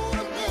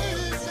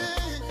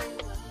amazing,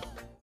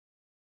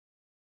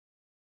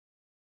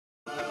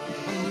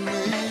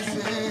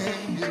 amazing.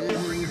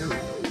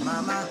 Yeah.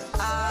 Mama,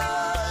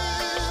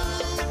 I'll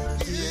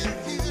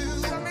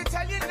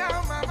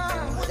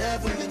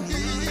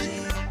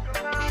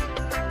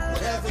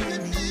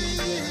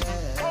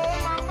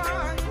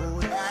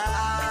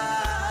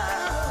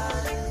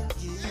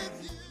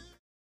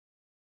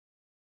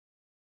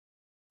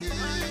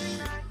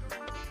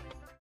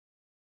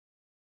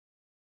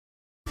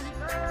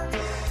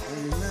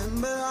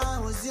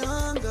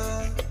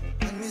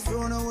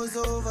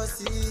never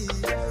see.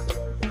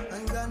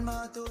 And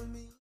grandma told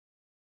me.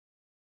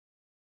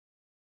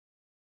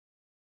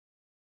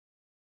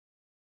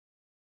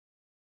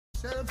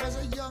 Self as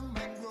a young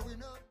man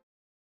growing up.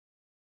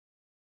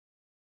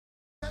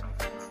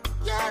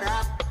 Get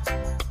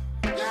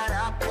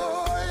up,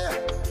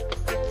 boy.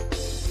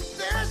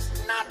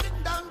 There's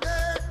nothing down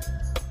there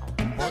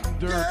but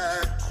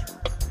dirt.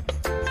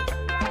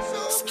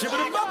 Skip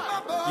it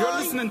up. You're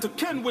listening to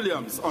Ken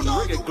Williams on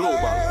Reggae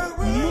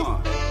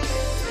Global.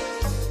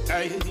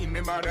 Hey,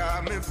 me mother,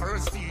 me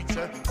first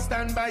teacher.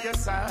 Stand by your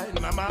side,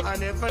 mama, I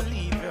never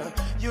leave you.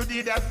 You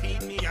did a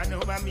feed me, I know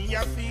me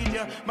I feed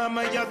you.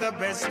 Mama, you're the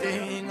best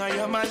thing, I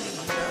am a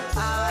leader.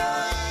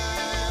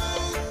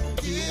 I'll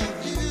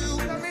give you.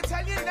 Let me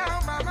tell you now,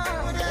 mama.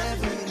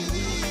 Whatever you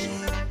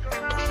need.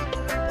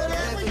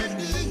 Whatever you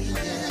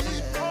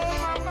need.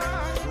 Oh,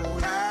 mama.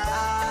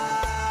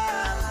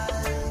 I'll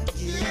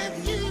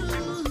give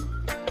you.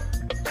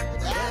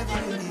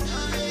 Whatever you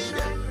need.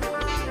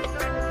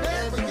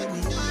 Whatever you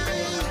need.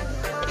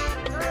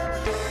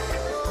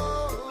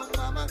 Oh,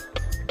 mama.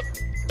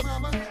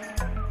 Mama.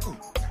 Oh.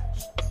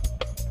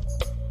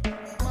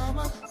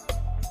 Mama.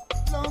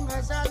 Long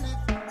as I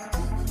live,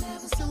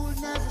 you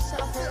will never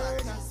suffer.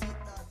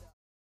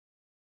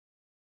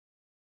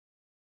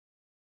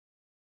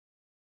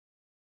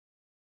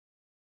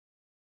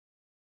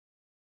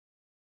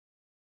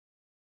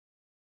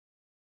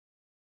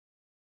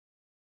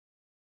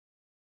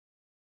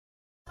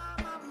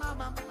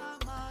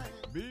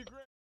 Be great.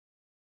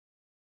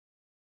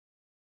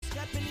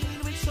 Stepping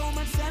in with so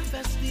much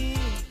self-esteem,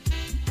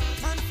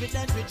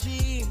 confident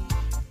regime.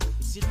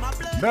 It's in my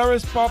blood.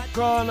 Barris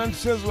Popcorn and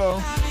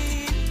Sizzler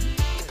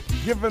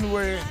giving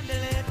way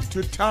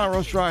to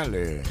Taros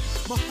Riley.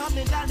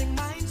 Muhammad Ali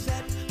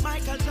mindset,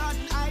 Michael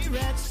Jordan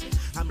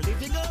Irex. I'm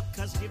living up,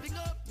 cause giving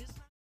up is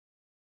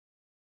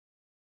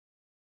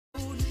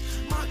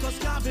Marcus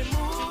Garvey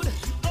mood.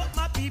 Up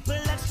my people,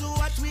 let's do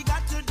what we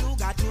got to do.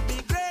 Got to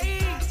be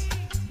great,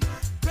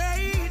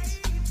 great,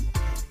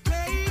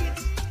 great.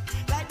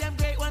 Like them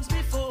great ones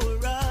before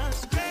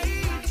us.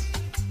 Great,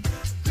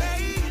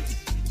 great,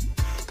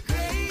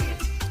 great.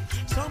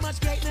 So much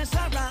greatness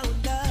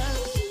around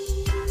us.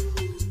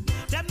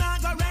 Them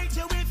not gonna rate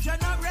you if you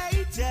not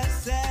rate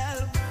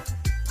yourself.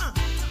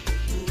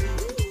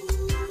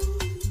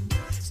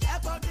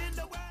 Step out in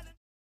the world.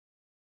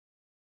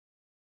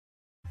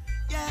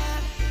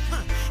 Yeah.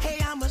 Hey,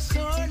 I'm a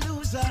sore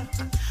loser.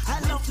 I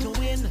love to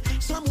win.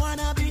 Some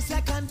wanna be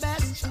second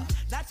best.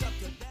 That's up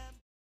to them.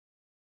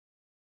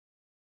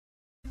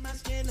 My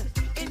skin,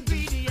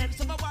 ingredients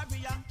of a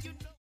warrior. You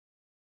know.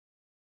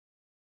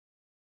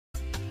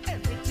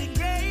 Everything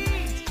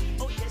great.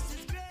 Oh, yes,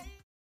 it's great.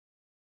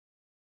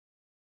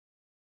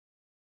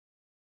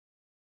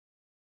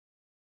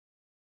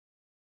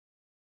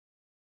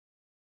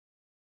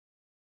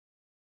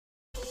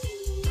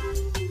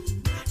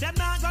 Them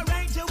not gonna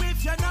rate you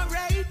if you not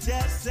rate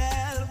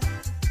yourself.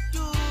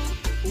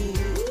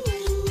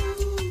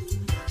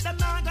 Them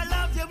not gonna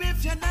love you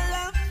if you not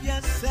love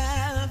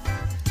yourself.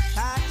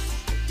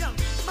 That's young.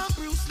 My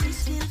Bruce Lee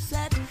skill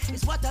set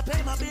is what I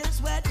pay my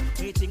bills with.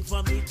 Waiting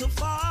for me to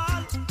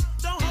fall.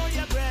 Don't hold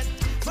your breath.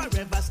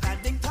 Forever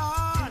standing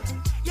tall.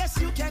 Yes,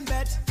 you can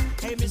bet.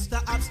 Hey, Mr.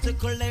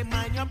 Obstacle, hey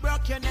man, you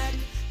broke your neck.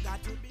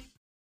 Got to be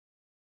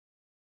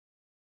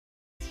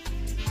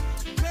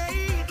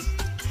great,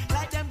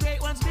 like them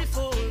great ones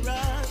before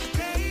us.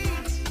 Great,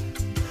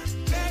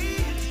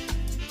 great,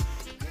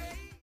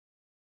 great.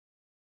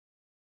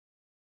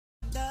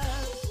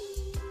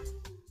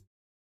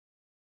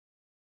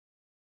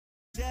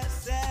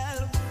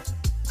 Yourself.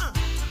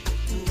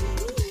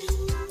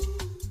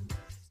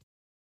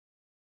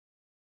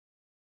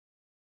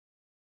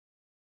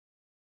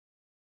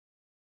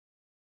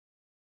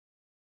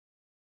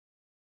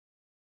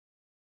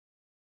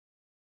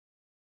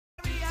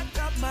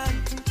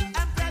 Man,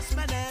 Empress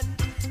man,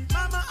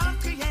 Mama of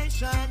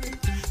creation.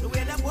 The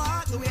way them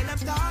walk, the way them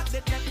talk,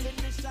 the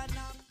definition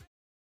of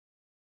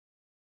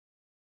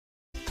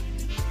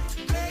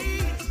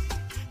great,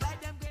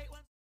 like them great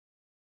ones.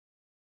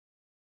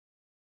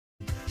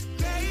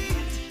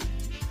 Great,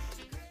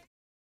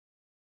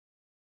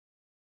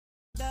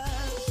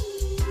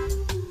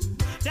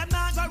 them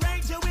not gonna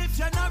rate you if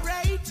you not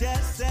rate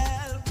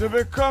yourself. To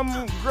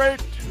become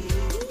great,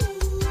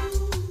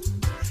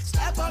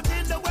 Step out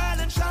in the world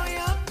and show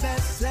your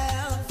best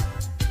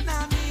self.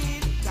 Now, I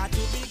mean, got to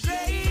be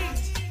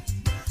great,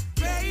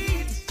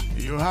 great.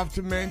 you have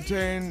to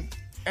maintain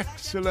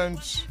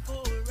excellence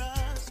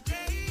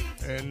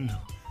and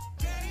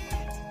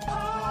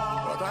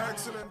What an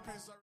excellent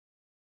piece of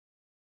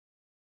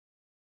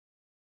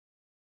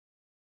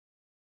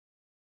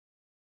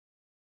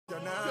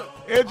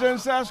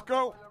Agent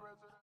Sasko.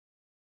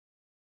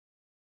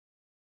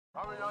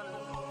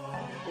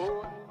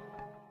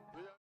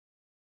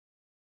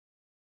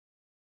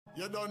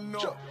 You don't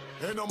know.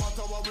 Ain't no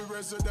matter what we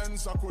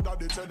residents, I could have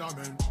the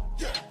tenement.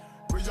 Yeah,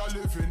 we are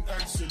living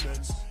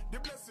excellence. The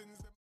blessings.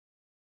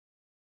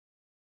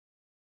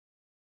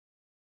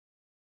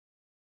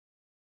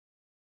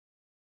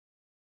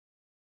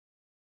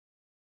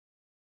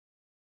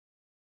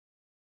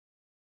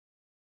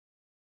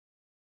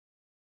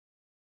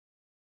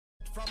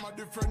 From a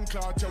different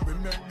cloth, yeah, we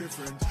make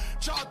different.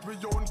 Chart we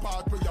own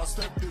part, we a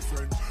step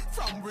different.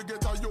 From we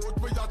get a youth,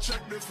 we a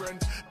check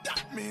different.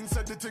 That means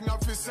that the thing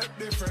of set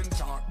different.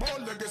 Talk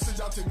about legacy,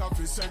 that thing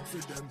of set for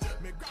them.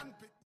 Me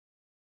grandpa,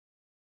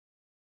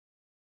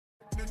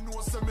 they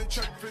know say me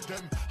check for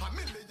them. A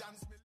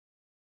millions,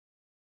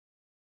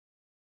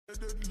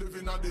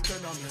 living at the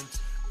tenement.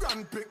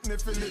 Grand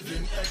picnic for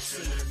living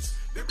excellence.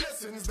 The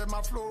blessings them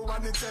a flow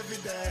and it's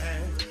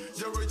evident.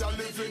 Yeah, we are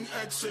living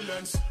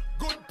excellence.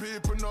 Good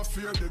people not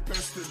fear the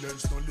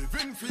pestilence. No live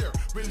in fear,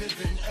 we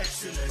live in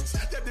excellence.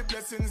 Yeah, the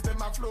blessings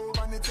them a flow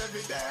and it's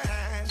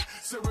evident.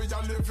 So we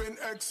are living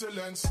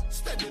excellence.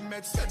 Steady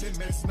meds,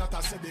 not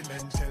a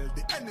sediment. Tell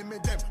the enemy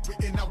them we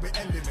in our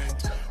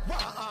element.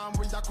 One arm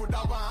we a could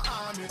have one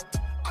army.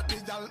 At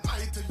the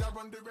Almighty, you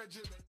run the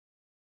regiment.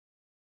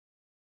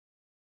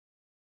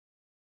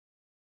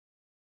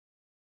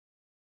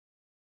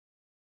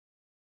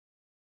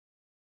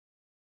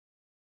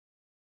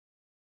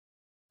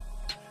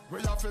 We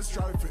have to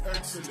strive for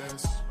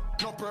excellence.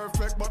 Not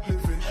perfect, but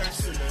living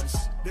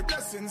excellence. The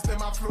blessings,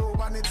 them a flow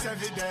and it's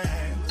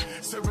evident.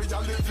 So we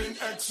are living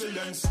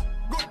excellence.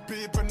 Good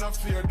people not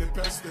fear the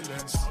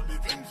pestilence.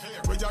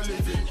 We are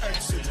living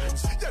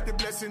excellence. Yeah, the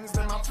blessings,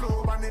 them a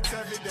flow and it's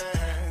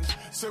evident.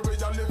 So we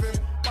are living,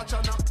 watch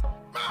out now,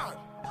 man.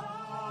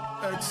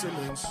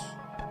 Excellence.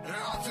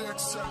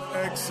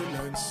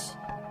 Excellence.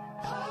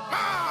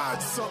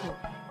 Mad something.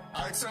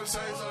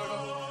 Exercise.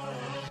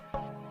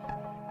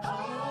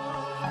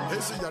 Hey,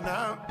 see you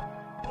now.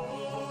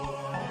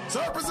 So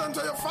represent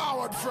where you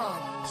forward from.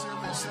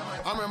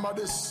 I remember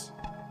this.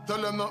 Tell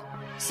them no.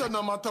 Say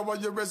no matter where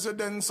your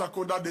residence, I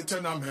could have the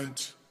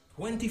tenement.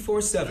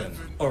 24/7,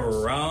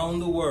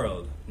 around the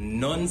world,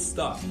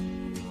 non-stop.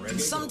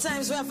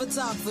 Sometimes we have to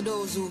talk for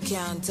those who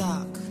can't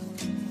talk.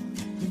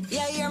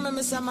 Yeah, you hear me,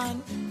 Mr.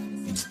 Man?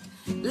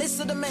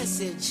 Listen to the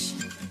message,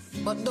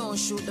 but don't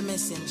shoot the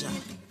messenger.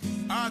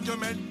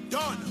 Argument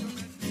done.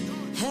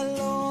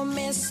 Hello,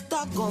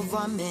 Mr.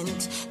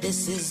 Government.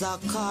 This is a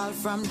call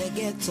from the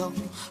ghetto.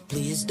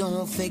 Please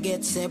don't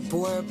forget, say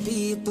poor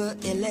people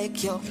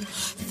elect you.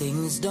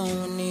 Things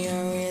down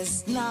here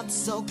is not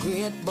so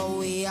great, but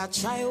we are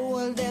try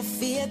hold the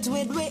faith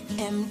with we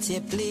empty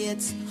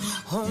plates.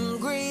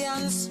 Hungry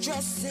and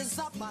stress is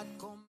a bad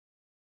come.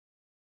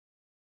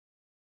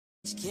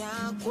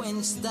 Can't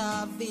quench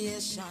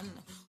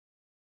starvation.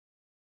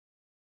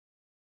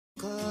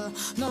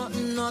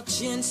 Nothing not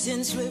changed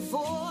since we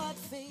fought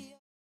for you.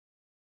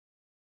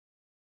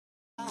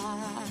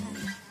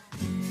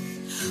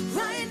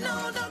 Right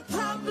now the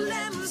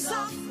problems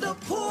of the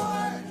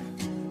poor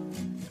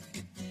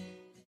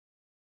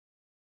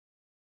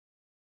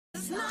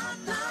is not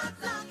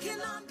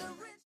knocking on the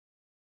rich.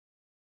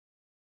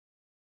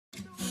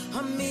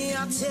 And me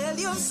I tell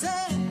you,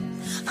 say,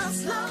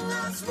 as long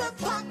as we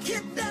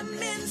pocket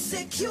them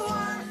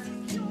insecure,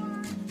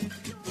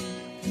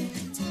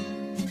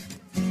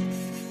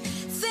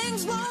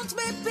 things won't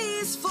be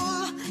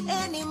peaceful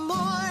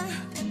anymore.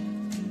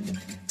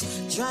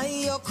 Dry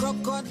your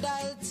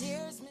crocodile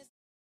tears, miss.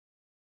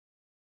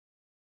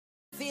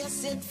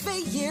 Face it for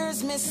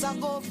years, miss a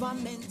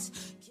government.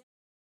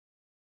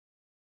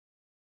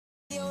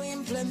 You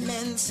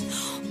implement,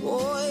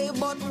 boy,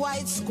 but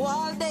white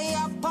squall they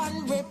up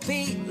and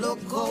repeat. Look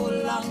how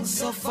long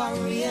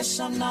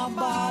sufferation a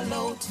ball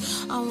out,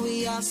 and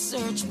we are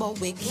search, but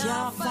we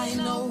can't find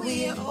no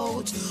way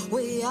out.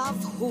 We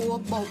have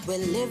hope, but we're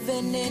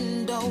living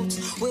in doubt.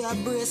 We are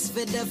braced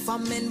for the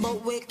famine,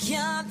 but we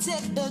can't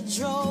take the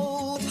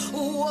drought.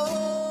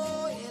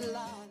 Whoa,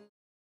 Lord.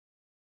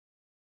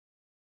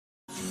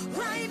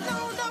 Right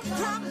now the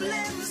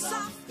problems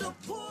of the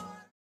poor.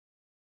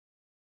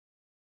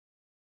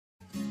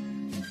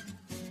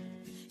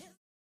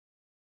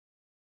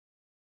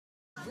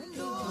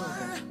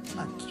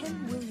 A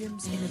Ken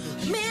Williams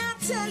innovation. May I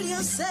tell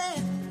you, say,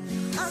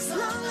 as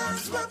long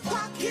as we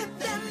pocket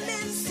them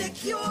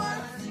insecure,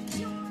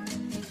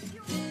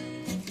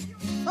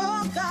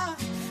 oh God,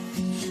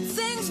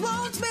 things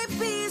won't be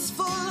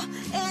peaceful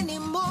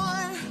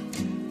anymore.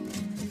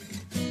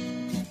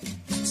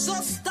 So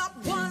stop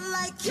one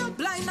like you're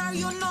blind or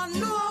you don't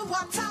know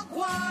what I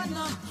want.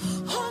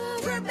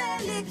 Hungry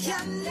belly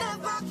can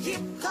never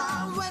keep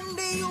calm when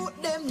the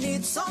youth them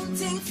need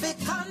something to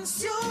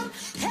consume.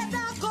 Head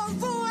I go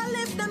roll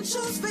if them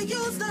choose to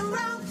use the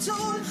wrong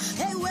tool.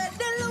 Hey, where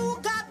the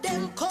look at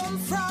them come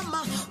from?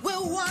 We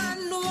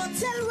want no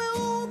tell we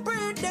who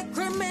breed the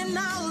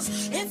criminals.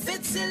 If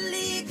it's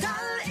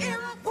illegal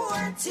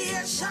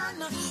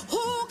importation,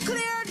 who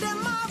clear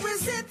them or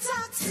is it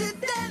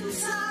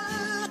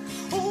accidental?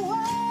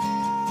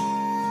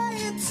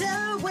 Why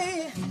tell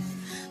we?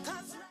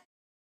 Cause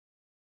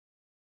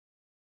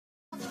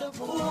the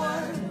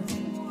poor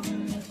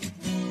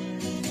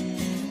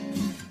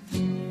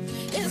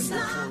is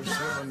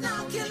not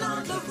knocking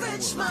on the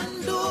rich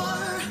man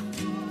door.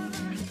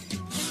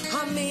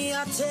 And me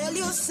I tell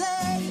you,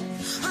 say,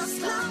 as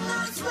long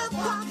as we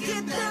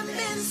pocket them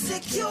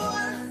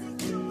insecure,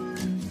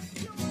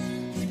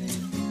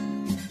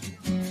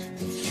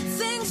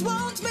 things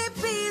won't be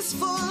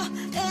peaceful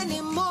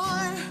anymore.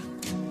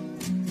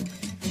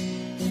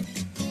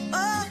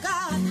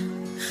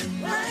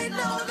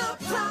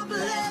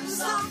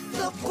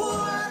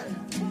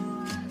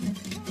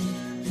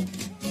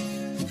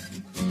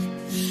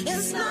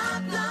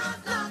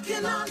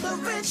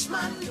 reach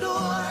my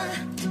door.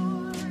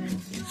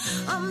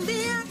 I'm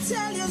here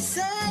tell you,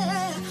 say,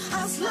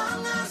 as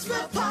long as we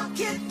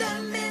pocket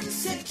them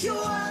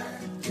insecure,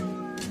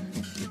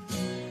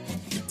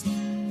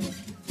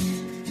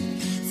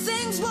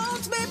 things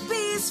won't be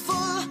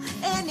peaceful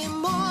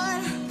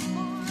anymore.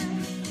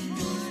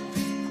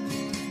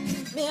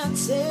 Me I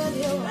tell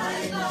you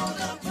right now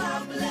the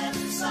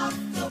problems of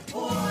the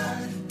poor.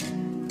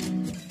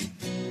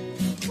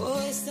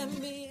 Boys and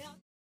me.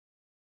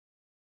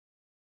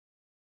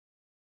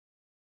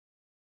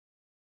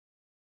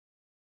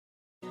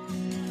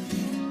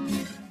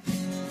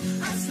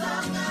 As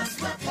long as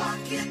we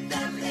pocket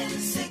them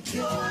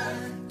insecure,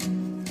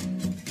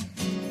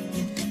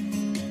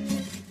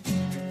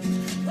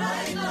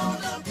 right now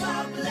the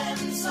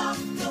problems of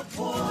the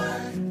poor.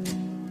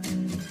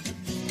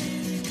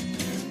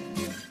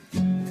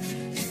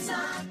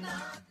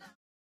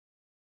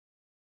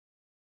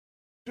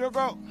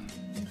 Sugar.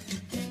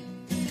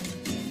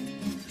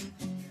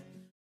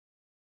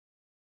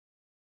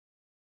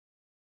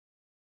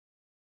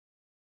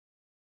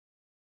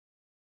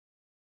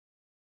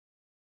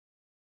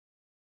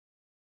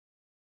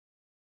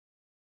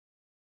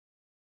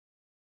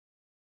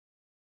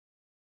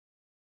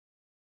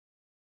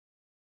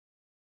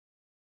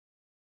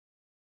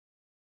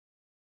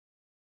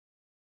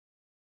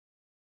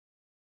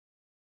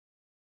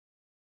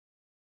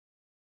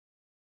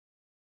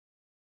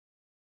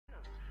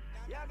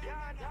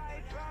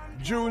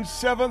 June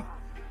 7th,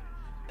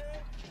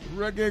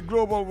 Reggae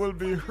Global will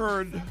be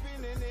heard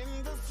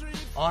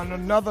on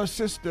another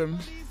system,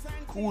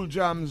 Cool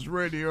Jams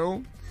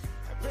Radio.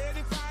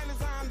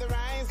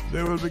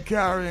 They will be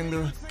carrying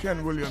the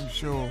Ken Williams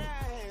Show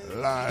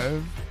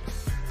live.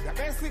 The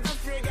best is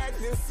afraid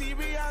getting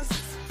serious.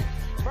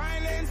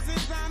 Violence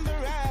is on the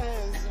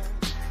rise.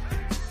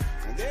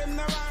 Them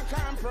no one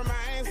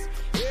compromise.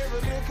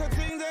 Every little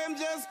thing them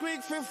just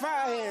quick for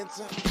fight.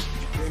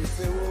 Them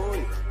say,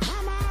 "Oi,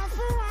 I'm off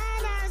for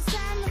one I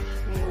stand.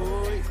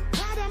 Oi,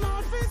 got them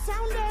out for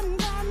sound them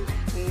gun.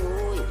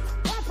 Oi,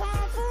 pop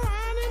off for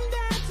one in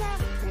data.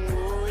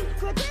 Oi,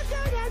 protect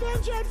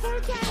them dreadful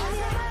time.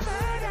 I'm a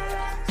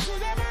murderer, so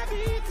them I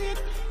beat it.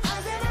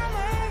 Cause them a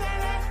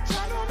murderer,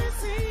 try to me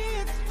see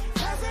it.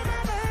 Cause them a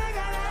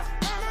murderer,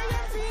 mama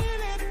you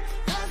feel it.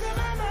 Cause them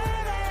a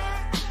murderer.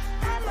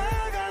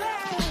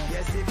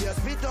 Yes, if you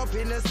spit up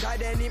in the sky,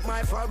 then it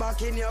might fall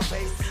back in your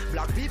face.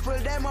 Black people,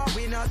 them are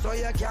winners, so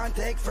you can't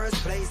take first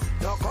place.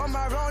 Don't come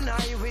around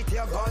here with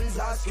your guns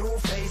or screw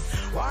face.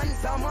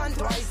 Once a man,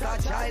 twice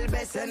a child,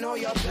 best to know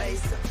your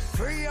place.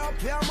 Free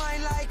up your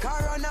mind like a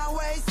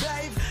runaway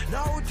slave.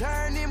 No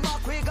turning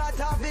back, we got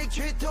a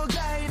victory to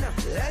gain.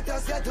 Let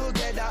us get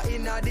together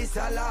in this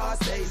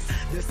last days.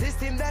 The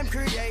system them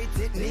create,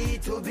 it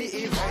need to be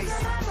erased. Cause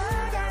them a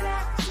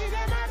murderer, see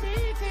them a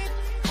beat it.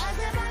 Cause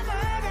them a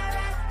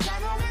murderer, you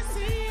know we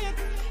see it.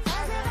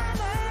 Cause them a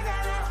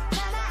murderer,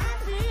 mama I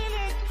feel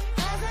it.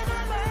 Cause them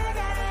a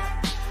murderer,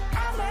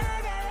 a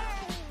murderer.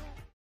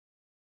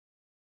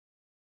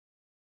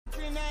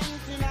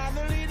 In all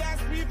the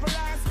leaders, people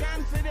are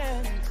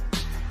confident.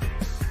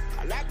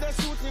 I like the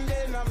shooting,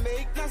 they not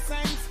make no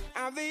sense.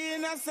 And the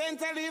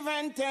innocent are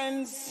live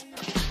tense.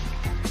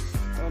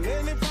 So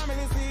many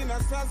families in a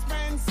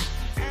suspense.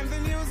 And the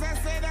news I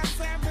say that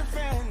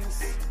self-defense.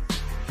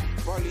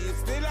 Police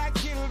still a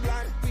kill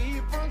black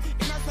people.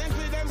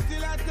 Innocently them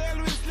still a tell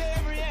with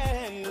slavery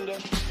end.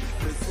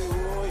 They say,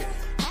 "Oi,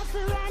 I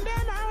feel run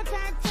them out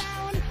of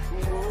town.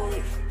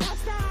 Oi,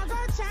 Pastor go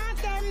chant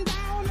them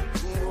down.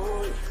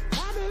 Oi,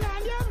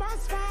 Babylon you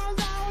must fall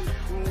down.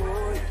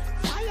 Oi,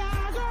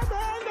 fire go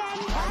burn them.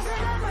 Cause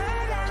them a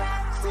murderer,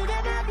 see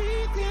them a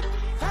beat it.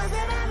 Cause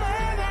them a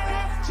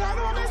murderer, try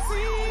to me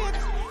see it.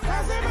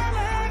 Cause them a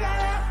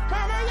murderer,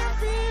 mama you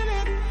feel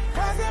it.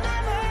 Cause them a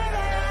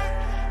murderer,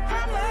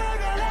 a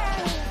murderer.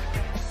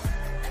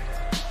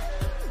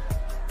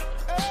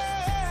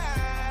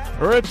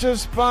 Richard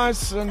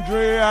Spice and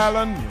Dre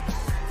Allen.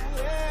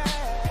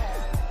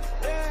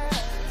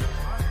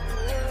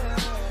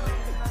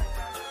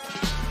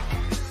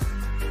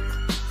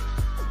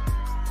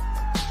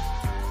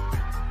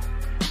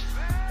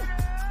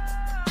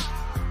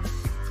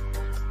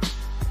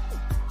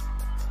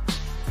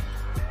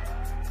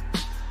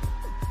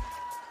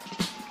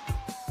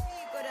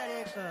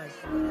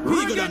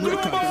 We got a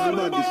record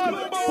about this now.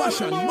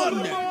 Passion, burn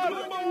them.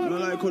 You know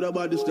like how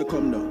about this to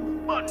come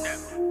down. Burn them.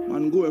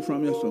 Man, go away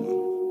from your son.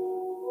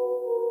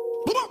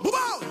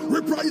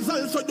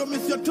 Reprisal, so you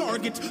miss your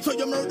target. So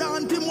you murder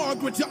Auntie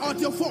Margaret, you out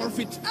your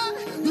forfeit.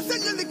 You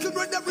send your little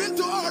brother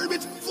into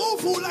orbit.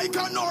 Foo like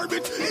an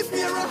orbit. Is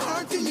there a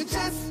heart in your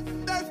chest?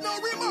 There's no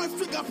remorse,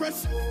 trigger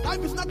press.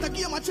 Life is not a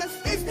game of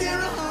chess. Is there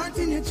a heart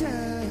in your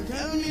chest?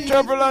 Tell me.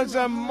 Turbulence,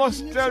 I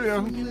must tell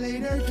you.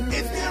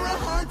 Is there a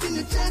heart in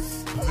your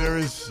chest? There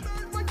is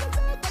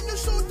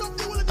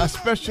a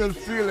special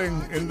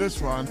feeling in this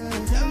one.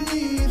 Tell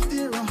me, is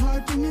there a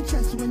heart in your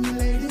chest when you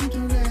laid him to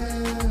rest?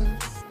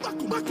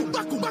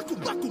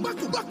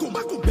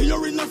 Be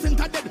your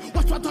innocent are dead.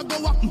 Watch what I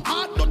go up.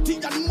 Hard, dirty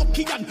and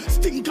mucky and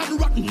stink and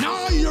rotten.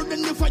 Now you're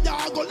in the fire,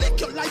 I go lick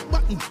your like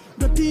button.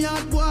 Dirty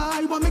hard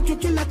boy, what make you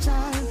kill a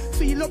child?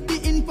 Feel up the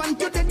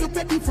infant, you dead, you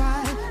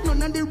pedophile.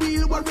 None of the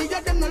real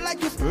warrior, them not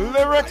like you.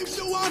 Lyrics. If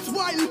you ask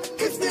why,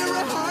 is there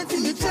a heart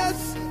in your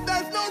chest?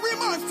 There's no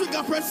remorse,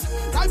 trigger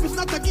press. Life is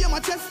not a game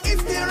of chess.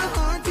 Is there a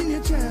heart in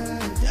your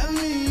chest? Tell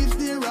me, is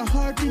there a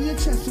heart in your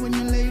chest when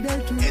you lay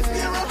there to rest? Is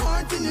there a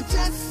heart in your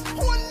chest?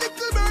 One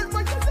little bird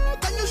by your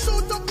leg and you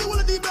shoot up the whole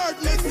of the bird.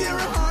 Is there a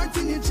heart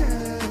in your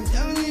chest?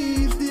 Tell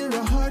me, is there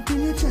a heart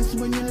in your chest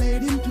when you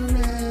laid him to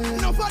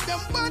rest? No for them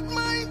bad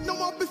mind, no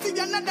more to see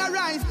another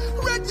rise.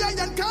 Red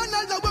giant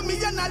corners are when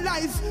me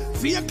analyze.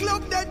 Fake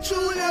love that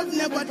true love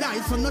never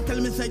dies. So no tell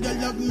me say you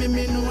love me,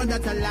 me know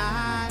that a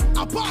lie.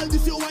 Apart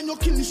this you when you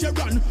kill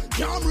Sharon.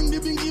 Can't bring the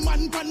bingy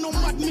man for no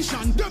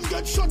admission. Them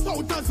get shut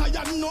out as I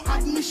have no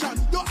admission.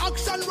 Your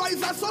action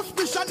rise a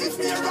suspicion. Is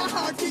there a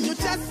heart in your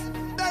chest?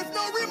 There's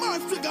no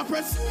remorse, trigger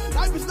press.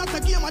 Life is not a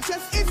game of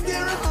chess. Is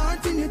there a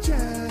heart in your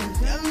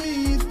chest? Tell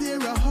me, is there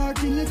a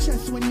heart in your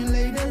chest when you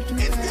lay there to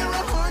rest? Is there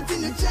a heart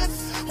in your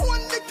chest?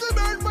 One little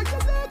bird by your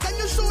leg and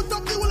you shoot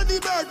up the whole of the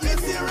bird.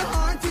 Is there a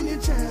heart in your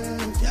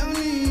chest? Tell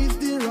me, is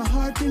there a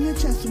heart in your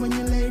chest when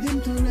you laid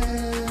him to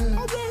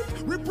rest?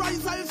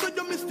 Reprisal, so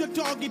you missed your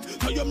target.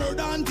 So you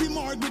murder Auntie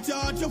Margaret, you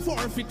heart you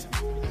forfeit.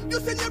 You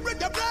send your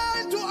brother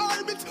blind to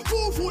orbit,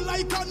 foo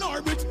like an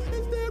orbit.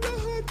 Is there a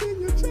heart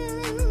in your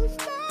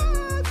chest?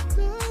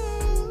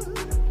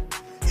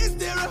 Is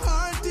there a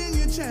heart in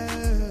your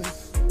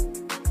chest?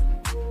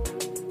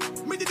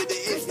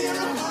 Is there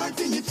a heart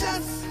in your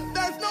chest?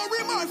 There's no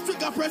remorse,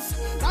 trigger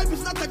press. Life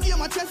is not a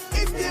game of chess.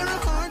 Is there a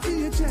heart in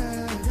your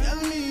chest?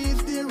 Tell me,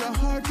 is there a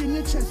heart in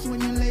your chest when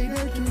you lay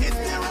there to rest? Is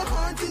there a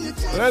heart in your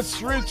chest?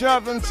 Let's reach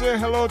out and say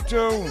hello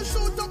to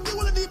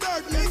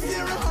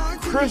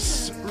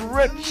Chris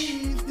Rich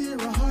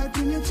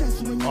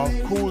of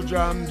Cool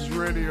Jams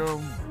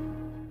Radio.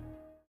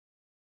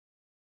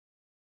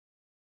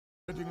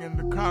 Sitting in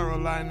the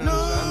Carolinas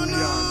and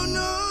beyond.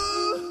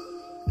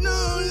 No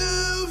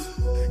love.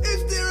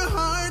 Is there a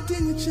heart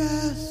in your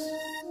chest?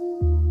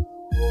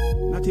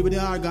 Not even the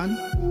organ.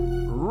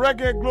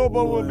 Reggae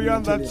Global will be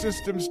on that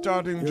system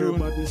starting June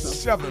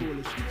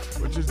 7th,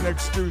 which is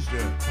next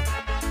Tuesday.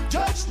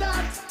 Judge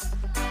not,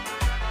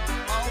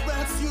 or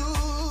else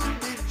you'll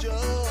be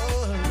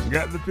judged.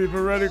 Get the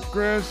people ready,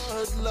 Chris.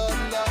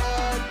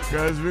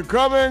 Because we're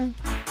coming.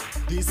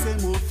 The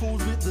same old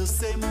fools with the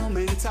same old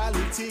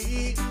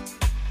mentality,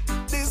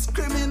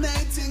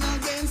 discriminating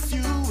against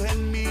you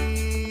and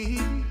me.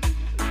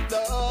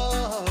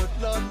 Lord,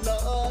 Lord,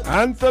 Lord.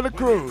 Anthony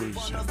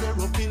Cruz. Their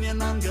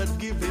opinion on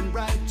God-given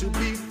right to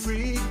be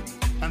free,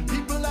 and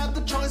people have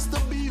the choice to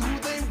be who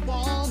they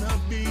wanna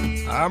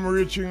be. I'm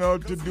reaching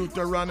out to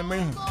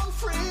Deuteronomy.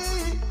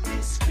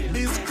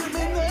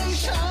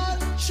 Discrimination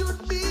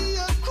should be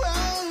a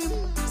crime.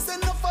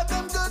 Send enough of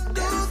them go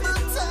do the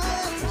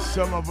time.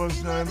 Some of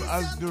us know him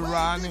as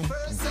Durrani.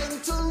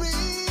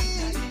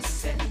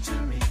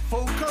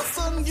 Focus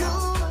on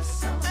you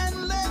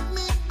and let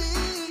me be.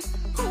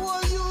 Who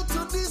are you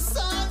to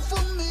decide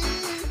for me?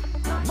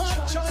 My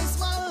choice,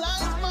 my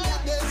life, my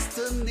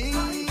destiny.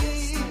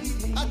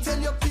 I tell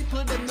your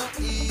people they're not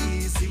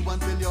easy. One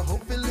tell you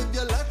hope you live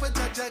your life with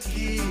Jah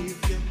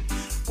give you.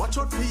 Watch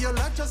out for your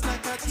life just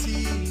like a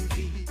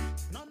TV.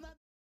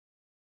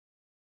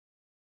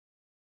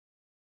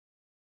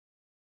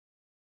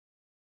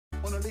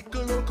 On a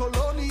little old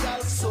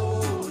colonial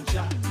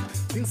soldier,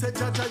 things that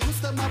Jah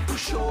used them a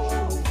push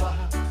over.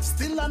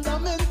 Still under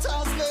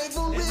mental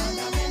slavery.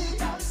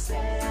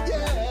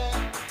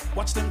 Yeah.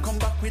 Watch them come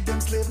back with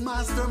them slave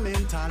master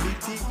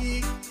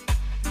mentality,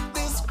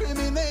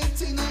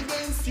 discriminating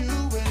against you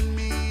and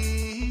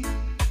me.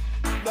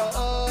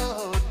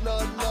 Lord,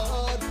 Lord,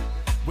 Lord.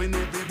 When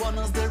everyone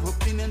has their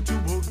opinion to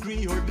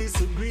agree or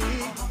disagree,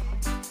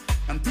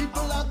 and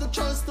people have the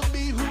choice to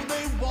be who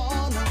they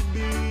wanna be.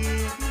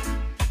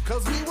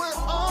 Cause we were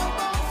all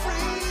born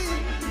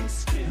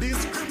free.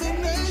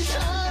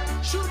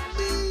 Discrimination should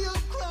be a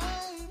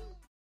crime.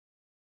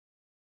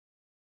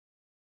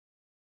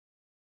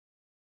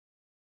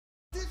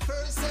 The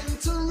first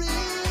century.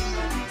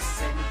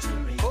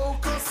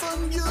 Focus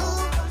on you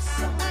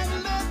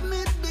and let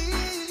me be.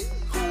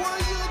 Who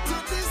are you to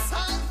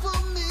decide for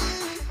me?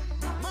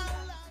 My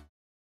life.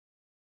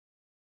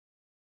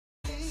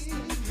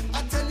 I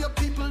tell your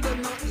people they're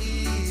not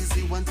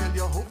easy. One tell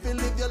you hope you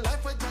live your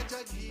life with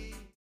Jah give.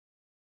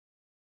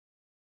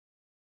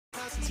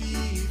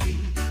 TV.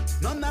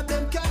 None of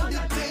them can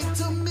dictate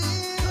to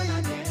me.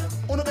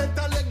 Uno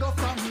better let go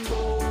from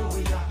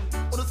Goya.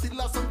 Uno still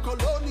have some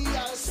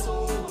colonial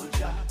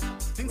soldier.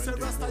 Things are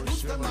Rasta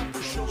used them up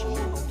to show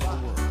over.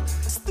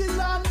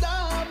 Still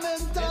under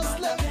mental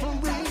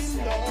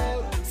slavery,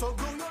 Lord. So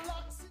grow your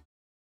locks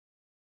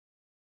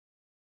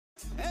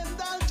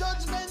and all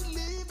judgment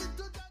leave it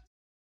to God.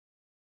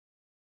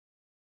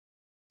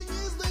 He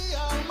is the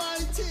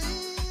Almighty.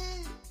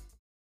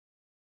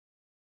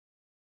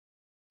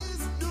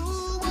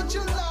 You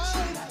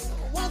like,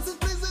 once in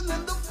prison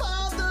in the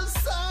Father's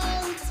side.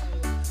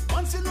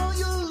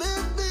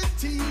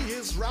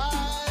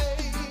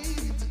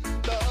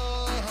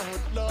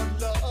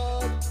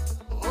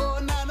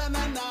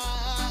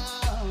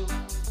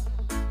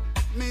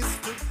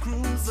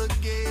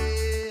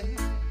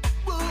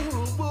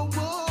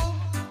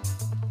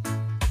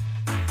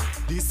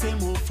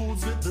 same old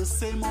fools with the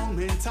same old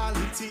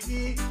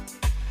mentality,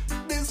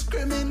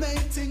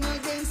 discriminating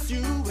against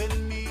you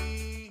and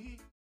me.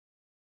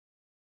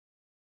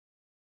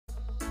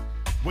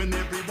 When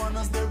everyone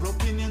has their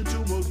opinion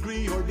to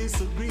agree or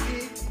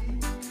disagree,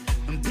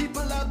 and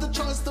people have the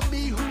choice to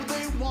be who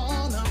they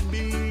wanna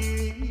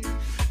be,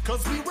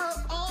 'cause we were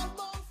all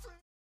born free.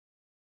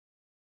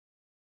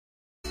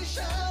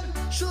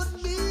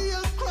 Should be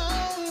a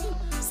crime.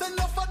 Send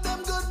enough of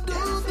them go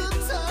do the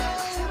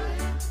time.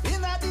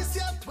 In this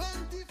year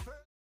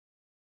 21st,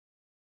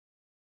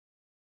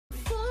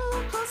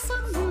 focus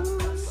on you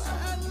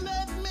and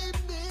let me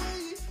be.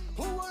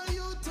 Who are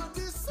you to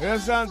decide?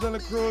 Yes, Santa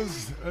Cruz.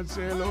 Let's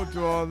say hello to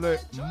all the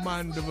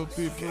Mandeville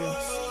people,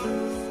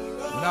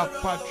 not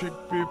Patrick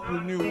people,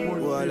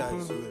 Newport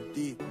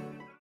people.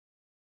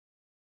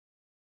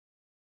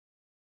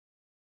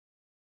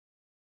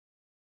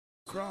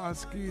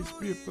 Cross Keys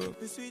people,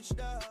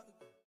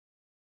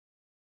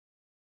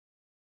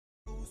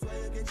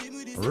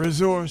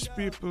 Resource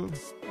people,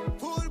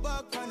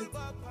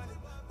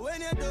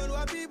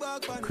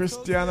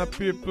 Christiana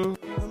people,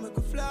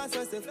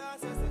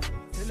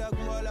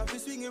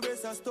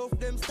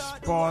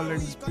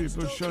 Spallings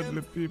people,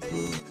 Shudley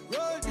people.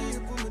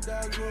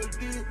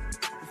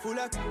 Full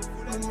of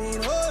I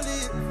mean holy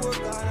for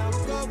God I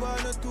will go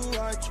 1 or 2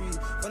 or 3.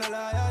 When I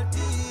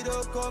loyalty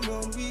don't come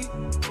on me.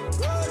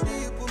 Roll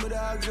deep, put my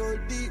dogs roll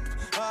deep.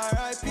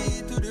 R.I.P.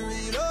 to the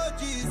real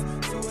OGs.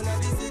 So when I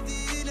the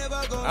city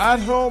never go at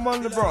home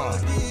on the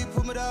broad. Deep,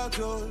 put my dogs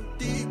roll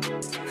deep.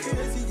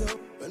 Crazy yo.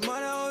 When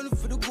man I only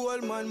for the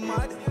gold man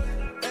mad.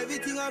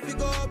 Everything I pick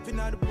up in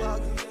the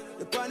bag.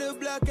 The panel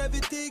black,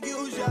 everything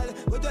usual.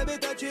 But I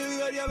better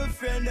chill, you have a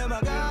friend, them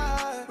a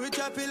guy. Rich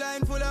happy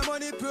line full of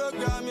money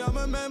program. You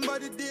remember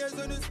the days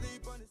when you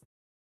sleep on the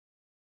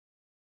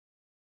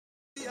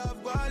we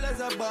have ballers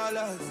are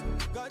ballers.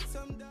 Got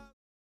some down.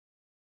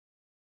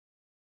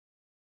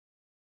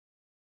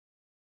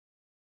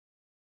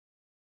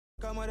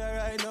 Come on,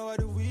 right now,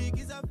 the week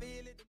is a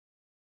feeling.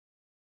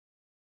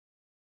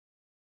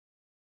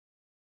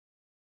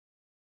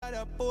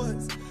 The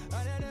pose, and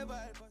I never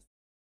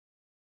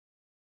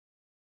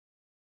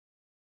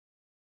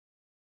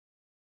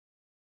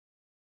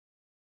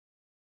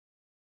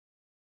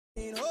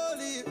in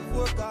holy,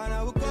 work on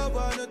I will go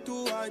 1 or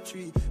 2 or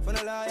 3. For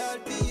the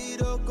loyalty,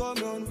 don't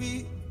come on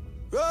we.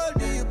 Roll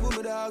deep, put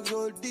my dogs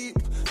roll deep.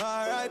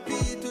 R.I.P.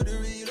 to the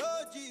real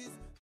OGs.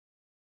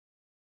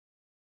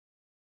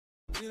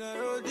 Still I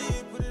roll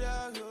deep, put the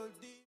dogs roll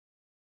deep.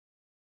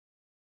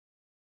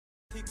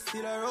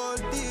 Still I roll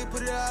deep, put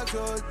the dogs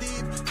roll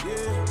deep.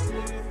 Yeah.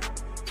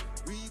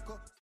 Rico.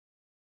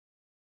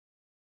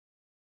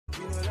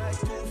 You know like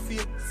 2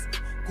 feet.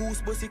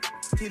 Goose pussy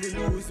till you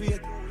lose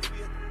weight.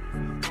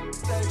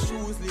 Like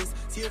shoesless,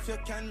 see if you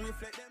can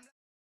reflect them.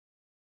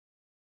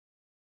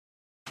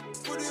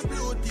 Put the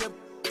blue tape,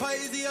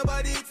 pies your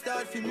body, it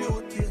start to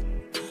mutate.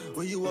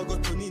 When you are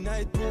got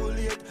 29 too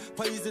late,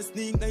 pies the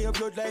sneak, now your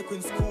blood like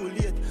when school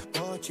late.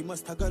 But you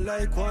must tag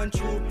like one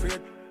true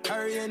prate.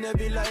 Hurry and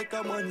be like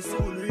a man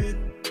soon read.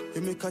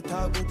 You make a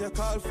talk with a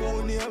call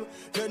phone name,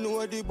 you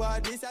know the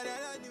badness and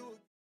I knew.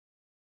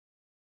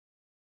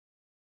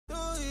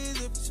 So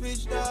easy to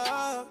switch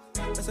up,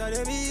 that's why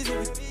them easy.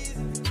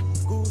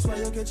 Goose, why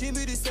you catching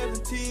me the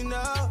 17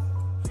 now?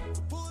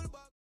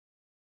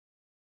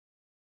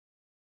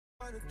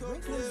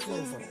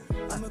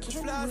 I'm a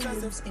Ken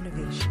Williams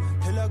innovation.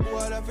 Tell a go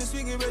all of the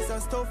swinging race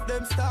and stuff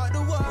them. Start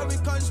the war, we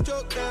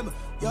construct them.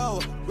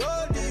 Yo,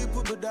 roll deep,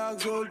 put the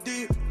dogs roll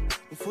deep.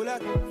 We full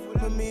of,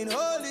 I mean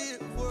holy.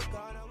 Work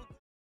on our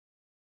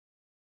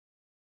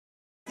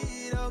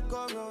don't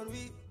come round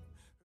we.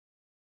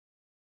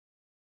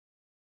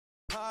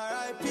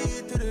 R.I.P.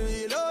 to the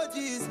real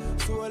OGs.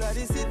 Soul of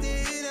the city,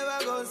 never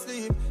gonna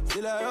sleep.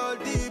 Still I roll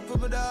deep,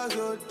 put my dogs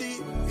roll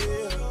deep,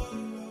 yeah.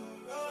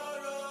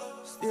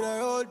 Still I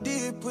roll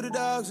deep, put the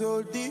dogs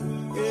roll deep,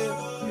 yeah.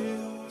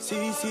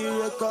 CC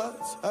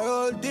Records, I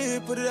roll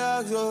deep, put the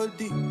dogs roll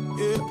deep,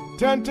 yeah.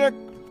 Tentic.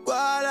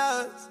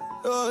 Ballers,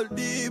 roll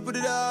deep, put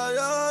the dogs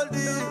roll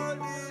deep.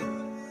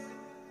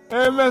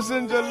 Hey,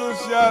 Messenger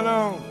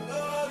Luciano.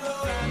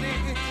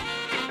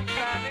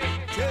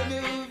 Tell me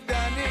who've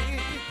done it.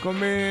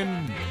 Come in.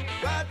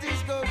 What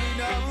is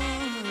going on?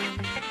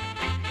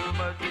 Too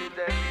much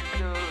that is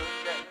so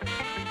that.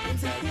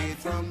 I get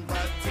from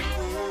back to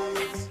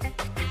words.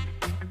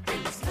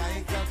 It's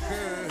like a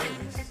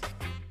curse.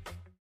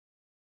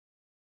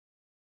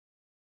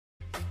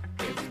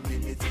 Every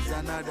minute is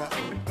another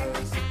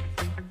outburst.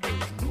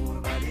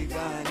 Nobody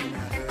gone in a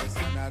hearse.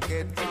 And I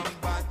get from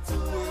bad to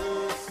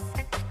worse.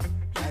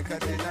 Like a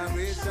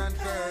generation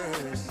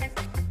curse.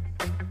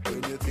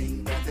 When you think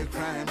that the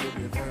crime will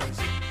reverse.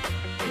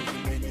 Every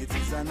minute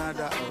is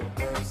another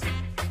outburst.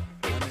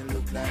 And it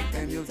look like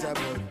them youth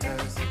about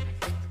thirst.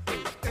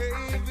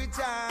 Every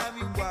time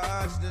you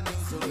watch the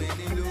news, so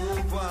many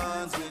loved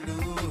ones we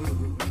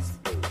lose.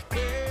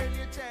 When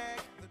you check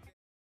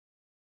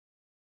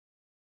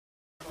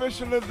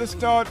Officially the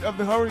start of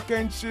the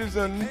hurricane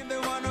season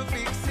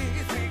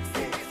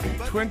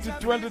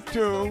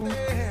 2022.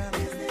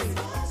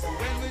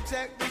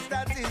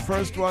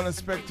 First one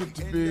expected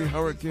to be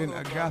Hurricane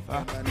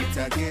Agatha.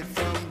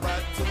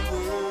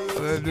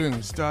 What they're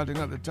doing, starting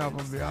at the top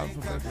of the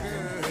alphabet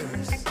again.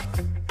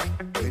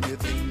 When you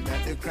think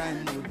that the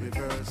crime will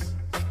reverse,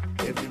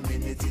 every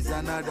minute is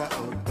another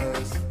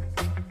outburst.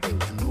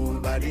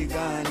 Nobody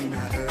gone in a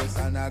hearse,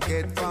 and I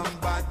get from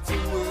bad to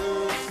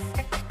worse,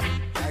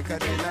 like a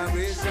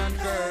generation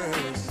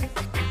curse.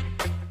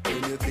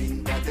 When you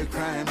think that the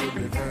crime will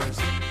reverse,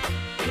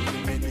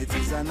 every minute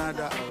is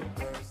another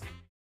outburst.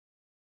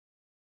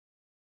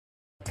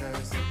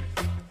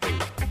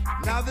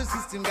 Now the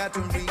system got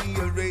to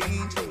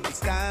rearrange. It's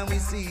time we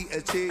see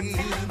a change.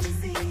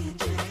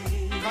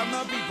 Come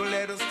on, people,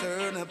 let us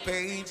turn a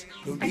page.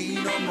 Don't be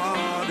no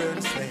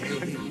modern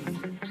slave.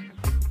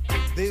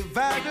 They've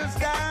had us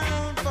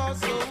down for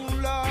so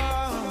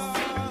long.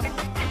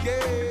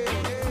 Yeah.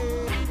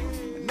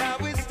 Now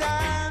it's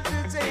time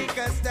to take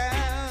us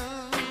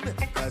down.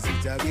 Cause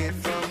it's a get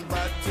from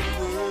bad to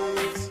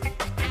worse.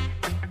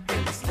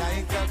 It's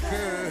like a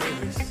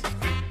curse.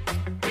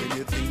 When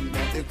you think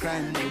that the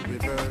crime will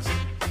reverse,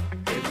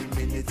 every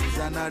minute is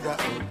another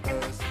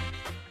outburst.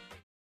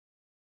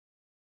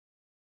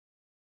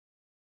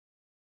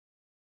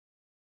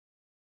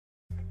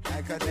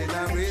 Like a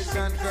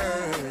generation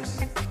curse.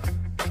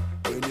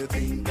 When you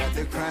think that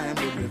the crime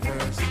will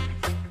reverse,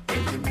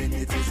 every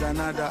minute is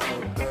another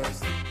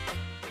outburst.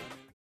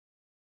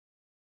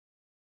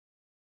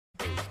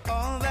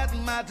 All that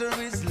matters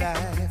is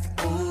life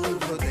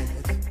over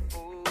death.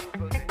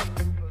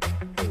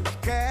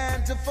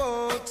 Can't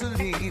afford to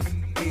live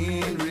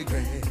in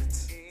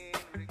regrets.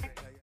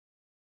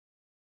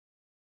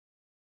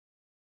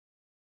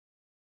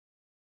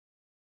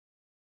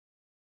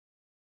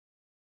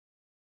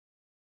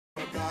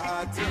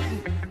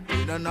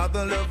 When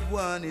another loved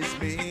one is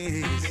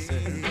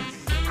missing,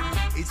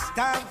 it's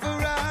time for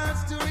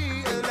us to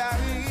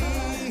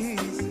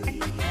realize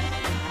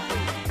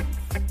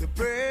the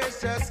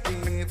precious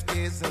gift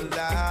is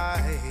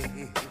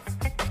alive.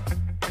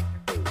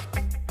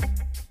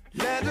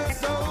 Let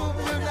us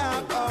open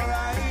up our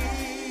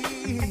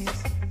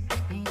eyes.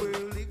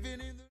 We're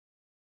living in the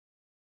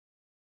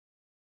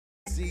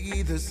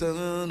see the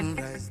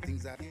sunrise.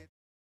 Things are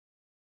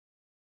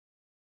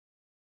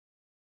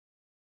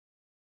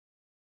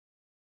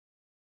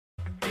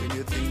when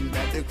you think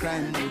that the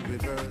crime will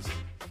reverse,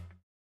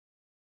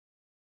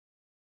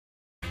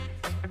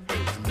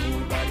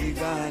 nobody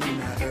gone in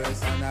a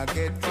hearse, and I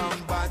get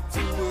from bad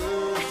to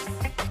worse,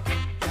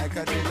 like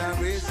a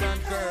generation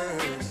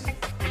curse.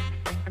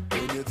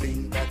 When you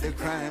think that the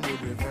crime will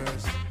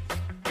reverse,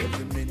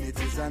 every minute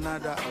is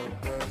another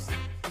outburst,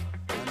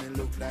 and it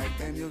look like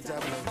them youth are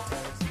blood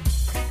ties.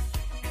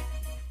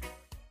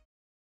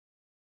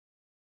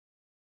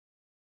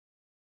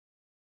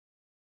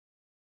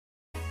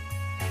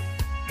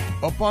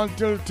 Up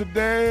until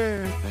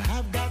today,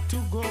 I've got to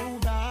go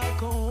back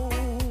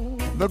home.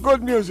 the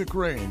good music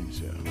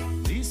reigns.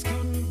 This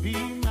couldn't be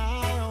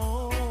my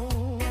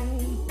own.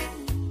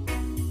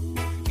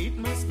 It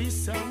must be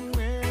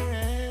somewhere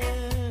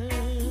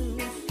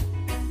else,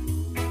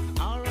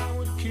 or I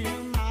would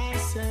kill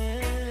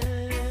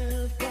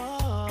myself.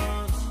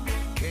 'Cause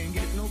can't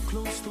get no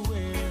clothes to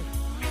wear,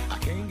 I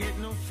can't get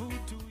no food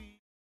to eat.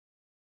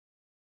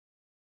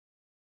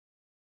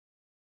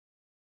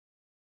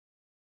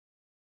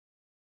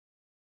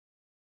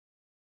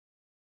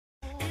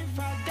 If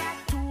I got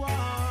to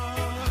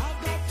walk, I've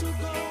got to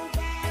go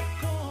back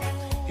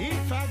home.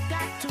 If I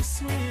got to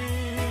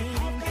swim,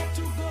 I've got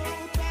to go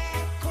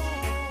back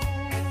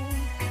home.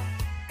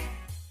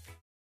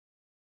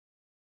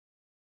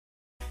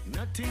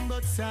 Nothing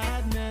but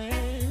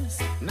sadness,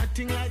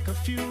 nothing like a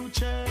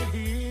future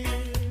here.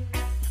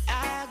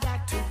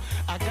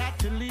 I got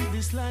to leave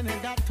this land. I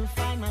got to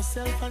find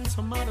myself and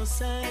some other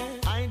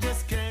sand. I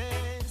just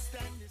can't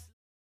stand this.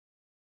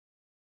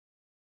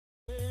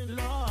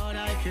 Lord,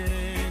 I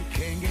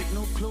can't get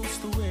no clothes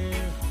to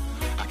wear.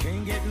 I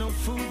can't get no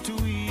food to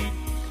eat.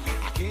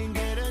 I can't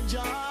get a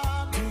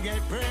job to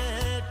get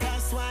bread.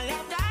 That's why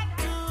I've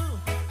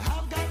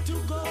got to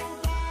go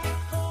back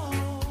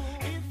home.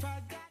 If I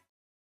got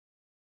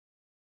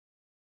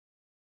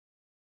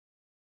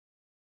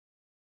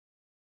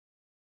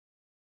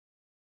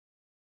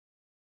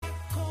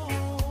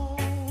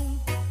home.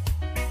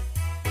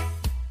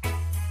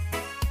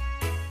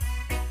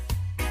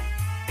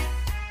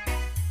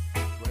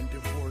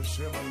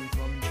 24/7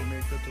 from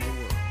Jamaica to the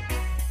world.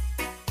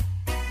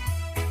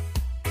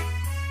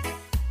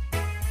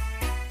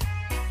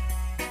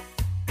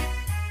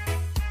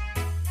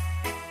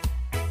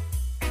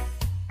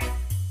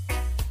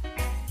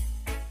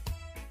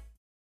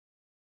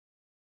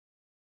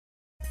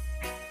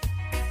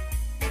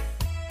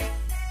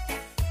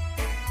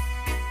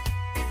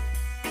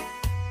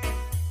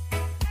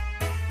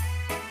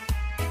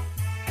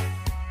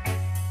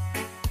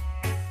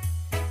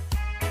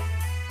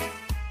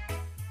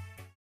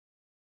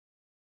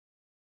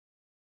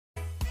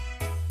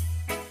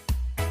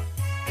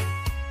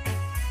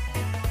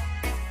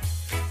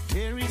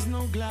 There is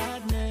no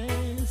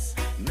gladness,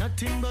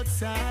 nothing but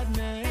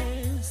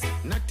sadness.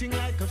 sense. Nothing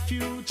like a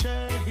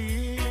future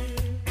here.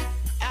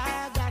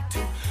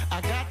 I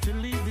got to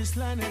leave this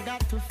land. I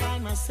got to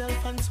find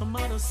myself and some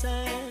other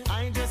sense.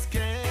 I just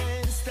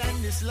can't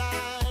stand this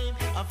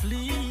life of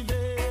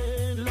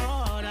leaving.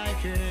 Lord, I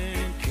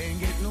can't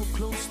get no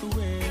clothes to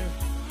wear.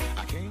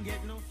 I can't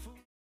get no food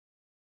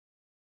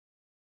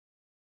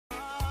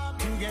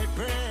to get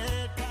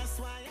bread. That's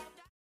why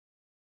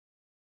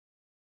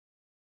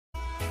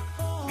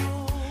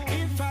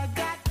if I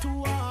got to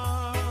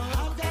walk,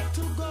 I've got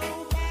to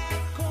go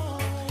back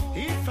home.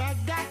 If I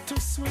got to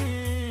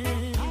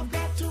swim, I've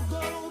got to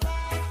go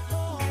back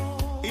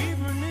home.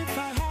 Even if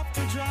I have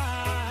to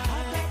drive,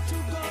 I've got to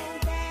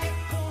go back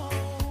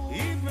home.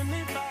 Even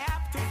if I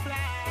have to fly,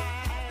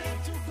 I've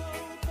got to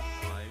go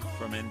back.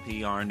 From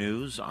NPR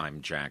News,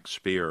 I'm Jack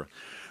Speer.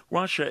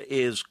 Russia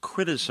is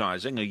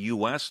criticizing a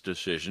U.S.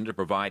 decision to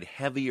provide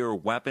heavier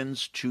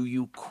weapons to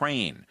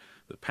Ukraine.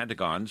 The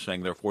Pentagon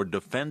saying they're for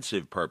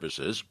defensive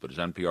purposes, but as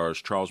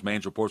NPR's Charles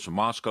Maines reports from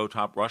Moscow,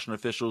 top Russian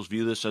officials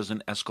view this as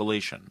an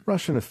escalation.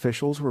 Russian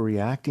officials were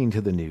reacting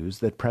to the news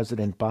that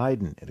President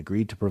Biden had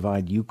agreed to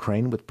provide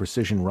Ukraine with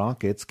precision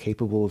rockets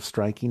capable of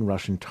striking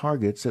Russian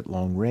targets at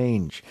long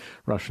range.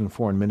 Russian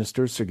Foreign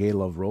Minister Sergei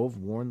Lavrov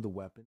warned the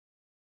weapon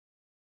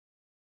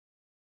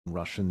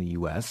Russia and the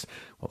U.S.,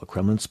 while the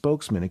Kremlin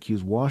spokesman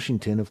accused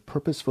Washington of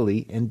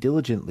purposefully and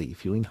diligently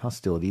fueling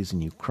hostilities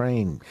in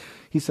Ukraine.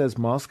 He says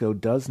Moscow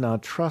does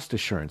not trust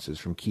assurances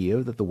from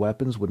Kyiv that the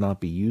weapons would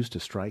not be used to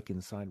strike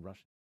inside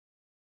Russia.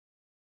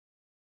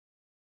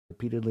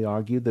 Repeatedly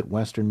argued that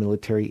Western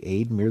military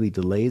aid merely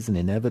delays an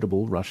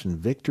inevitable Russian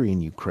victory in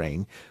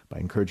Ukraine by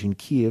encouraging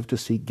Kyiv to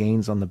seek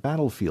gains on the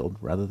battlefield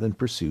rather than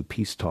pursue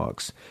peace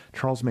talks.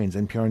 Charles Maines,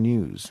 NPR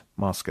News,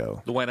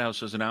 Moscow. The White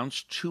House has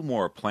announced 2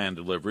 more planned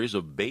deliveries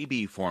of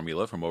baby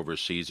formula from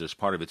overseas as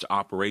part of its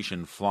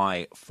Operation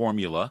Fly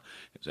Formula.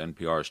 As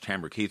NPR's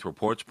Tamara Keith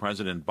reports,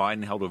 President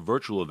Biden held a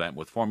virtual event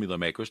with formula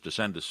makers to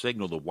send a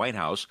signal the White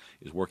House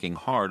is working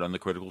hard on the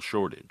critical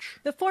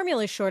shortage. The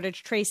formula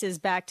shortage traces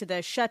back to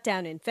the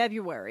shutdown in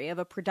February of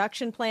a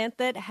production plant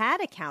that had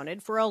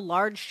accounted for a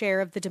large share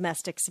of the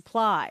domestic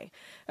supply.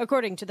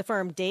 According to the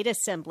firm Data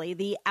Assembly,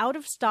 the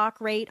out-of-stock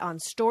rate on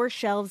store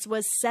shelves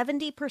was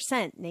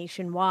 70%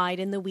 nationwide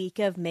in the week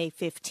of May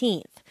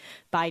 15th.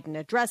 Biden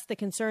addressed the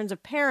concerns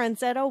of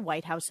parents at a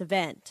White House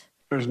event.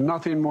 There's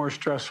nothing more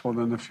stressful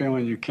than the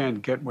feeling you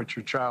can't get what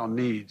your child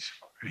needs,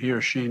 or he or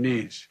she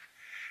needs.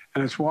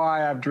 And it's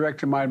why I've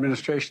directed my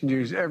administration to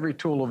use every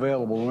tool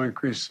available to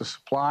increase the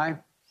supply,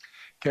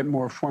 get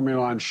more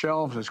formula on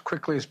shelves as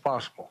quickly as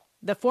possible.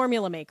 The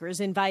formula makers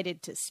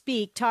invited to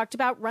speak talked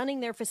about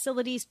running their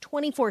facilities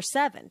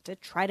 24/7 to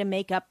try to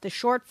make up the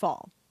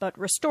shortfall. But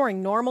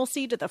restoring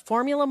normalcy to the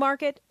formula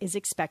market is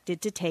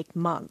expected to take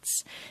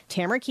months.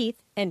 Tamara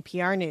Keith,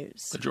 NPR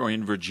News. The jury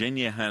in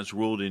Virginia has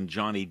ruled in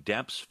Johnny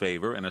Depp's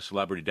favor in a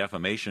celebrity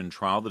defamation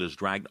trial that has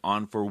dragged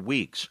on for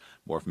weeks.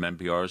 More from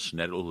NPR's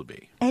Ned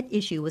Ullaby. At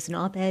issue was an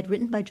op-ed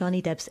written by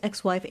Johnny Depp's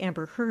ex-wife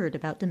Amber Heard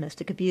about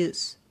domestic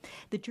abuse.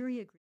 The jury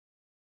agreed.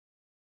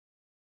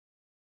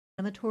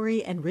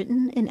 Defamatory and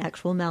written in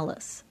actual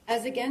malice.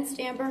 As against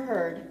Amber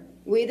Heard,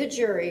 we, the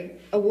jury,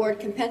 award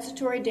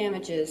compensatory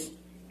damages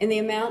in the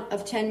amount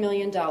of $10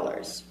 million.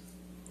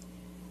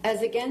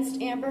 As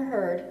against Amber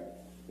Heard,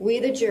 we,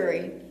 the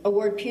jury,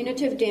 award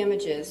punitive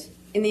damages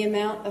in the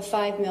amount of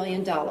 $5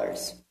 million.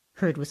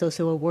 Heard was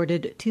also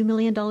awarded $2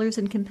 million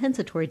in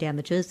compensatory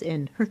damages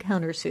in her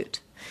countersuit.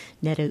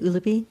 Neda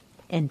Ulabi,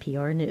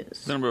 NPR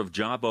News. The number of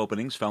job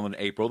openings fell in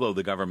April, though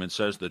the government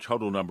says the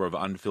total number of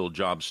unfilled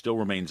jobs still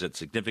remains at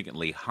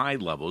significantly high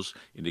levels,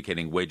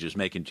 indicating wages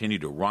may continue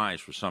to rise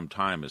for some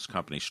time as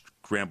companies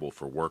scramble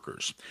for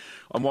workers.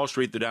 On Wall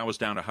Street, the Dow was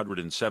down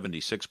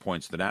 176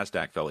 points. The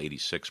Nasdaq fell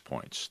 86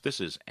 points. This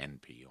is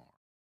NPR.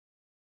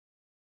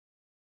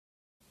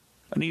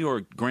 A New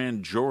York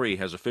grand jury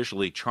has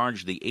officially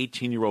charged the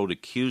 18-year-old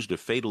accused of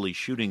fatally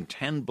shooting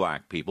 10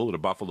 black people at a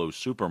Buffalo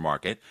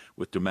supermarket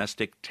with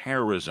domestic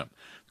terrorism.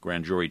 The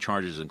grand jury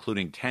charges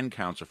including 10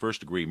 counts of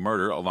first-degree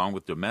murder along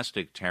with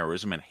domestic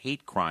terrorism and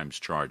hate crimes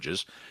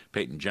charges.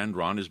 Peyton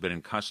Gendron has been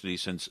in custody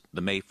since the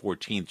May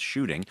 14th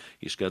shooting.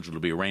 He's scheduled to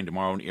be arraigned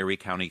tomorrow in Erie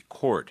County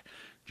Court.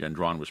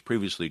 Gendron was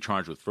previously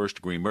charged with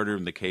first-degree murder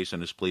in the case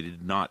and has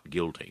pleaded not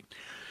guilty.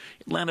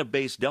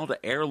 Atlanta-based Delta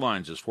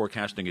Airlines is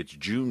forecasting its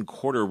June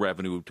quarter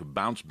revenue to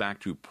bounce back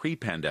to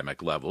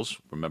pre-pandemic levels.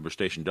 From member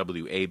station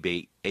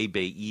WABE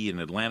in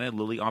Atlanta,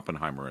 Lily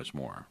Oppenheimer has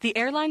more. The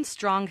airline's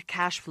strong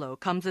cash flow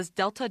comes as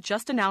Delta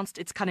just announced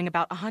it's cutting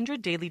about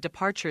 100 daily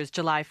departures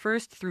July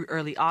 1st through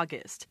early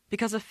August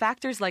because of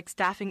factors like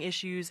staffing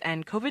issues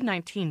and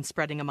COVID-19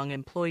 spreading among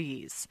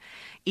employees.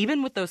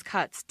 Even with those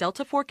cuts,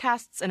 Delta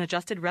forecasts an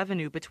adjusted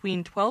revenue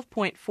between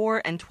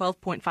 $12.4 and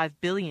 $12.5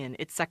 billion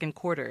its second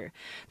quarter.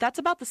 That's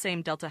about the same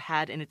Delta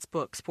had in its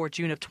books for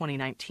June of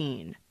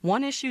 2019.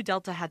 One issue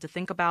Delta had to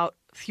think about: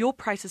 fuel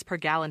prices per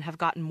gallon have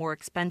gotten more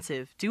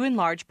expensive, due in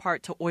large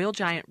part to oil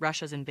giant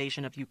Russia's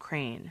invasion of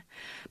Ukraine.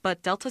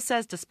 But Delta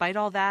says despite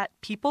all that,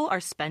 people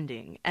are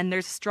spending, and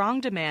there's strong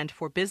demand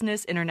for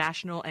business,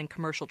 international, and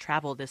commercial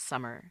travel this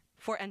summer.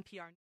 For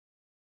NPR.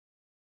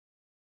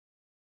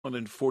 More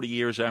than 40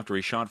 years after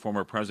he shot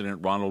former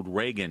President Ronald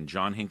Reagan,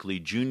 John Hinckley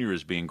Jr.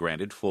 is being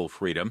granted full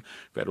freedom.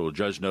 Federal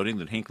judge noting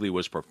that Hinckley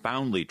was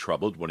profoundly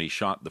troubled when he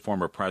shot the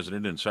former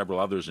president and several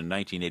others in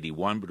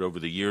 1981, but over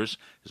the years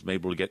has been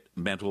able to get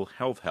mental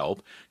health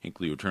help.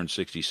 Hinckley, who turned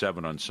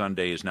 67 on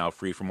Sunday, is now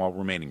free from all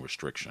remaining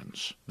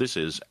restrictions. This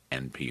is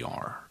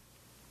NPR.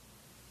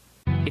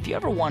 If you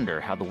ever wonder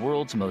how the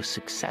world's most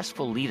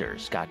successful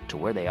leaders got to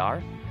where they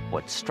are,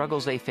 what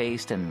struggles they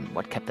faced, and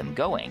what kept them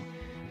going,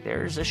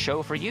 there's a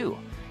show for you.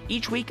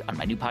 Each week on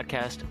my new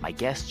podcast, my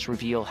guests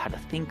reveal how to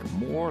think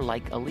more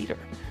like a leader.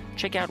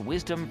 Check out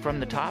Wisdom from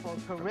the Top.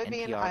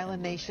 Caribbean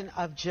island nation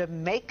of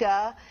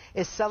Jamaica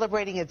is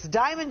celebrating its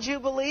Diamond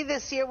Jubilee.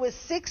 This year was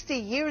 60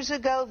 years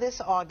ago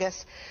this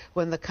August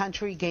when the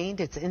country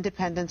gained its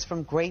independence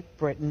from Great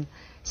Britain.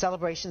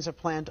 Celebrations are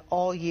planned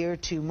all year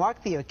to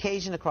mark the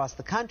occasion across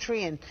the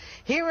country. And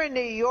here in New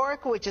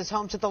York, which is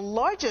home to the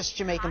largest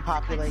Jamaican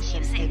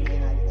population in the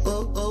United States.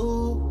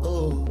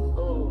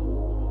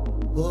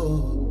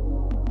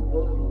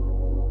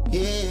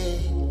 Yeah.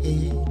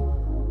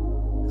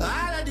 All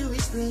I do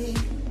is pray,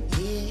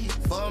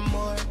 for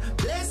more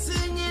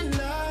blessing in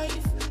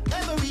life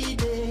every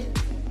day.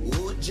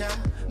 Oh, Jah,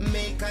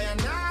 make I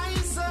and I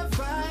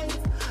survive.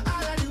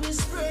 All I do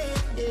is pray,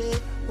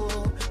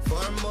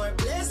 for more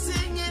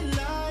blessing in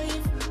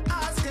life.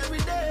 Ask every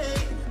day.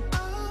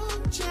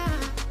 Oh, Jah,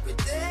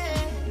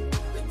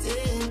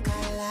 protect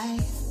our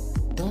life.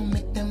 Don't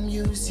make them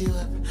use you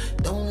up.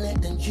 Don't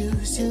let them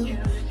use you.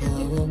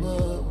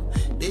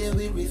 They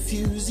will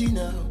refuse you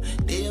now.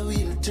 They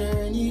will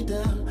turn you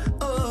down.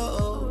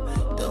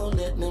 Don't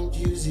let them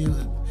use you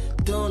up.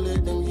 Don't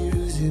let them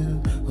use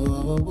you.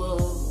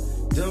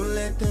 Don't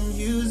let them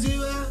use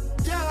you up.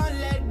 Don't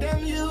let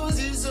them use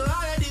you. So all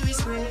I do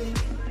is pray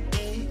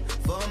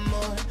for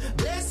more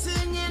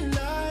blessing in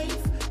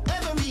life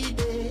every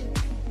day.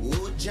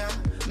 Oh, Jah,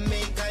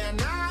 make I and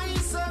I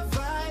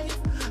survive.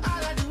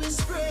 All I do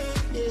is pray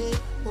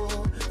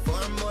for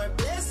more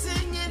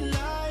blessing in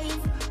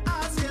life.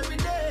 Ask every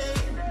day.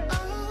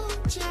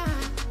 Oh, Jah,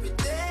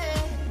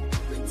 protect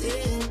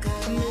I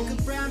make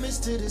a promise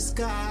to the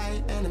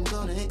sky and I'm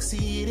gonna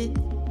exceed it.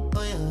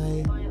 Oh,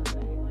 yeah.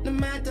 No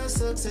matter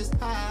success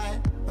high,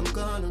 I'm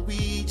gonna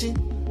reach it.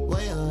 Oh,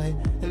 yeah.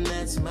 And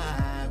that's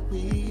my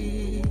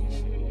wish.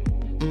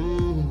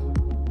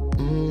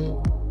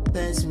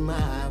 That's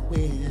my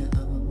will.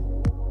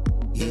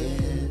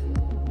 Yeah.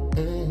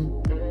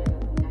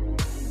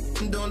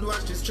 Don't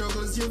watch the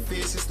struggles you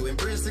face, is to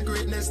embrace the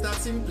greatness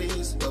that's in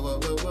place.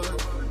 Don't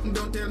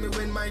tell me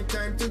when my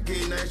time to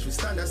gain. I should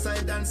stand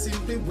aside and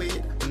simply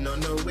wait. No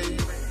way.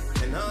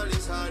 And all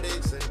these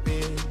heartaches and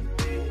pain,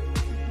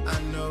 I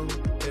know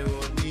they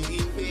won't be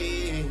in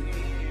vain.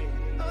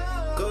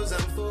 Cause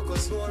I'm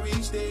focused for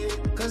each day.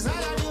 Cause all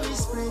I do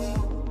is pray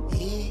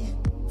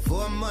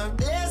for my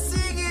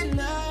blessing in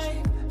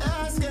life.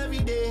 Ask every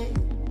day.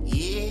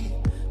 Yeah,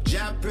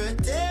 Jah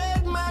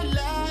protect my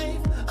life.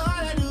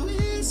 All I do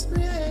is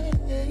pray.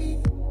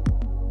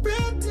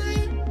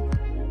 Protect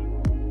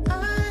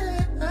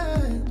my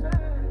life.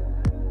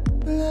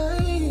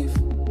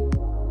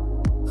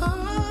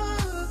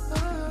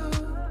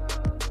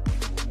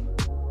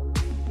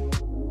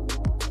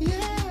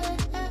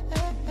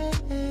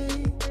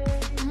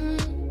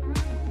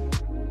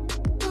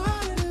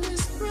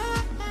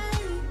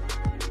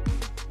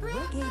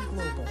 Reggae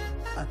Global,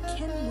 a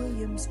Ken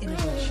Williams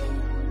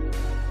innovation.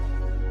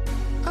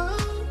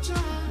 Oh,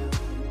 Jah.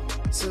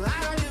 So all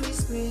I do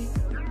is pray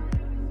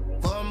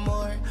for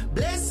more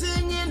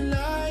blessing in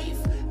life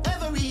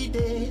every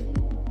day.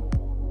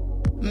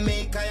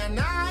 Make I and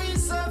I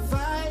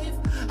survive.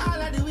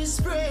 All I do is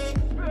pray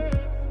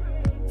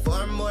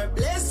for more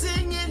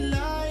blessing in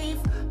life.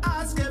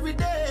 Ask every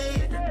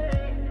day.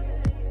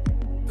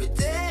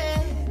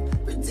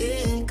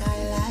 Protect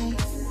our life.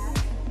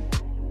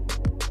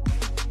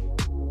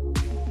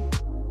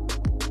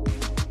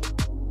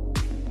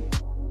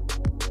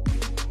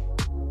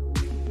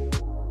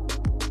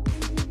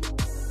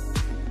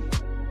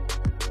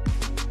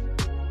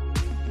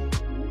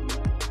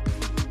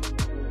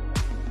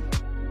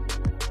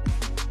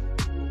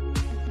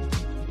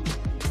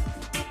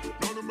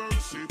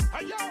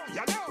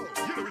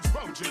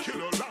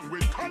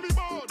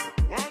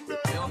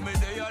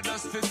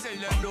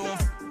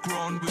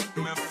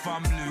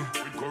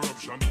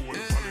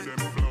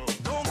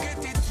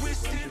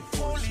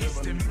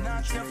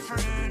 Your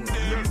friend,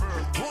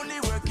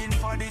 only working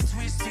for the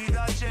twisted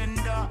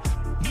agenda.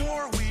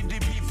 More we the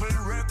people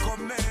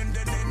recommend,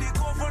 and then the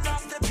governor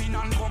step in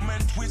and come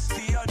and twist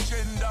the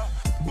agenda.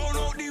 Burn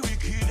out the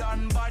wicked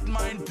and bad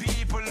mind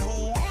people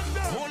who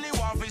only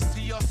want to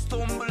see us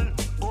stumble.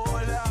 Oh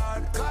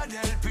Lord, God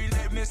help me,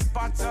 let me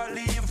spot all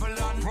evil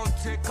and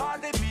protect all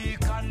the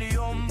meek and the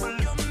humble.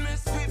 You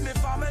mess with me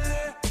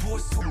family,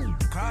 post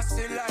cross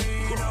the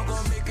line. I'm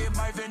gonna make it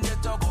my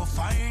vendetta, go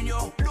find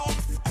you. Don't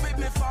with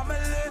me family.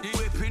 The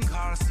whipping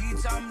car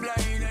seats and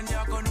blind, and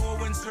you're gonna know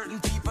when certain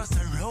people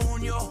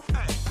surround you.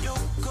 You,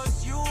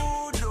 cause you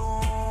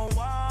don't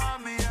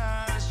want me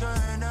as your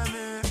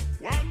enemy.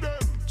 One day,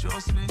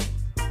 trust me.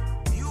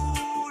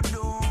 You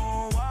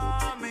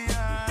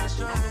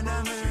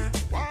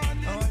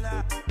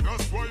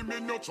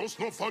not just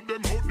enough of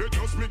them out there,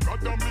 just me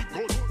God and me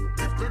gun.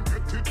 If them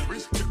get it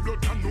twisted,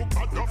 blood and no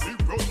God of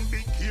it run.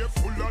 Be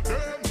careful of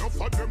them,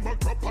 enough of them a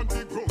drop on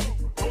the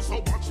ground. Just a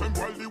watch them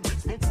while the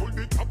weeds smoke full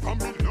the top of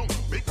me lung.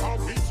 Because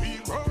we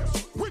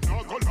serious, we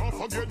not go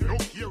laugh again.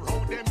 Look here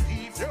how them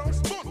devious,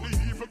 but the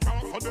evil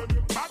can't for them.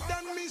 Bad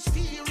and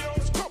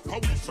mysterious, copper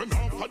wishing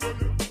off of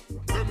them.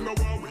 Them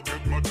now how we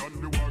get mad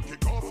and the war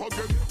kick off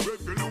again.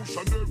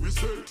 Revolutionary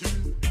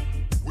setting.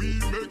 We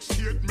make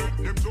statement,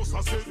 them just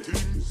a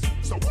settings.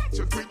 So watch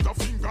your Twitter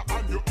finger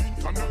and your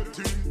internet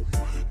thing.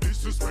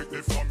 Disrespect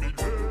the family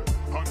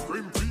and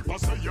grim people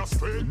say you're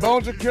straight.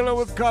 Bounty Killer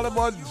with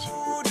Collarbuds.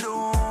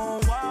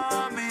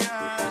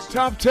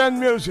 Top 10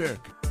 music.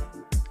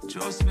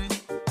 Trust me.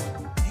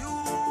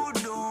 You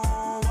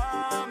don't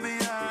want me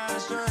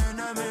as your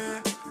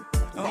enemy.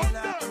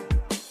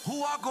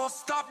 Who I go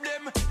stop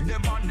them?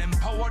 Them on them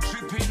power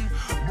tripping.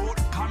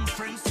 Both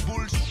conference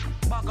bullshit.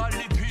 Bag a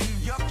lipping.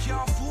 You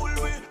can't fool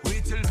me.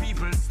 Wait till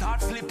people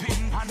start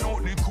flipping. I know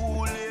the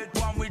Kool-Aid.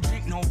 One we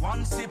drink, no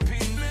one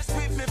sipping. Mess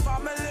with me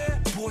family.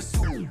 Post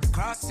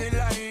cross the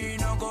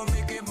line. I go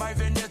make it my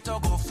vendetta.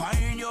 Go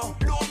find you.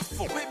 Don't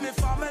fuck with me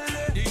family.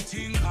 They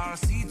think our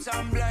seats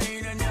I'm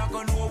blind. And you're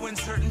gonna know when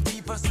certain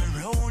people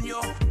surround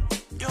you.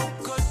 Yo,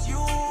 cause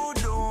you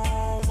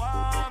don't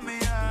want me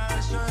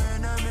as your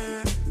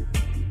enemy.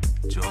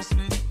 Trust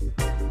me.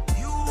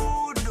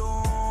 You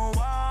don't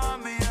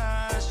want me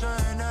as your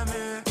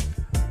enemy.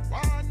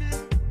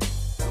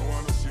 Don't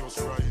wanna see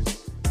us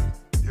rise.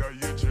 You're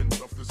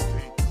agents of the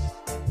state.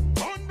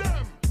 On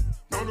them,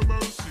 no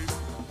mercy.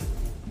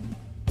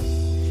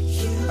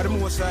 At the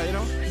most side, you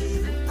know.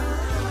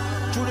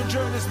 Through the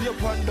journeys, the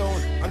up and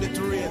down, and the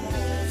terrain.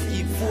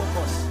 Keep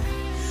focus.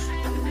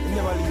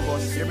 Never leave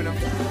us, hear me now?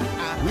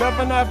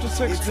 11 after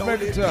 6 to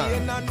make it time.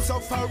 Pain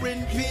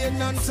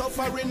and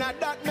suffering, and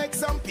that makes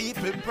some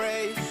people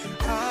pray.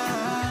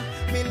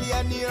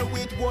 Millionaire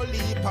with one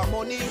heap of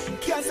money.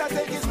 Cancer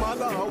take his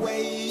mother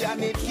away,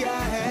 and it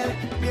can't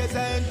help. There's an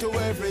end to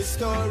every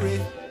story.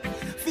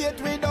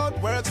 Faith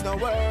without works no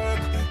work.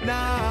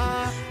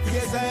 Nah,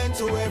 there's an end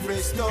to every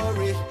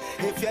story.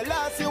 If you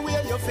lost your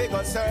way, you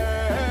figure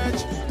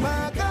search.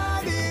 My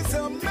God is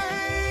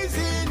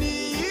amazing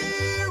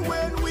here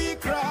when we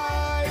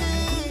cry.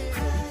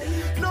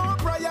 No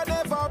prayer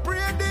never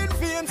prayed in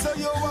vain, so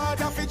you want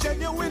to be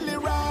genuinely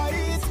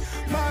right.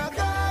 My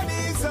God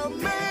is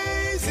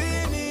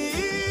amazing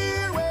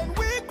here when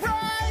we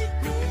cry.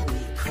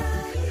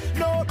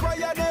 No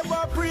prayer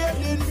never prayed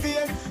in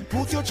vain.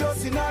 Put your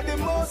trust in the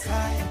Most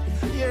High.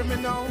 Hear me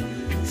now.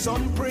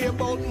 Some pray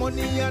about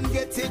money and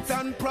get it,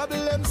 and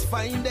problems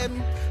find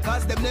them.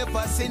 Cause them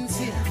never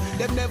sincere,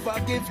 them never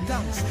give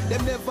thanks,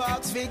 them never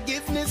ask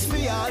forgiveness for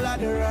all of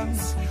the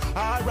wrongs.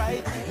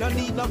 Alright, no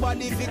need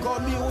nobody to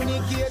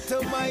communicate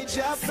to my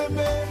job for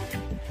me.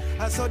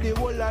 I saw the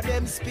whole of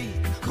them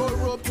speak,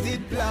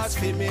 corrupted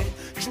blasphemy.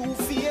 True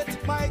faith,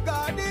 my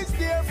God is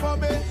there for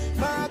me.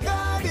 My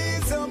God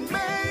is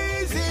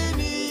amazing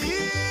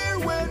here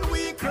when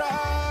we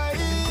cry.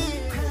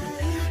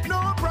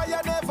 No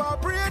prayer never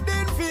prayed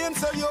in vain,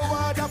 so you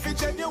want to be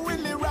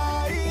genuinely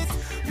right.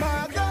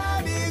 My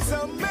God is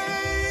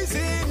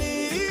amazing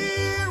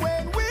here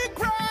when we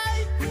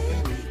cry.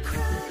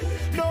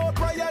 No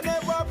prayer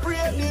never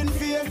prayed in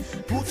vain.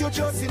 Put your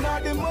trust in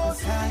the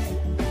Most High.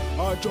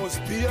 Or just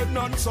pain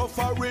and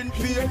suffering.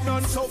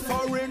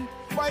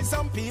 Why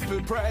some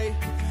people pray?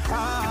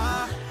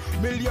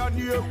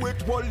 Millionaire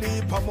with one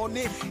heap of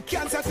money.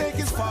 Cancer take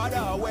his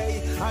father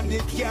away, and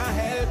it can't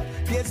help.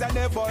 There's a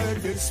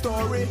never-ending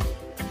story.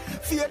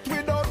 Faith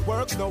without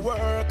works no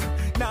work.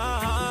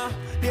 Nah,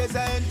 there's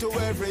an end to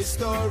every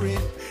story.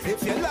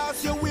 If you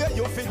lost your way,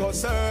 you figure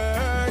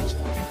search.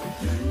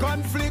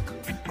 Conflict,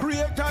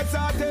 creators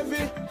are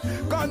heavy.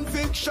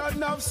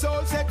 Conviction of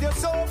soul set you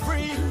so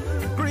free.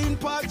 Green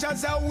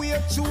patches are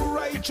way too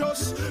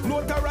righteous.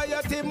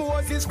 Notoriety,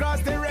 Moses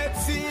crossed the Red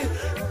Sea.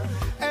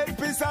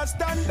 Help is a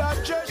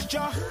standard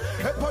gesture.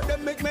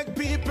 Epidemic make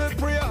people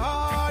pray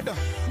hard.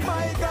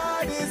 My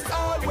God is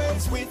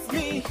always with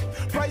me.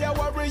 Prayer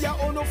warrior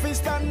on no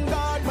fist and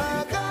God.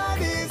 My God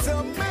is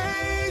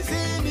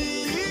amazing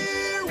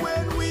here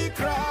when we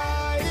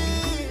cry.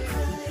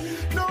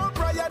 No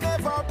prayer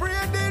never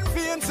prayed in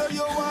vain, so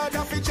you want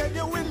to be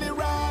genuinely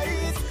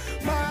right.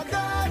 My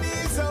God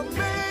is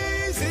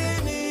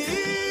amazing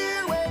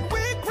here when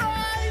we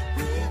cry.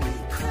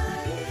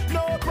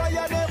 No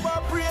prayer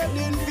never prayed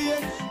in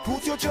vain.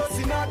 Put your trust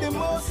in the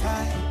Most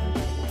High.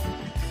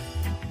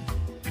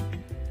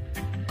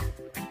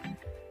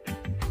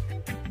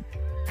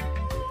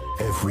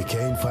 If we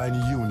can't find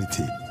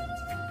unity,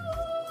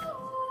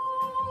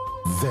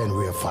 then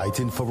we're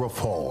fighting for a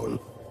fall.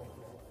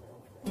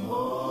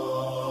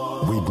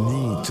 We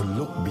need to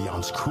look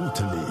beyond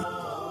scrutiny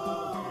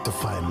to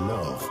find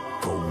love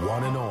for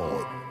one and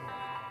all.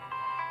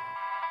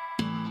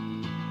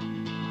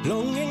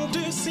 Longing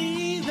to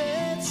see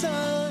that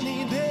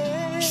sunny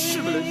day.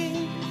 Shibboleth.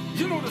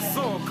 You know the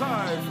song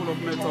Kai full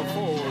of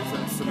metaphors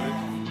and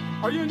similes.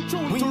 Are you in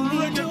tune to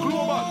Reggae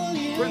Global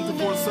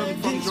 24/7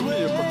 from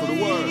Jamaica to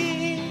the world?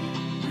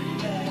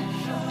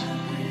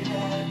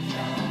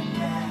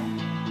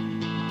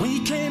 We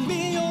can't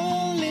be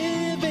all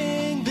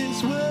living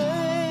this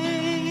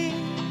way.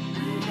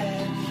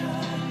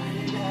 Redemption,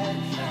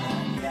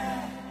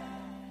 yeah.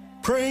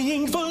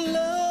 Praying for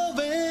love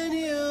and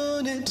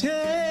unity.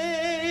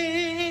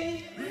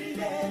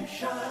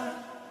 Redemption.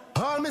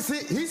 All me see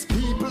is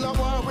people at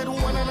war with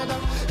one another.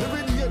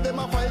 Every day them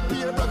a fight,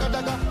 peer bragga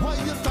dagga. Why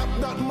you stop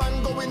that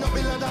man going up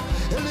the ladder?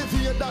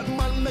 Elevate that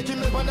man, make him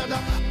live another.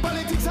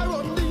 Politics are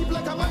run deep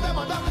like a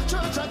mother.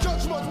 Church and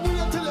judge must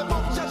wait till the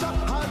book judge.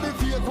 All the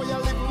fake where you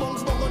live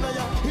monks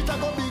bongonaya. It a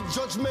go big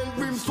judgment,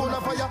 brimstone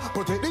of fire.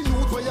 Protect the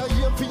youth where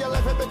you aim for your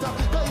life a better.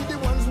 Guide the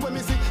ones when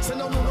me see, say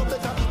no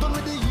better. Done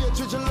with the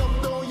hatred, you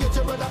love, don't hate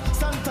your brother.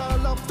 Stand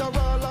tall after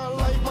all, our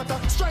life matter.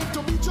 Strive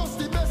to be just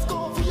the best,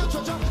 go for your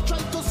treasure. Try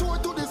to soar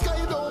to the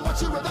sky, don't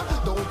watch your weather.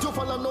 Don't you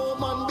follow no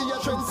man, be a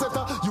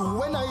trendsetter.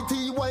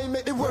 UNITY,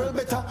 make the world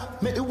better.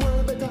 Make the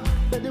world better,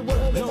 make the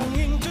world better.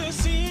 Longing to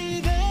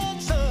see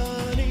that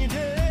sunny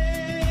day.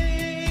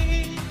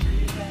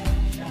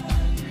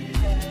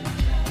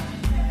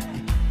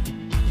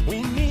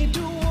 We need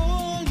to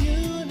all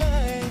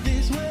unite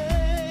this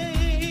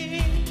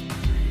way.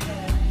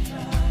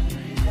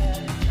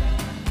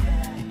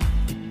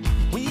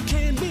 We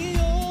can't be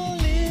all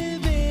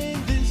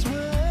living this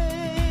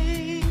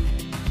way.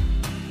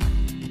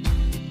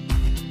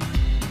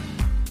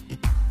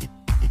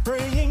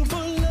 Praying for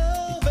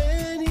love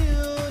and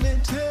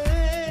unity.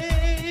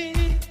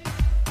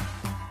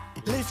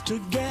 Live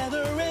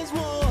together as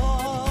one.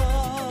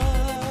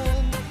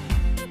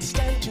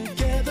 Stand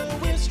together,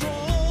 we're strong.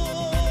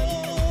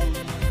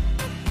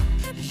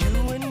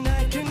 You and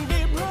I can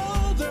be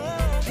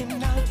brothers.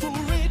 Looking out for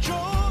each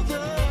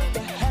other. The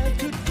hell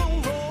could go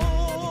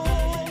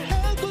wrong.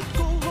 Hell could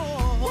go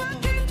wrong. Why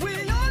can't we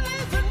all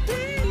live in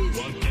peace?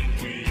 Why can't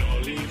we all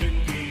live in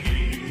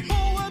peace?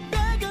 Oh, I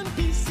beg and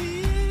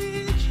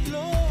beseech,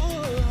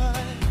 Lord.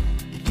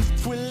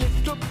 If we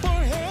lift up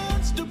our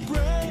hands to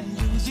pray and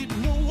use it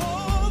no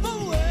other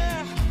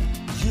way,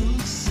 you'll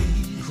see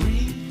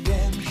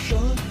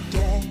redemption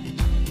day.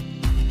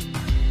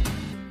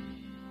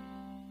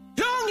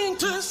 Longing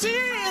to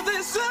see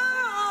this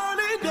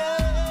sunny day.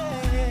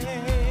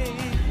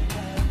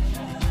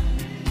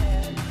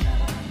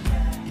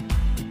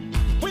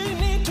 We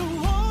need to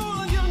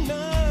all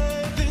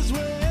unite this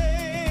way.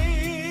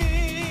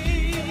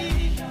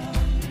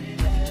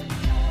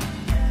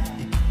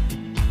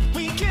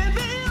 We can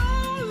be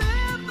all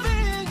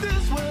living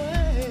this way.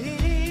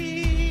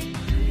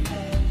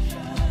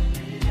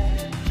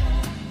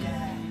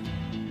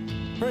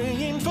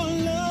 Praying for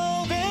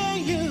love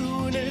and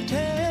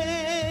unity.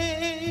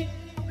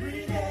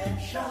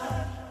 Redemption.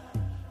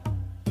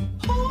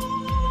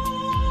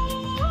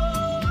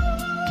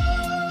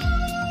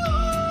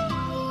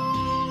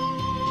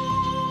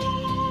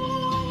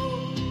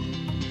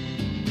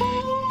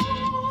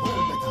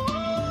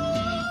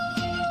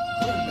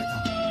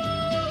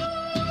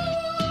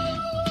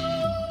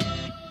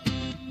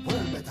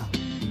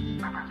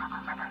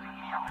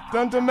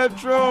 Stunter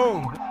Metro.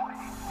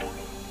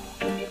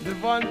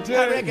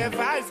 Devontae. Reggae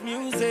vibes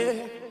music,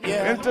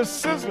 yeah. Enter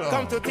Sizzler.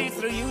 Come to teach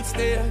the youth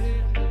there.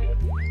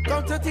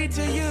 Come to teach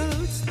the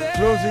youth there.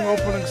 Closing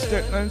opening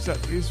statements,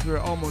 at least we're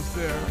almost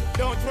there.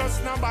 Don't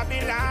trust no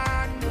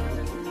Babylon,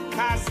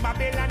 cause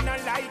Babylon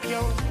not like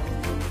you.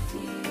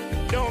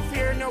 Don't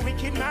fear no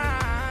wicked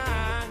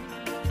man,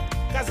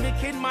 cause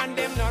wicked man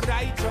them not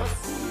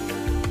righteous.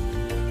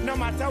 No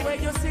matter where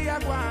you see a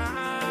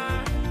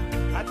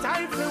one, a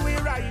time for we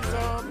rise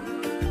up.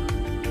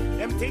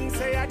 Them things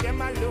say are them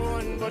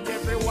alone, but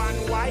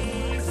everyone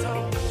wise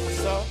up.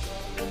 So,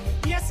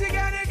 yes, you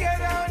gotta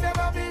get out the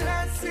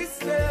Babylon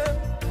system.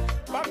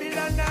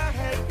 Babylon not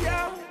help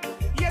you.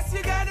 Yes,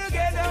 you gotta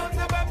get out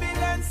the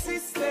Babylon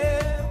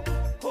system.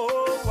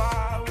 Oh,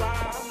 wow,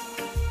 wow.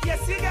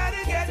 Yes, you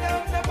gotta get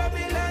out the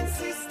Babylon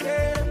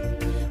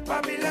system.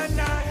 Babylon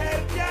not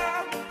help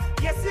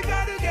you. Yes, you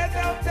gotta get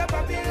out the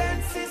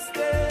Babylon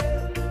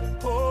system.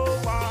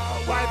 Oh, wow,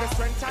 wow. By the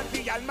strength of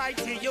the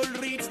Almighty, you'll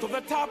reach to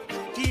the top.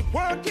 Keep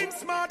working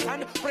smart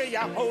and pray a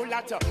whole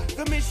lot.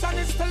 The mission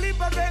is to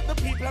liberate the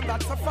people, and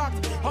that's a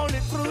fact.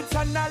 Only truth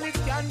and knowledge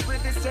can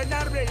bridge this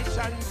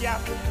generation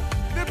gap.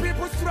 The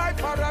people strive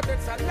for a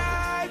better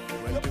life.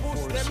 You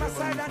push them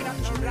aside and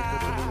that's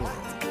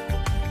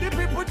right. The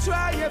people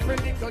try every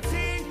little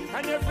thing,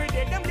 and every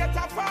day them get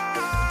a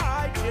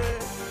fight,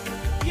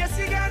 yeah. Yes,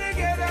 you gotta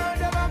get out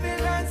the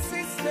Babylon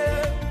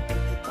system.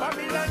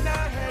 Babylon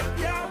not help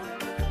you.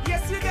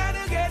 Yes, you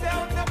gotta get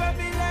out the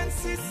Babylon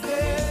system.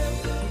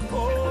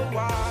 Oh,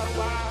 wow,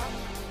 wow.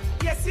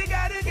 Yes, you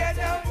gotta get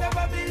out the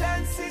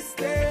Babylon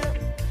system.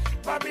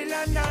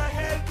 Babylon not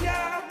help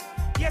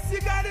you. Yes, you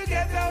gotta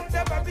get out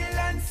the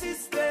Babylon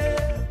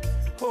system.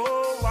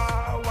 Oh,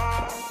 wow,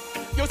 wow.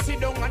 You sit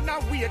down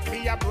and wait for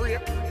your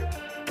break,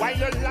 while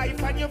your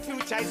life and your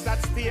future is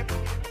at stake.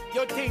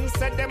 You think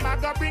said them a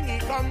go bring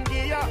it come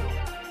gear.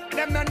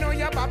 Them no know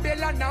your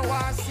Babylon now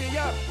want see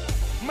ya.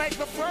 Make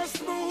the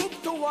first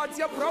move towards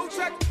your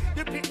project.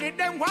 The picnic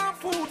them want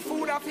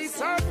food off his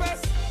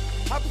surface.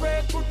 I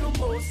pray to the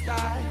Most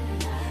High,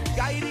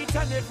 guide each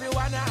and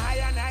everyone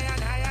higher and higher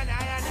and higher.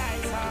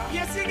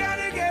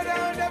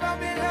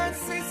 Babylon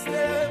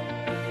system.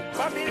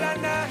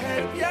 Babylon not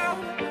help ya.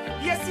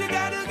 Yes, you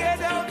gotta get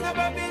out the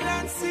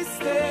Babylon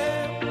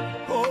system.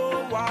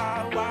 Oh,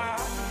 wow, wow.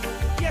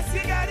 Yes,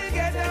 you gotta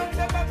get out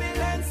the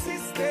Babylon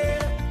system.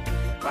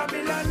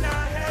 Babylon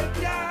not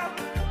help ya.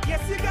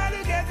 Yes, you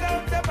gotta get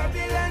out the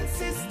Babylon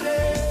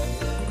system.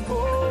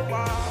 Oh,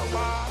 wow,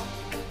 wow.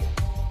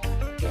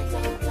 Get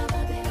out the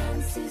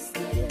Babylon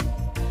system.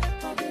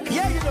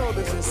 Yeah, you know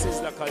this is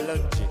Sizzla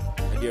Kalonji,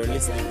 and you're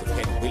listening to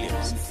Ken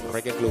Williams,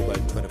 Reggae Global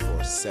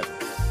 24/7,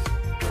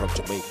 from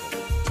Jamaica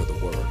to the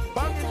world.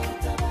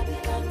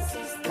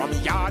 From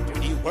yard to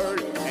the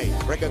world. Hey,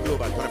 Reggae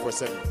Global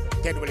 24/7,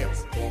 Ken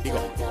Williams, big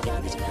up, keep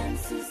music.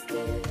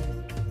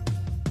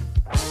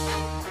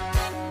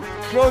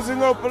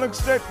 Closing opening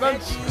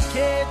statements.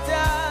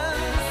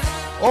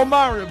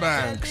 Omari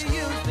Banks.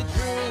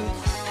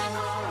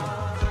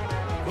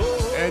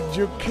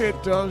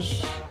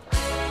 Educators.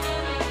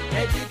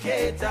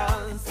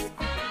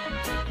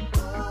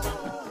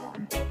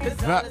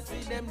 That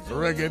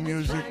reggae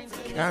music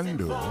can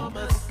do.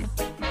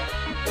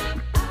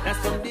 That's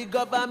from the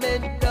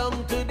government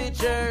down to the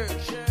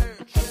church,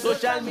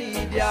 social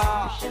media.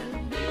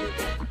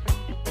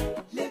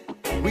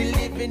 We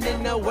living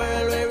in a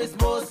world where it's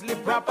mostly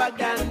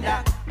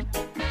propaganda.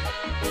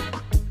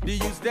 The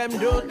youth them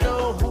don't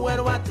know who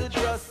and what to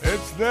trust.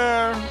 It's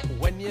there.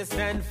 When you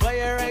stand for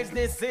your rights,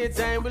 they say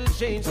time will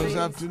change Just things.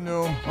 have to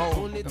know how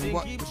Only and thing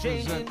what keep to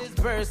changing present. is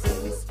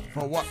persons.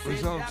 For what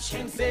results?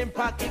 Same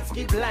pockets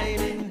keep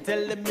lining.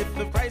 Tell them if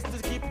the price to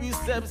keep you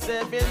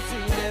subservient to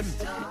them.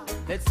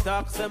 Let's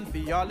talk some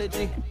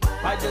theology.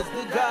 Why does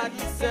the God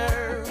you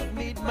serve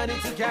need money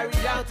to carry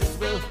out his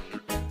will?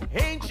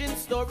 Ancient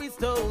stories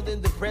told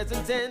in the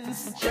present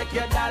tense. Check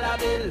your dollar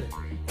bill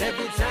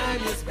every time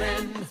you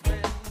spend.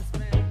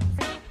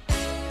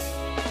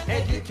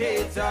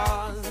 Educators,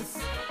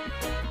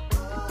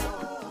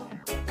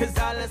 cause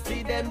all I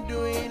see them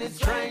doing is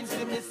trying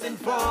to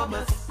misinform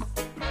us.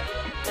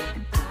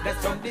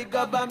 That's from the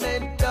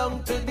government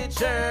down to the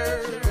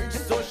church,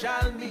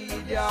 social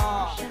media.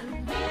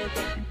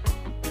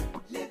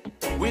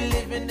 We're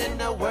living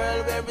in a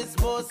world where it's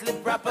mostly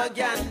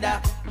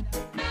propaganda.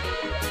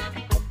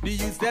 The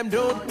youth them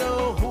don't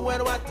know who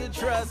and what to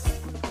trust.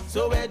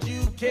 So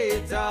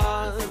educators,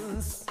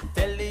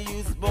 tell the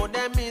youth about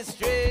them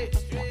history.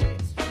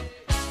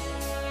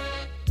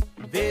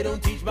 They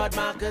don't teach about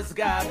Marcus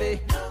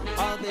Garvey.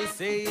 All they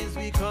say is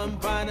we come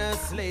on a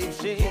slave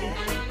ship.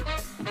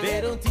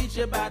 They don't teach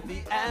about the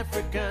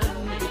African,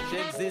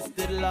 which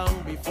existed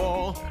long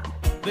before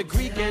the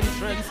Greek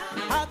entrance.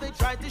 How they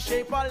tried to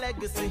shape our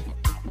legacy.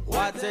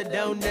 Water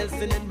down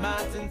Nelson and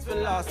Martin's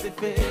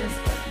philosophies.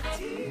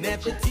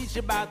 Never teach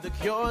about the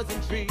cures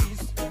and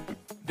trees.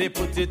 They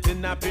put it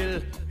in a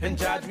pill and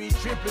charge me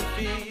triple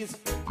fees.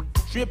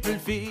 Triple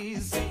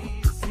fees.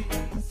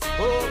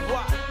 Oh,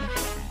 what?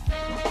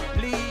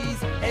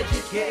 Please,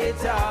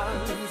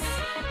 educators.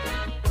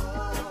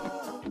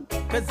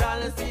 Cause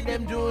all I see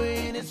them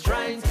doing is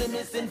trying to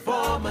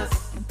misinform us.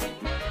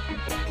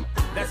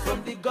 That's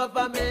from the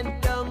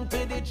government down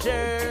to the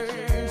church,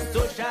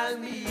 social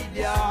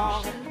media.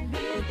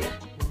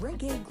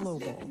 Reggae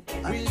Global.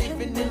 We're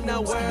living in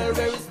a world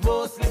where it's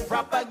mostly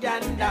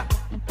propaganda.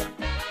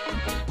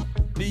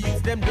 The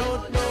youth them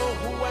don't know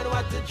who and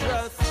what to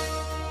trust.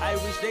 I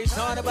wish they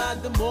taught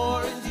about the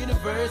Moorings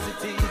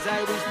universities.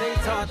 I wish they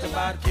taught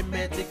about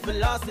Kemetic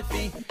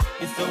philosophy.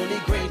 It's only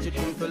greater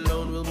truth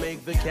alone will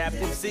make the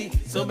captive see.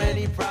 So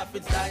many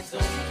prophets died so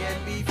we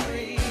can be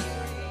free.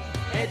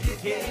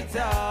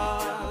 Educators.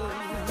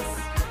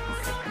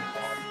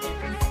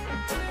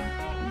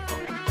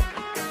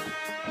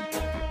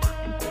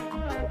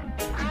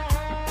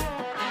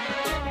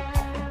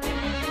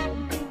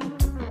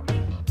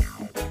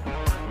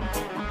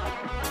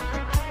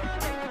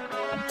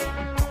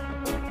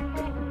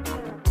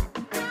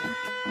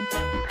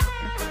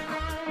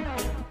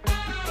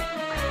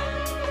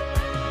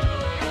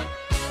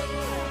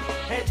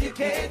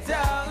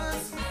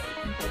 Educators,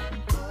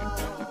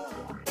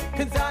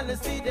 cause all I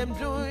see them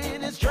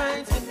doing is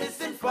trying to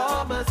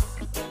misinform us.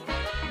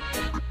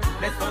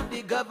 That's from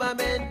the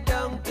government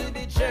down to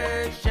the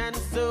church and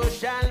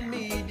social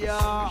media.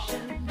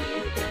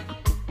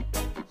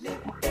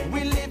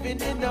 We're living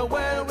in a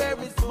world where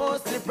it's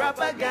mostly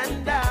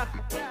propaganda.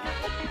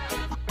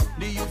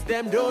 The youth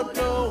them don't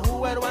know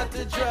who and what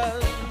to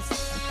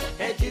trust.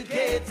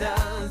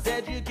 Educators,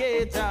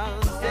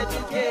 educators,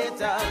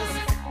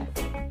 educators.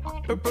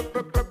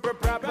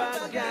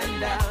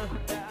 Propaganda.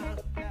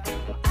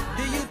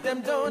 The youth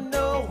them don't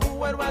know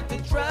who and what to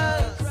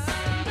trust.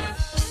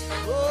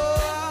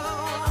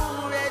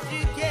 Oh,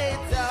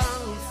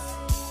 educators,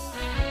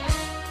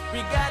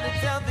 we gotta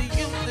tell the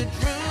youth the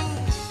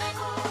truth.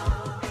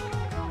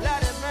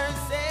 Lord have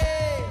mercy.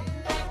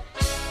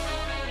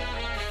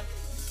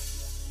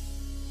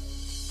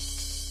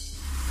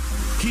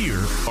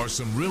 Here are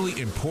some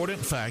really important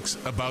facts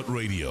about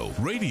radio.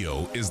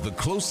 Radio is the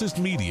closest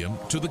medium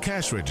to the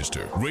cash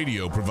register.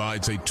 Radio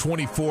provides a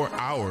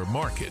 24-hour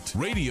market.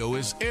 Radio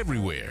is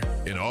everywhere,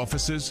 in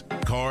offices,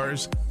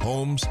 cars,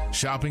 homes,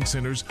 shopping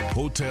centers,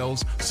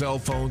 hotels, cell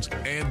phones,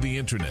 and the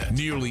internet.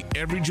 Nearly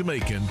every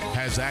Jamaican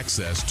has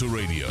access to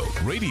radio.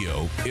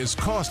 Radio is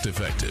cost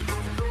effective.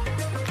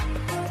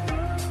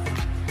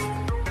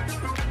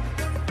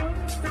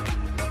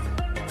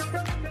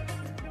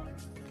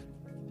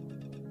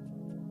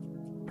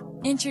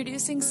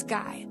 Introducing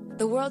Sky,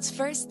 the world's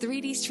first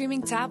 3D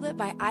streaming tablet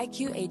by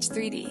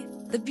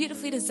IQH3D. The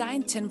beautifully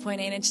designed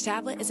 10.8-inch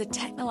tablet is a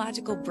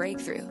technological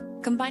breakthrough,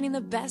 combining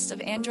the best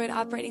of Android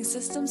operating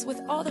systems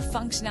with all the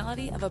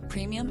functionality of a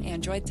premium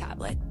Android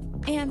tablet,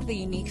 and the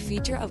unique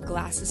feature of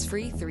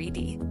glasses-free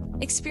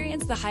 3D.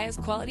 Experience the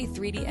highest quality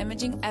 3D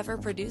imaging ever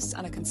produced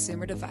on a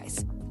consumer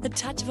device. The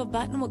touch of a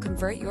button will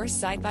convert your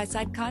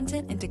side-by-side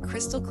content into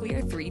crystal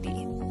clear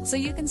 3D, so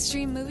you can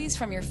stream movies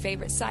from your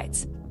favorite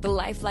sites. The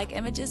lifelike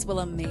images will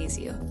amaze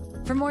you.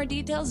 For more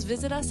details,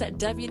 visit us at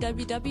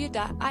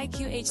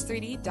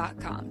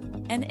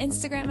www.iqh3d.com and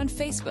Instagram and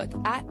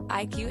Facebook at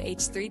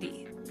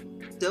IQH3D.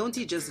 Don't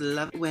you just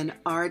love when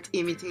art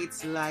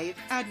imitates life?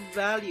 Add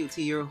value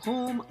to your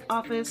home,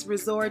 office,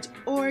 resort,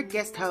 or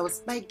guest house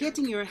by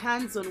getting your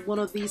hands on one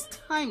of these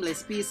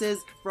timeless pieces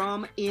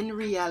from In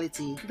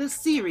Reality, the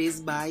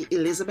series by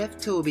Elizabeth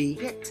Toby.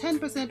 Get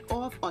 10%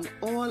 off on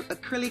all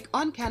acrylic,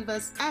 on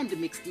canvas, and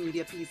mixed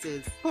media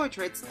pieces.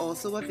 Portraits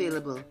also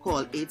available.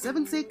 Call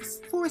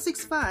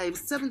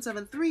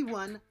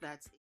 876-465-7731.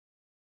 That's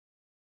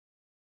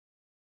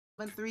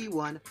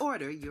 731.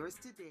 Order yours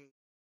today.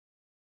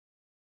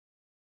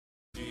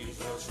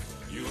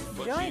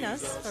 Join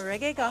us for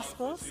Reggae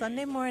Gospel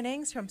Sunday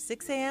mornings from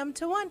 6 a.m.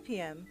 to 1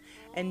 p.m.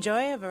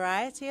 Enjoy a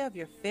variety of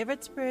your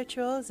favorite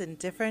spirituals in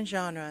different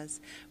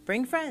genres.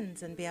 Bring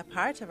friends and be a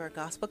part of our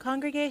gospel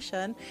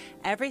congregation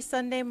every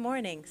Sunday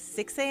morning,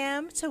 6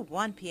 a.m. to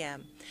 1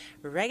 p.m.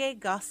 Reggae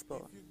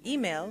Gospel.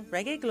 Email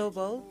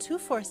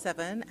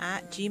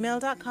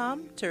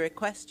reggaeglobal247@gmail.com to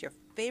request your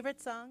favorite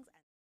songs.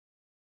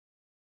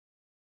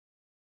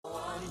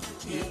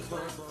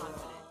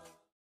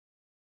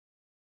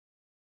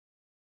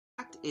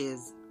 Fact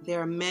is, there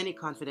are many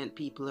confident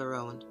people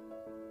around.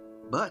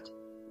 But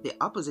the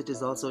opposite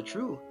is also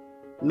true.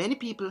 Many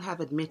people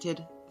have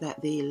admitted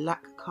that they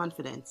lack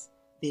confidence.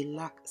 They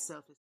lack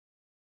self-esteem.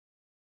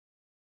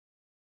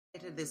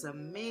 This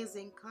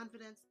amazing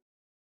confidence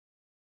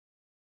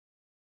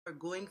are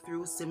going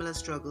through similar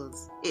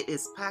struggles. It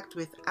is packed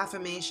with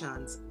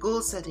affirmations,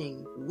 goal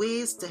setting,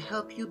 ways to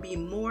help you be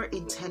more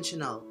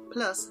intentional,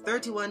 plus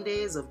 31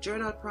 days of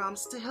journal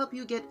prompts to help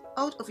you get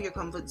out of your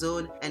comfort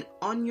zone and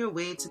on your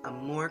way to a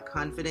more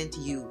confident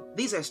you.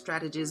 These are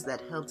strategies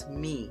that helped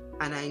me,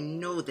 and I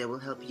know they will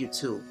help you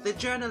too. The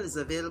journal is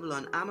available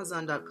on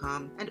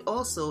Amazon.com and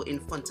also in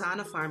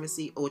Fontana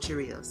Pharmacy, Ocho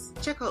Rios.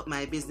 Check out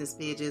my business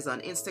pages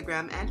on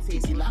Instagram and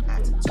Facebook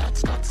at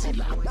That's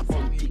Godzilla,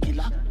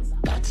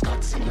 That's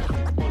Godzilla,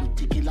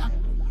 Bontikilla,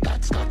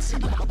 That's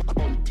Godzilla,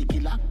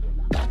 Bontikilla,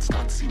 That's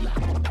Godzilla,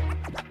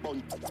 Bontikilla,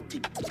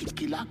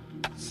 Bontikilla.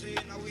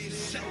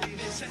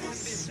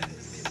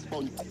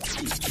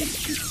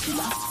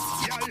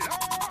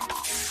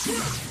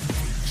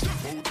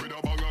 Step out with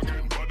a bag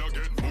again, bad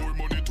again. More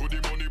money to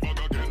the money bag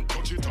again.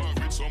 Touch it on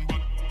with some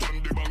bad,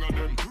 turn the bag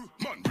again.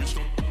 Man, rich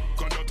no,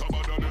 can that a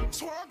bad again.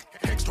 Swag,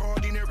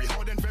 extraordinary,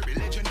 hard and very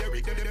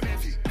legendary. Get them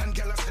heavy, and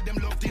gala said them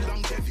love the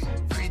longevity.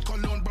 Creed,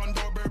 Cologne,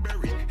 Brando,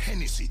 Burberry,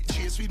 Hennessy,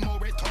 chase with more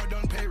red hard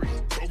on Perry.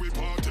 So we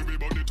party, we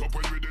burn it up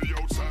when we the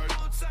outside.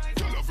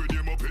 Tell her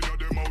them up in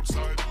them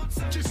outside.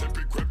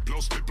 Giuseppe Crep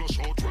plus the plus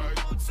outright.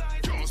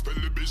 Can't spell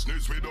the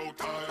business without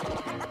time.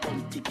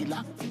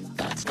 Bontikilla,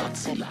 that's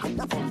Godzilla.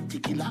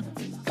 Bontikilla,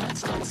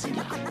 that's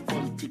Godzilla.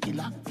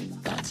 Bontikilla,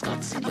 that's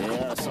Godzilla.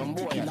 Yeah, some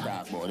boy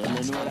attack, boy. They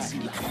don't know that.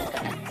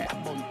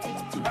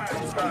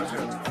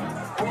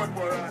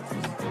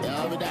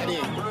 Yeah, with that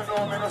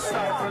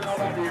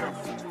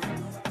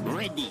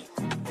ready.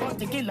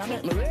 Bontikilla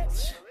make me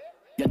rich.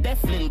 You're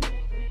definitely.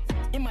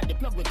 Him and the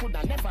plug we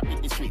coulda never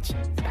beat the switch.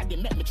 Daddy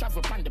make me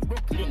travel on the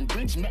Brooklyn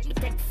Bridge. Make me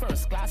take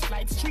first class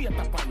flight straight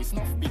to Paris.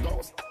 Enough big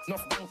house,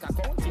 enough bank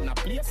account in a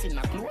place, in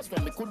a clothes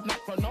when we could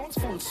not pronounce.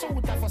 Full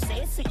suit of a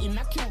say, in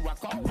a queue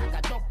account. Like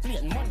a dog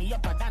plane, money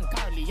upper than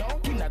Carly Young.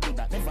 Killer do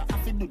that, never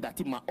have to do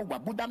that in my hour.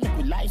 Buddha make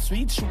me life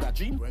sweet, sugar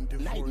dream.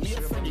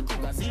 Nightmare for the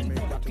cougars in,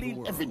 Buddha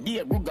clean. Every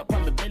day, Ruga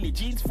on my belly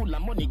jeans, full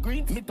of money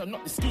green. Me turn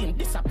up the scheme,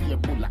 disappear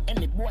bulla.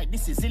 Any boy,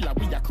 this is Zilla,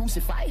 we are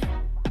crucified.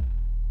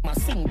 Ma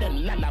sing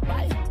them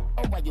lullaby.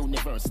 Our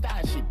universe,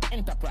 Starship,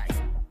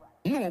 Enterprise.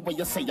 Know what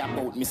you say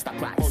about Mr.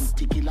 Price.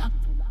 Bontikilla,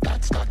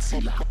 that's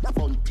Godzilla.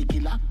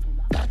 Bontikilla,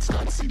 that's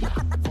Godzilla.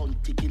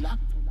 Bontikilla,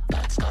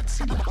 that's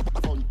Godzilla.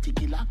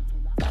 Bontikilla,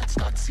 that's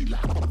Godzilla.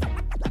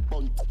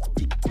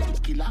 Bontikilla,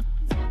 Bontikilla.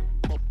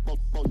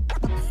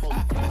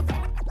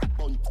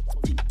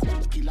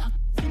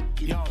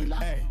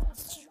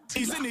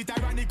 Isn't it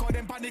ironic or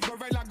them panic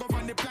gorilla go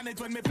on the planet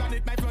when me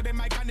planet my flow them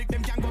iconic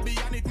them can go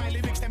beyond it my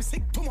lyrics them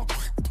sick too much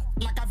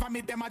like a from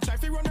it. Them a try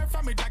to run her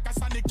from it like a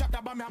sonic chat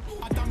about me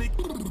atomic.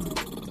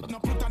 No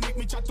plutonic,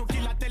 me chat to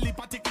kill a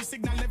telepathic. The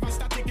signal never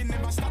static, it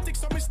never static.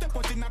 So me step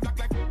out in a black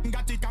like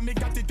got it and me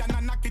got it and I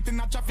knock it in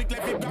a traffic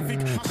like a graphic.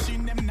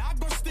 Machine them not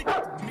go stick.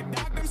 Me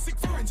dog them sick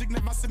forensic,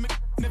 never see me,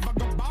 never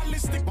go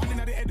ballistic. One in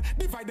the head,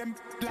 divide them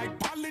like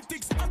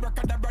politics.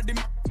 Abracadabra, the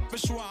map, for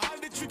sure all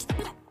the tricks.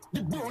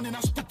 The brown in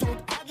a spit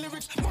out hard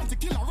lyrics. Monty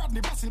Killer,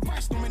 Rodney, Basil,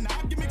 Price, no men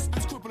hard gimmicks.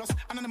 Unscrupulous,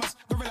 anonymous,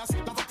 gorillas,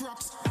 lot of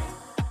crocs.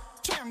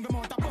 Triangle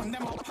mount, burn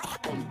them up.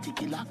 Monty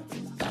Killer,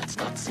 that's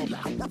Godzilla.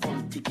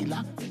 Monty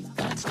Killer,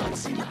 that's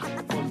Godzilla.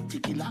 Monty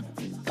Killer,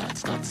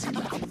 that's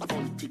Godzilla.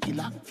 Monty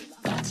Killer,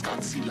 that's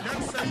Godzilla.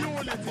 Them say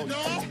unity, no?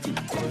 Monty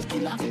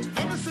Killer.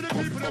 Let me see the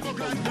people that look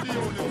like the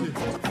unity.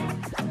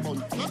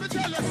 Let me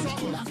tell you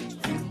something.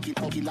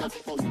 Killer,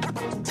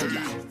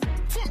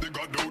 from the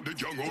god out, the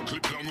young out,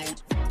 clip long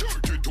out.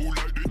 32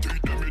 like the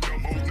teeth, them in the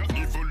mouth. Not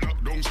even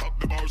lockdown, stop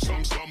the bar,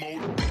 some slam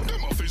out.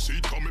 Them off his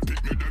seat, come and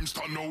pick me, them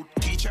stand out.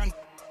 Teach and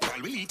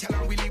while we tell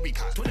and we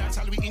lyrical. To dance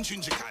all we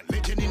intrinsical.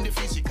 Legend in the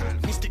physical,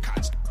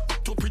 mystical.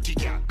 To pretty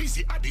girl,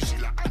 busy at the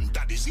zilla. And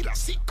that is zilla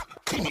sick,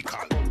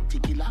 clinical. Monty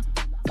Killer,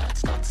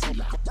 that's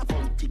Godzilla.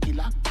 Monty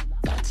Killer,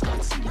 that's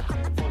Godzilla.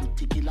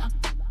 Monty Killer,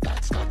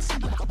 that's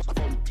Godzilla.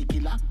 Monty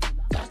Killer,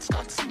 that's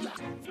Godzilla.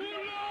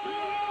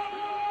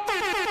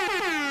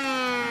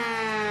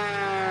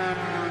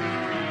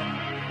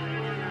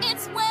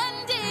 It's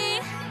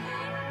Wendy.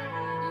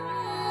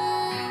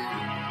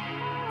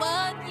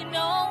 What you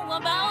know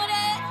about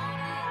it?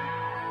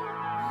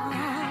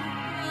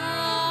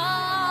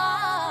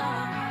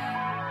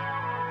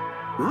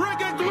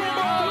 Reggae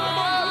Global.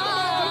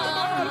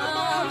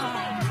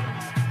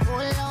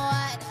 Oh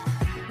Lord,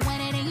 when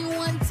it ain't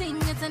one thing,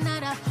 it's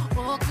another.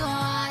 Oh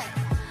God,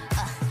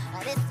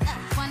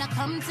 wanna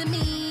come to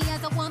me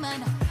as a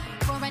woman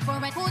for it,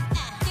 good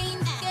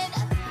game,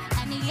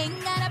 and he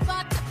ain't got a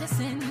part to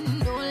listen.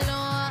 Oh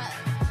Lord,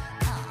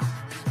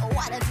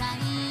 what a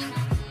time.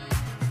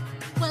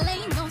 Well,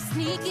 ain't no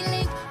sneaky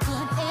link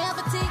could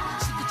ever take.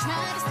 She could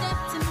try to step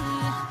to me.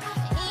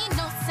 Ain't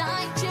no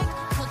side chick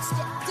could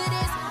step to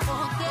this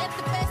or get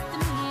the best of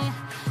me.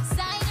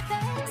 Side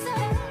effects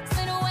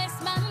for the West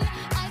man.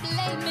 I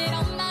blame it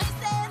on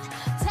myself.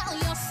 Tell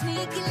your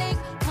sneaky link,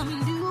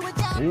 come do a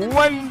job.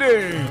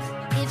 Wendy.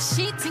 If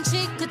she thinks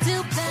she could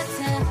do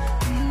better,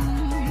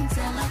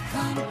 tell her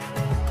come.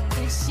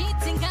 If she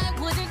think I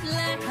wouldn't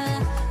let her,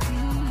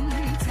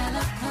 tell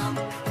her come.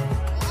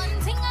 One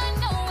thing I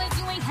know is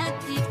you ain't had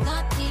it,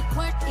 got it,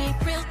 work it,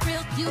 real.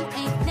 You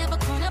ain't never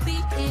gonna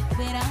beat it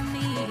without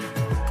me.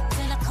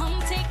 Tell her come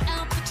take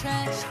out the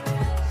trash.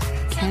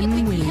 Tell you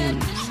think we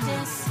had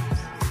this.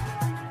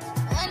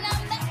 When I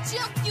met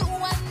you, you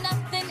were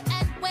nothing,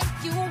 and when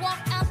you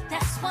walk out,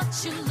 that's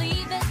what you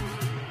leave it.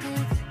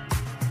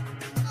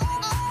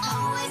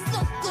 Always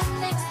look good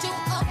next to a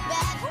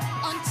bad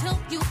until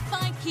you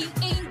find he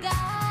ain't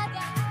got.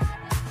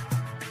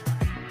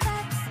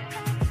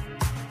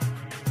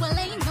 Well,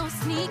 ain't no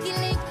sneaky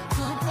link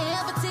could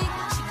ever take.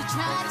 She could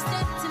try to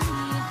step to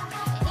me.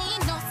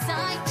 Ain't no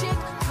side chick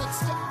could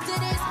step to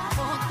this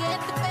or get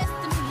the best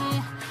of me.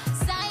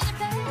 Side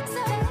effects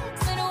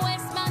for the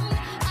West man.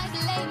 I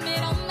blame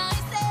it on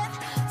myself.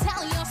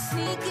 Tell your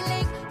sneaky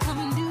link,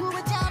 come do a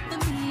job for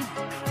me.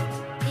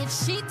 If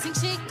she thinks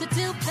she could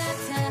do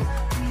better,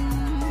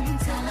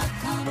 tell her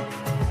come.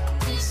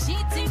 If she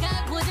think I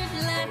wouldn't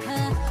let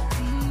her,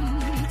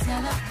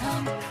 tell her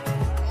come.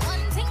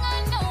 One thing I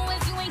know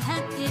is you ain't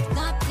had it,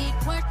 got it,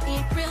 work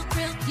it, real.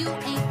 You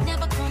ain't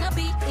never gonna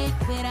beat it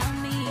without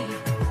me.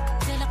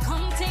 Tell her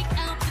come take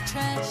out the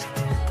trash.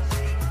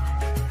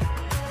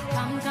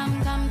 Come, tell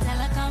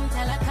her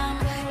come.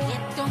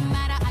 It don't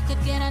matter, I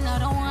could get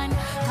another one.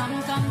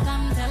 Come, tell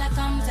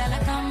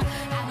her come.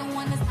 I don't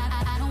want this,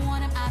 I don't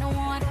want him,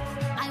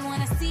 I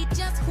wanna see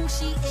just who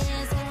she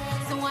is,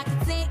 so I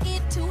can say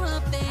it to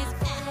her face.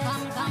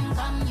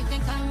 Come, you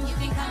can come.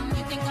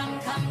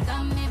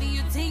 Maybe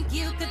you think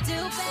you could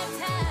do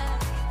better.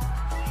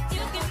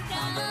 You can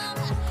come.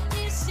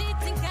 If she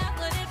think I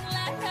wouldn't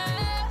let her,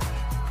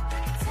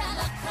 tell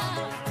her come.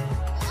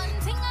 One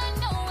thing I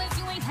know is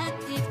you ain't had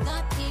it,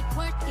 got it,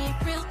 work it,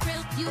 real.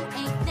 You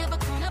ain't never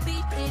gonna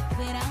beat it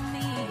without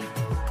me.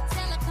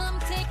 Tell her come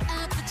take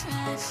out the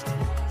trash.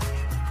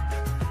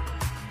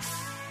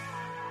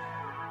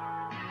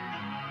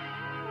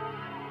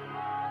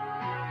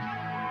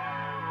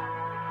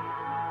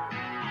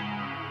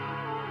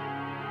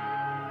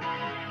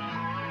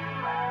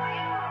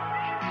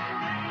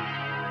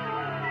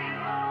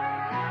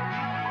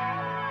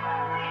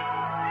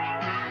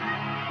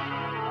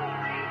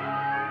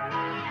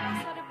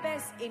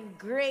 In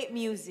great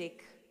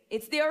music.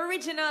 It's the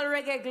original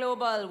Reggae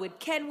Global with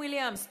Ken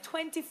Williams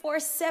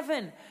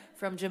 24/7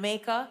 from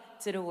Jamaica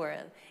to the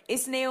world.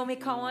 It's Naomi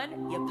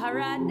Cowan, your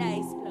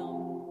paradise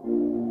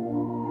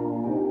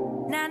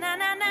plum. Na na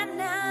na na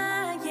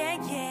na,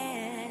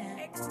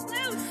 yeah.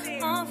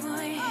 Exclusive. Oh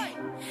boy,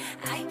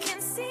 I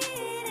can see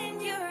it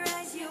in your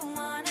eyes. You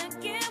wanna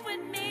get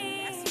with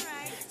me. That's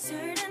right.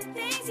 Certain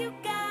things you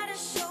gotta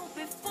show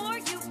before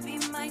you be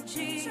my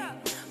G.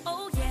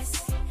 Oh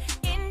yes.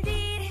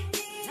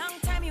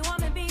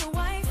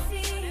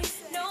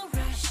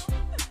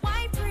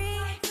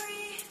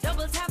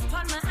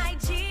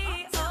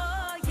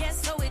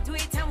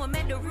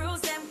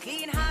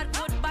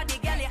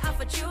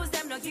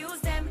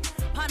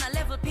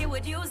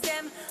 would use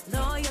them.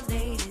 Loyal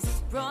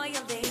ladies,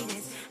 royal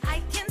ladies.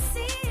 I can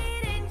see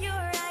it in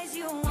your eyes.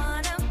 You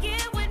wanna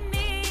get with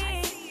me.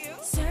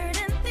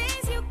 Certain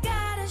things you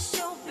gotta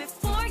show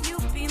before you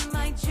be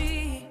my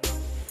G.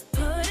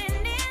 Putting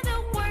in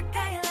the work,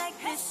 I like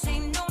this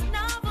ain't no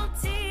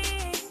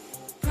novelty.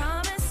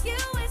 Promise you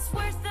it's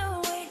worth the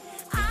wait.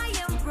 I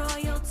am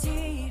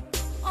royalty.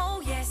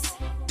 Oh yes,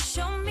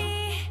 show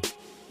me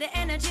the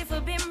energy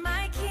for being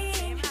my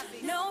king.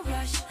 No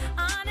rush,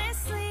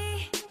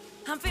 honestly.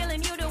 I'm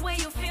feeling you the way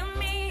you feel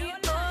me.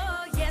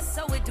 Oh yes,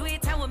 so we do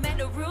it how we make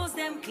the rules.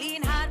 Them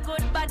clean, hard,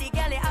 good body,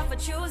 girl, you have to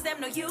choose them,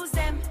 no use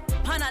them.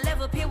 On a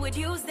level peer would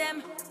use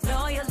them.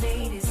 Loyal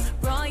ladies,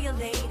 royal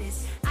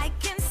ladies. I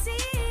can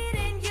see it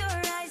in your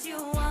eyes. You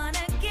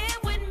wanna get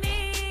with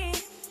me.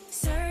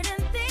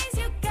 Certain things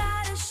you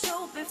gotta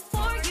show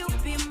before you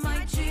be my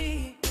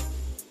G.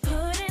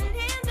 Putting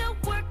in the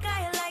work,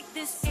 I like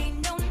this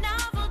ain't no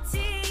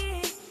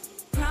novelty.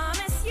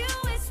 Promise you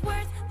it's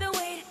worth the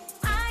wait.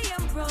 I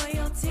am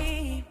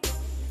royalty.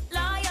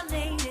 Loyal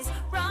ladies,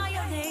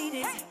 royal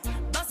ladies.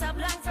 Bust a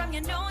blank from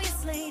you know your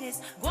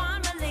ladies. Go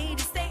on my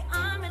ladies, stay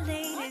on my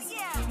ladies.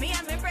 Me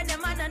and my friend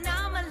them on and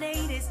all my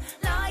ladies.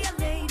 Loyal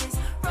ladies,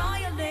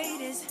 royal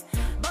ladies.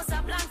 Bust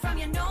a blank from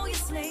you know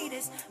your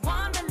ladies. Go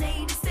on my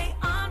ladies, stay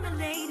on my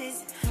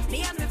ladies.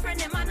 Me and my friend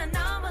them on and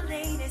all my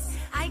ladies.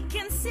 I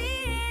can see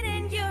it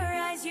in your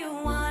eyes. You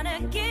wanna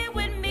get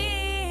with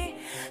me.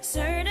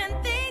 Certain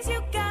things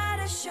you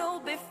gotta show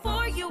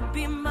before you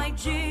be my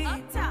G.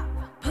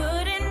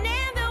 Putting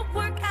in the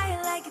work,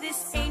 I like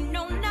this ain't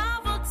no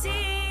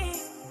novelty.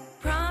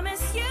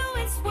 Promise you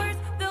it's worth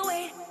the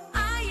wait.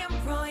 I am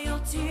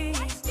royalty.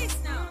 Watch this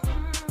now.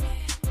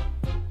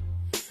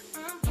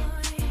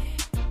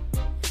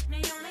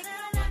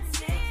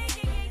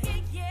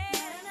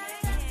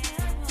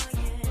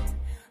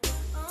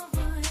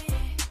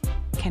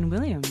 Ken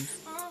Williams.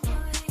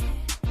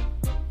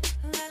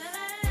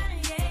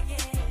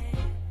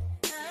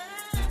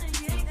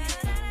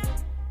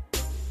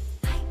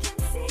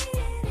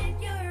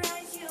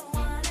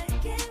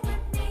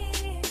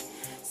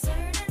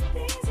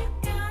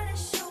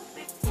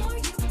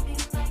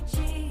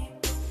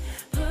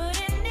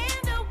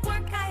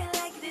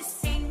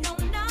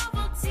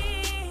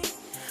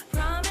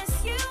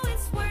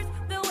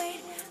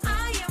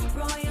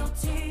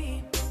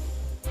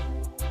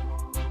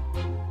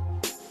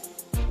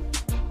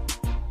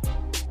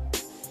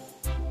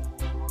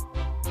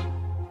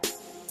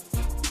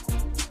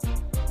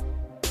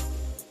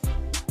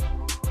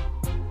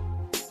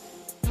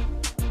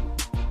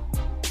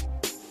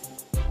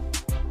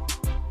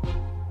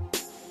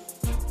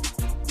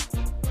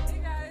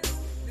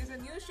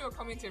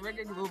 Coming to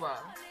Reggae Global,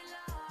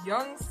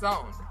 Young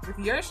Sound, with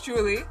yours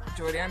truly,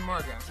 Jodian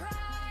Morgan.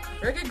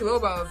 Reggae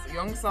Global's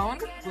Young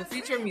Sound will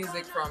feature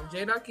music from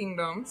Jada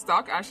Kingdom,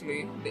 Stock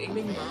Ashley, The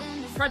Enigma,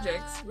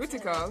 Projects,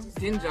 Rutical,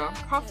 Ginger,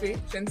 Coffee,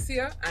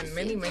 Shensia, and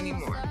many, many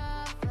more.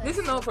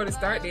 Listen out for the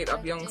start date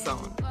of Young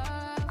Sound.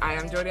 I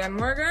am Jodian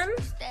Morgan.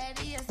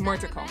 More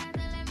to come.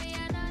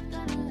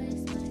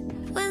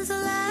 When's the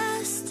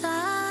last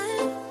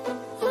time?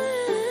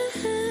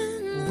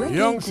 Reggae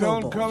Young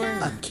Global, Sound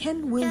coming. a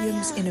Ken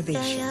Williams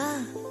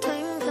innovation.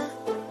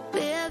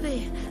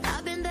 Baby,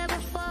 I've been there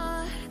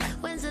before.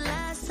 When's the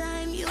last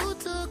time you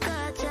took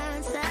a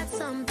chance at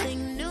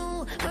something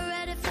new? We're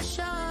ready for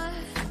sure.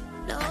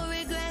 No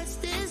regrets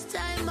this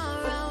time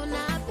around,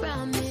 I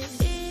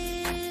promise.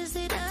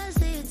 Easy does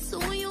it,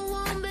 soon you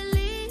won't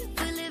believe.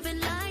 We're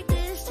living like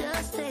this,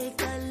 just take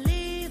a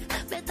leave.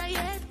 Better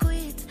yet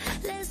quit,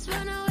 let's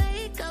run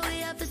away, cause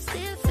we have to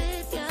still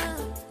fit, yeah.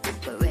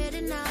 We're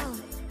ready now.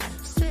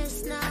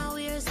 Now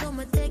we're so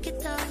much take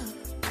it up.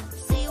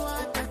 See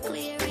what the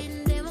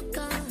clearing them a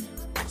gun.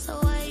 So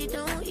I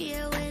don't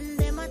hear when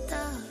them a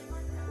talk.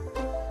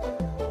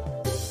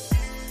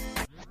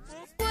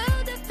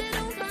 World if they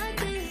don't like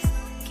this,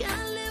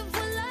 can't live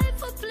a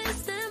life or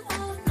place them.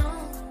 Oh no,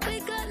 we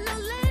got no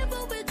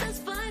label, we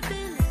just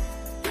vibing.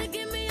 You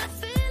give me a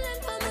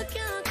feeling but I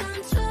can't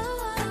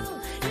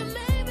control. You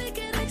make me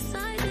get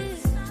excited.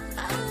 I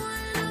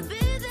wanna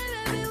be there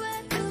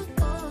everywhere you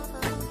go.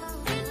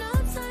 Ain't no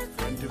time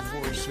for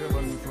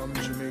 24/7 from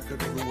Jamaica to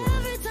the world.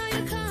 every time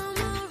you come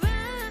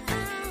around,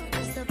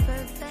 it's the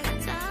perfect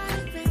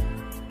timing.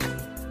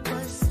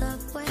 What's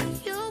up where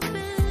you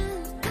been?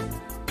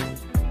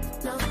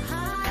 No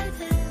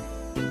hiding,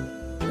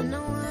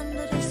 no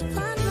wonder this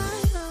plan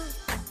right on.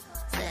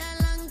 Say a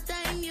long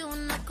time you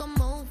not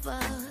come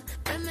over.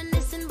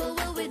 Reminiscing about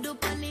what we do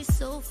on the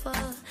sofa.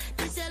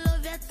 This your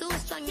love, you're too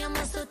strong, you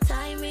must so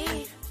tie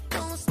me.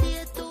 Don't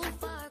stay too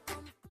far.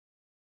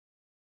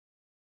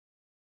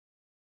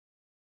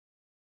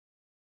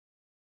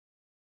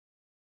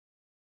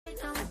 I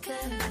don't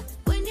care.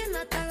 When you're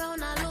not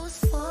around, I lose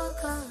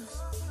focus.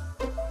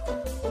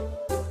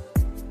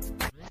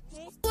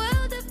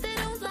 World if they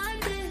don't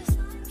like this,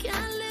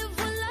 can't live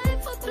a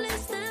life or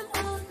place them.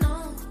 Oh no,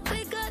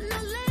 we got no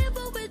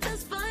label, we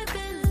just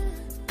vibing.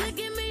 They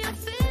give me a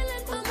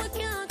feeling but I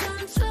can't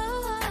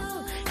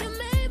control. You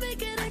made me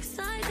get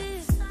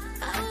excited.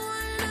 I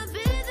wanna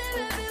be there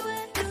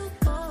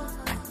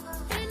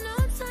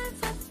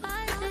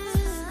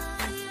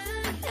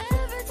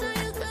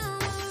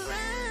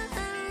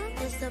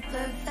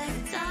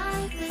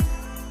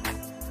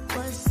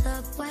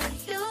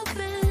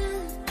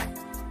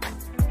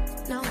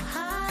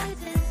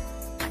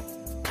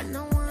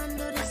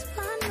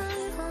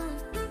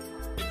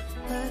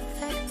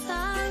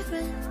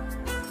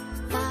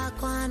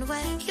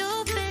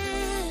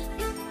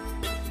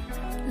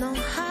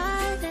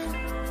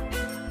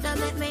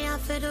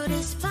do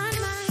this by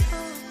my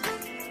own.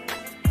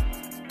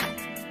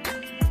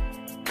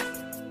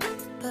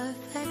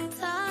 Perfect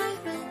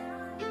timing.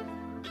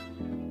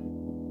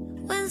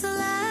 When's the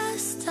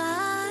last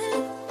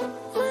time?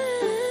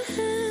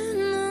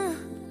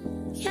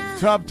 Yeah.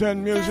 Top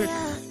 10 music.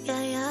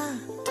 Yeah.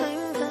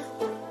 Twinkle,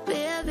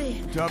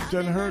 baby. Top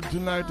 10 heard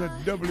tonight at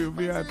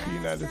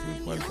WVIP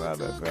 93.5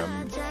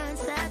 FM.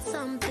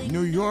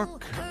 New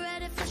York,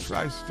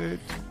 Tri-State,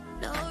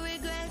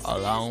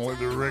 along with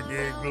the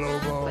Reggae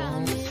Global.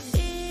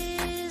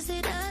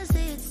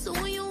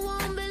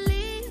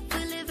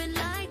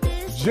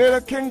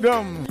 Jada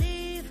Kingdom.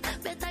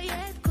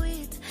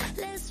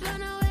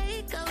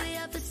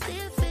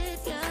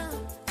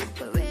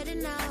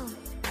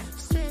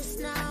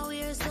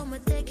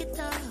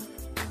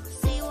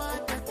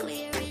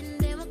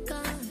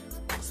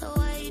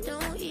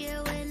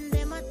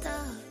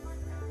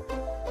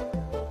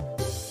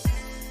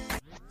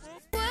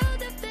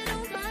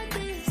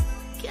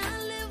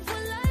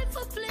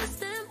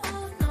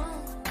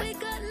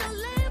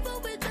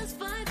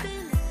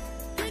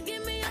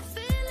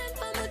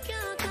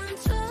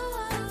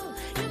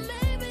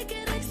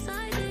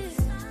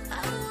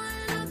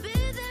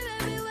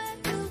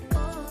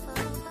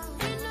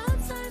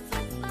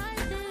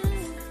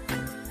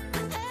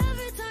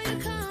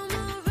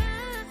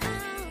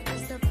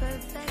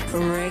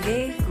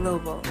 Reggae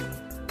Global.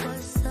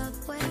 What's up,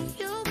 where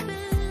you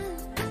been?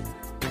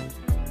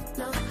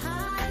 No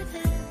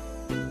hiding,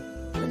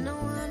 but no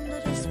wonder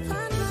this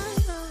part my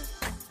own.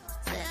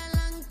 Say a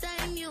long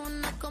time you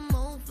not come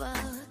over.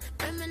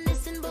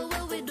 Reminiscing about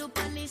what we do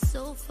on the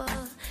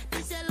sofa.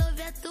 This your love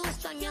you too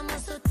strong, you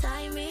must so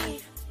tie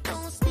me.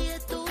 Don't stay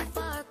too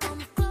far,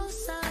 come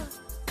closer.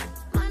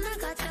 Man, I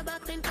got your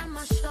back in on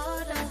my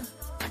shoulder.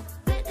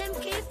 Let them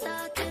keep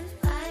talking,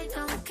 I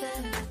don't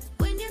care.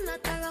 When you're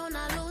not around,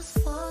 I lose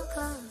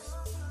focus.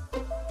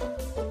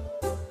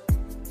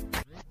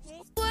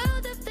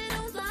 World, if they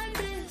don't like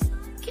this,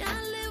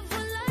 can't live a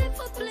life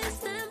or place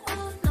them.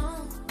 Oh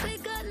no, we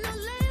got no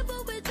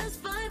label, we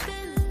just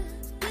vibing.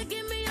 They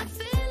give me a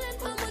feeling,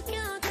 but we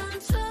can't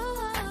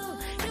control.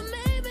 You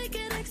maybe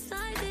get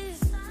excited.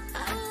 I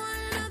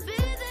wanna be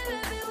there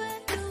everywhere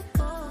you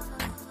go.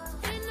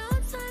 Ain't no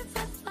time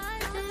for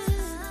fighting.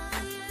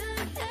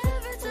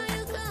 Every time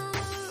you come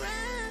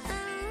around,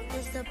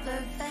 it's the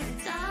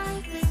perfect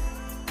timing.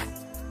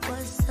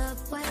 What's up,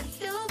 where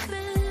you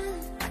been?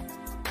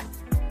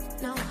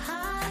 No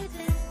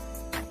hiding,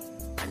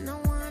 no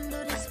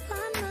wonder this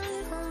one my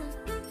own.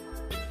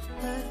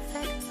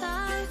 Perfect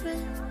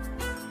timing.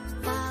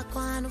 Walk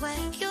on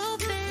where you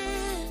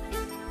been.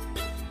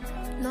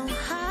 No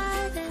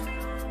hiding,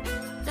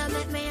 now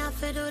make me have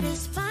to do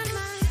this by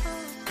my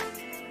own.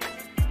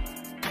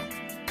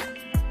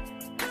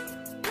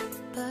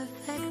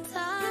 Perfect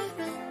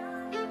timing.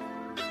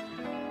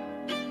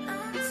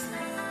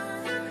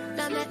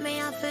 Now make me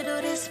have to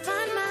do this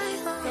by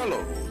my own.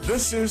 Hello,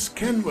 this is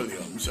Ken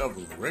Williams of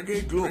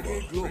Reggae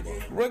Global.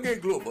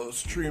 Reggae Global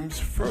streams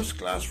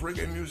first-class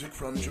reggae music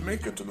from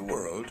Jamaica to the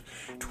world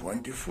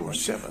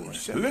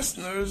 24/7.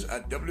 Listeners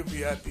at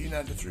WVIP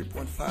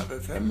 93.5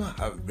 FM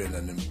have been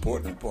an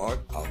important part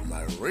of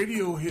my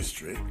radio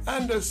history,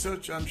 and as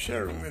such I'm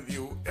sharing with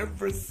you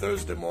every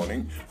Thursday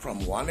morning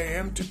from 1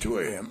 a.m. to 2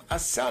 a.m. a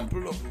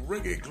sample of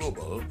Reggae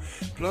Global,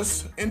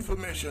 plus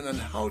information on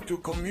how to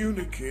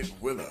communicate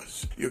with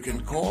us. You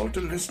can call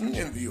to listen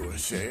in the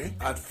USA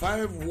at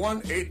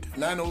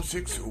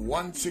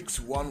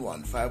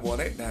 518-906-1611,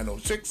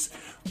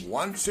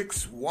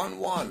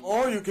 518-906-1611.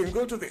 Or you can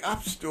go to the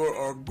App Store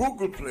or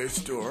Google Play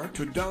Store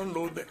to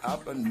download the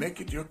app and make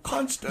it your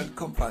constant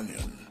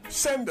companion.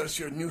 Send us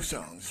your new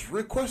songs,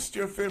 request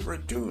your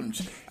favorite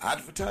tunes,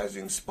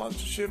 advertising,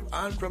 sponsorship,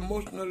 and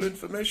promotional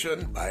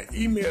information by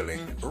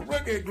emailing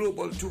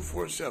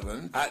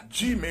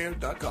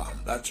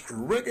reggaeglobal247@gmail.com. That's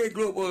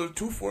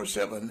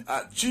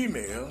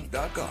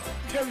reggaeglobal247@gmail.com.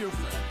 Tell your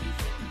friends.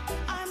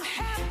 I'm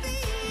happy,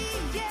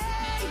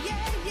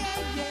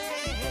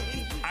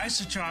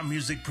 Isachar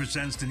Music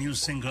presents the new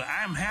single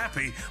I'm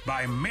Happy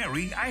by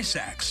Mary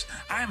Isaacs.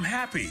 I'm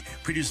Happy,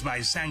 produced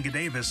by Sanga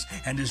Davis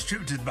and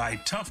distributed by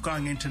Tough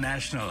Gong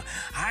International.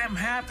 I'm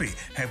Happy,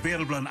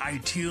 available on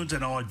iTunes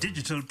and all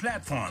digital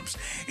platforms.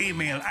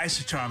 Email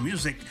Isachar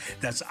Music,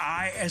 that's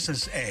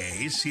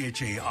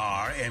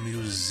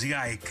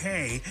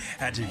ISSACHARMUSIK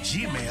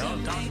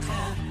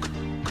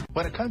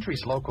When a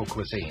country's local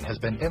cuisine has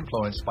been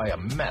influenced by a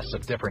mess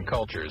of different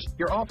cultures,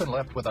 you're often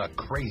left with a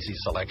crazy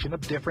selection of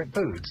different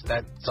foods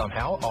that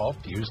somehow all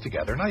fuse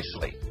together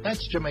nicely.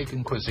 That's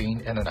Jamaican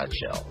cuisine in a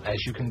nutshell,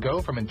 as you can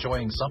go from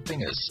enjoying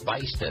something as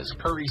spiced as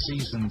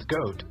curry-seasoned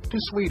goat to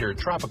sweeter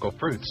tropical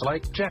fruits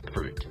like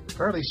jackfruit.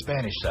 Early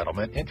Spanish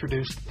settlement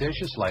introduced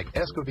dishes like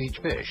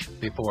escovitch fish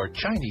before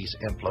Chinese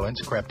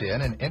influence crept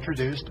in and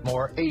introduced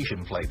more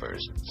Asian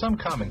flavors. Some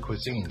common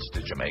cuisines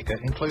to Jamaica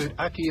include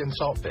ackee and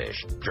saltfish,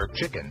 jerk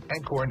chicken,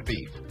 and corned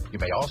beef. You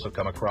may also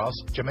come across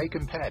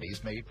Jamaican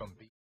patties made from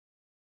beef.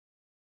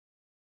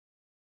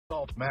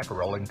 Salt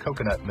mackerel in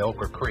coconut milk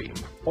or cream,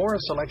 or a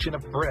selection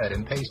of bread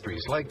and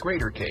pastries like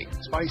grater cake,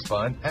 spice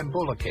bun, and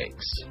bulla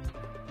cakes.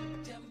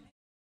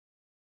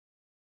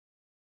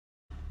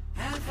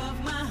 Half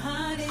of my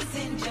heart is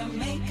in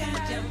Jamaica,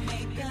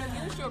 Jamaica.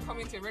 New show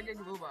coming to Reggae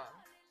Global.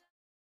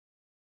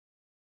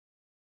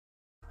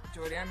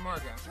 Jodian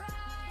Morgan.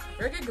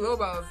 Reggae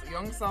Global's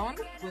Young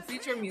Sound will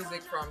feature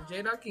music from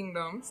Jada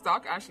Kingdom,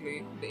 Stock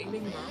Ashley, The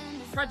Enigma,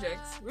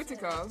 Projects,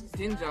 Ritical,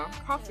 Ginger,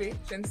 Coffee,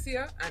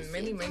 Shensia, and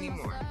many, many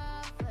more.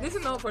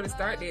 Listen out for the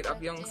start date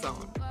of Young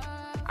Sound.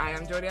 I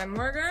am Jodian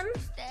Morgan.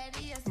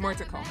 More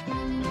to come.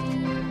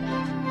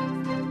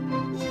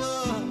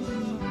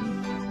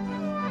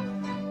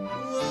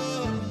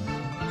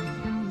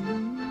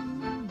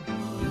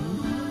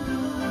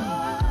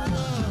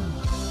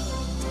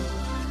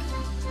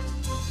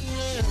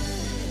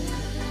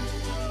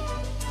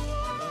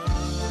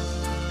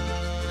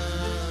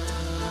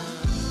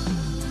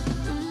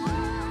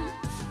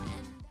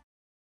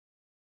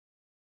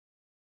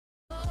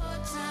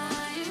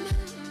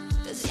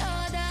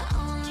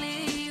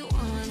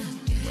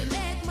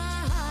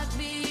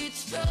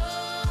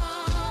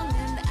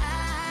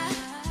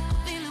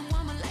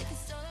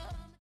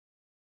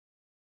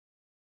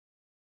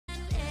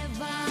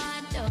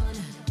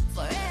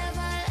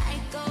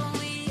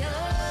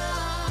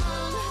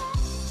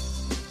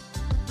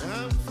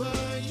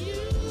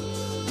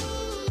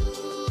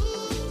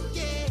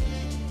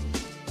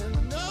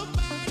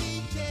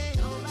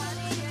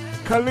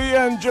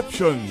 Kalian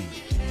Egyptian.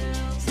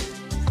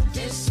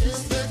 This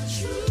is the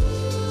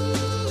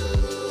truth,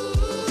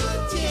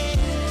 yeah.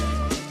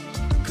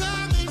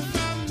 Coming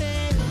from me.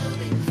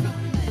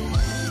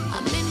 I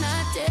may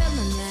not tell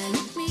a lie,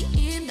 look me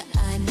in the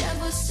eye,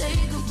 never say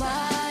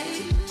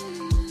goodbye.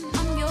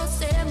 I'm your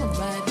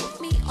samurai,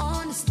 put me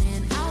on the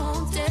stand, I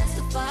won't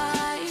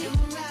testify.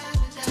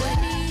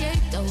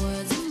 28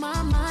 hours in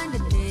my mind a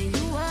day,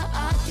 you are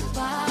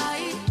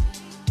occupied.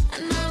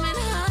 And I'm in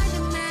high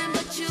demand,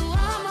 but you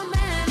are my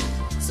man.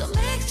 So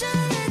make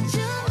sure that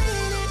you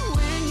mean it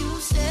when you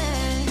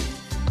say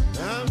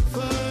I'm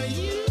for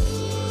you.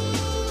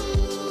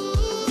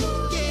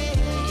 Yeah,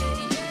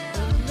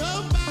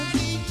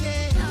 nobody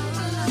cares.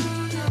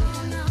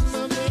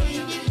 So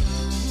baby,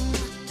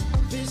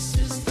 this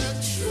is the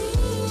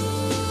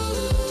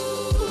truth.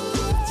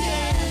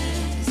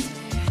 Yes,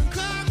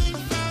 coming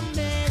from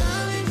me,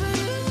 coming from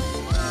you.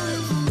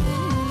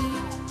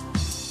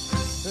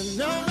 And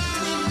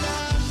nobody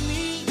loves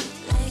me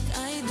like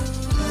I do.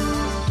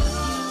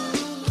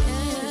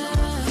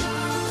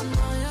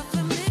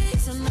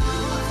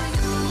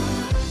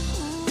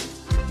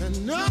 And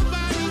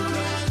nobody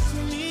cares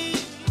for me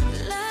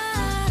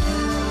like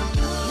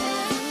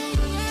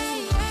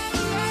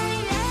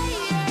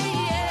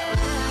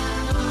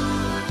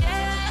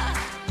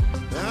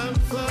I'm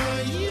for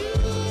you.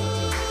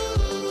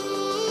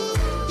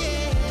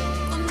 Yeah,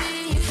 for me.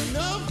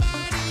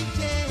 Nobody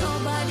cares.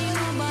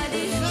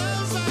 Nobody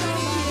else.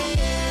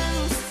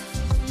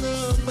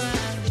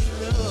 Nobody.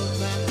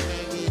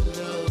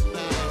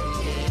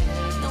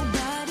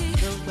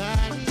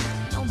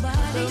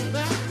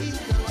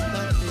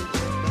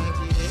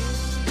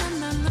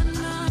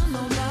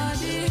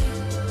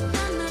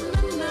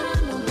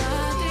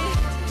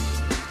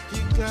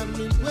 You got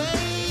me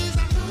ways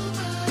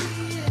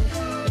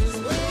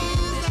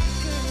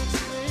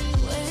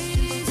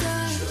I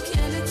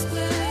can't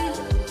explain.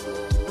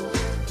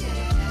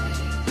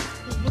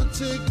 It will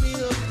take me a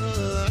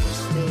whole lot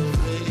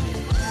slowly.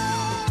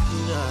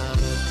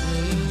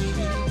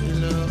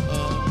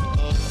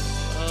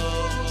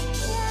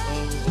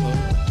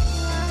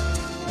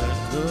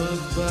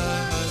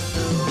 Goodbye.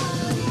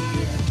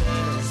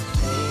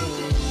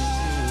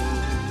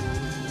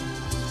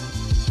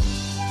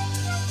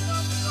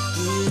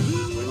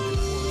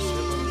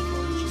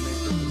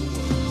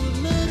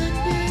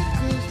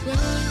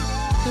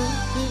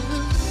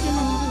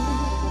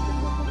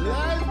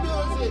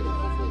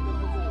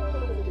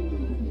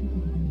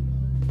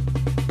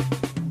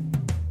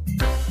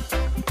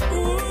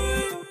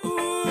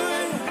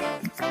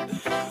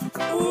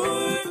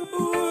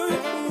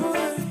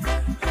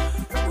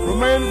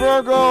 Romain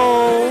Virgo.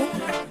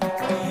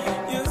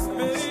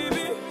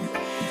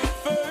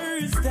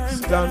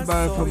 Stand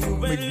by for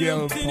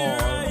Miguel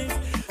Paul.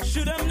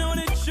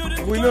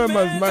 We know him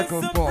as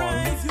Michael Paul.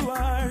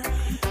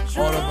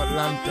 All of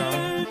Atlanta.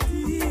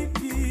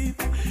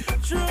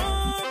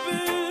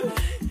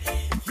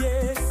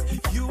 Yes,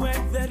 you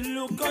had that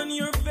look on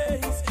your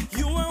face.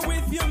 You were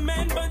with your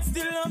man, but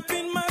still up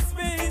in my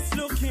space,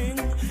 looking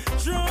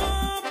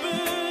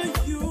trouble.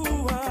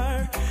 You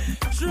are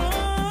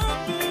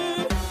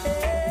trouble.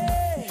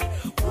 Hey,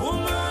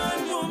 woman.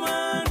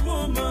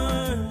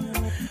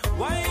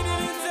 Why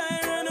didn't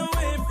I run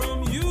away from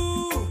you?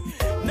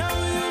 Now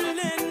you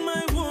let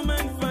my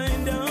woman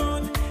find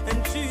out, and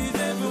she's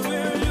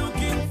everywhere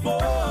looking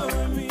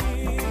for me.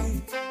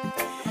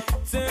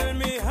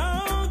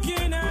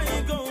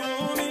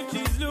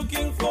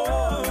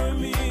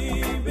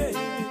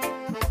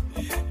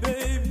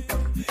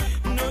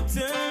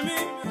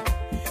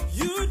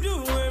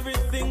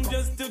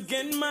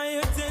 my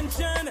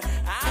attention.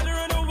 I'd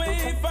run away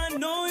if I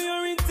know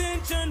your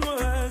intention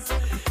was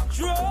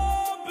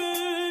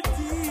trouble,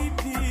 deep,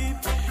 deep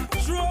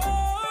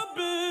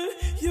trouble.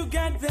 You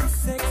got that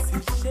sexy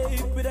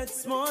shape with that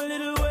small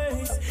little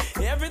waist,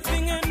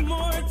 everything and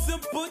more to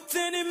put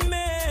any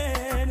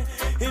man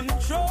in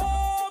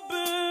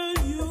trouble.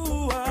 You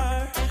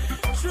are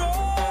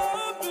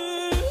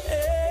trouble,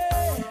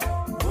 hey.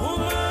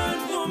 Woman,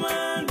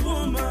 woman,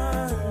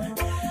 woman,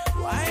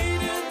 why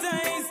did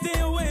I stay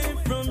away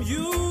from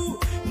you?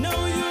 Now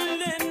you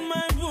let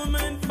my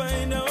woman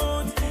find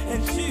out,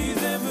 and she's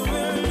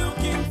everywhere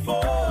looking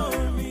for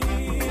me.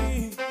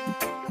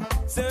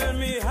 Tell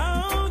me,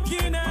 how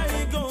can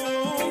I go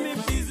home if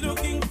she's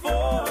looking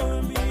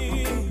for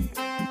me?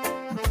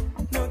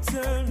 No,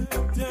 tell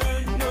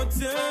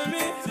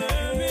me,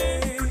 tell me,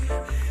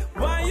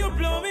 why you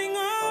blowing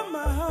up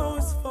my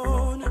house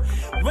phone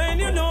when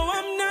you know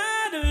I'm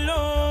not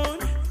alone?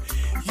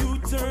 You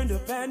turned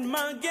up at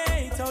my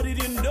gate, how did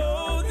you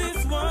know this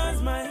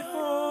was my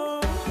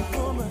home?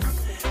 Woman,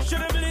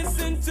 should have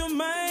listened to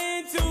my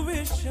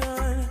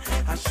intuition.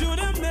 I should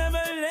have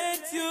never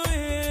let you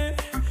in.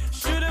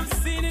 Should have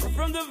seen it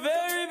from the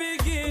very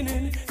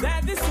beginning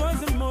that this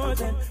wasn't more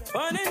than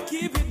fun and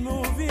keep it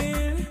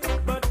moving.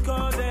 But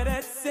cause of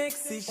that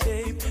sexy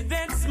shape,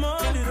 that small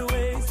little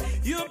waist,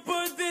 you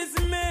put this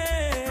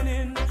man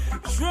in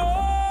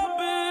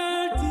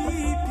trouble,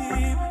 deep,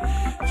 deep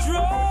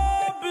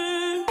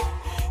trouble.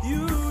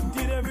 You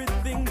did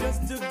everything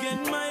just to get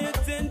my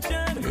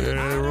attention.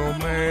 Yeah,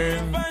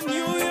 Romaine. If I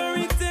knew your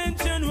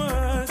intention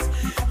was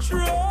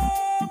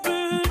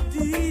trouble,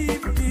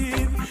 deep,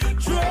 deep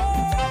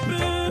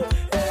trouble.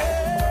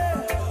 Yeah.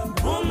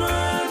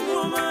 Woman,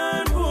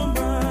 woman,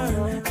 woman,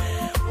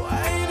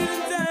 why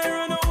didn't I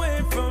run away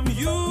from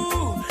you?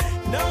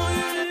 Now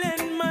you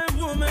let my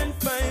woman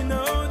find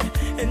out,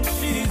 and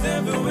she's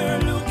everywhere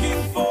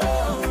looking for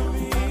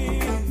me.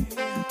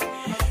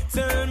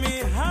 Tell me,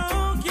 how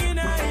can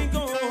I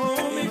go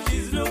home if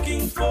she's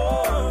looking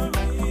for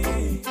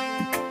me?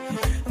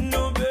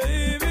 No,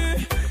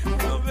 baby,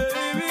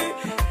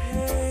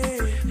 hey.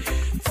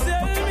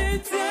 Tell me,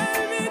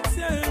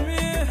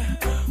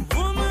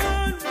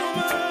 woman,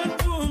 woman,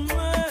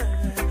 woman,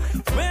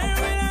 where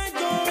will I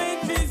go when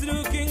she's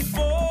looking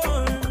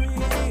for me?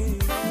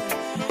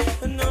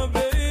 No,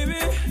 baby,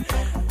 hey.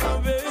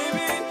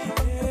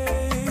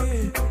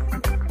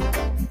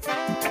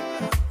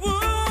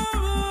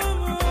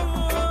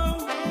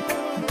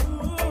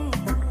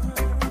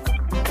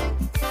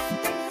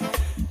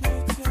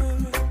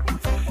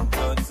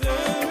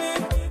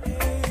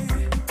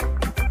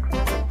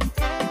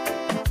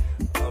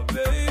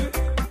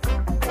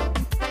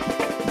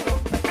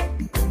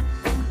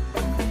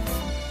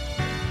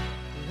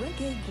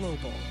 Reggae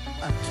Global,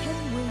 a Ken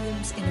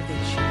Williams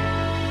innovation.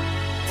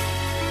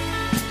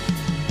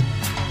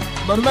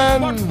 My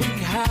man, What we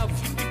have.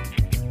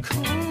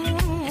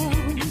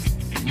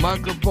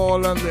 Michael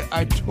Paul and the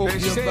They Ethiopia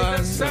say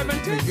Band, the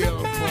 70s Miguel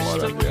the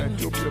Paul and the master.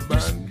 Ethiopia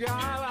Band,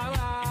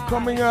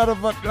 coming out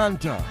of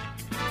Atlanta.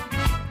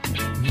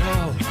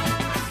 Now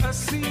I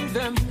see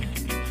them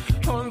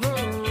on the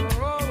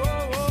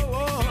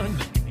road.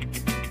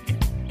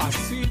 I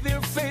see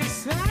their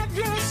face, I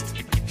just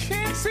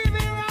can't see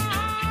their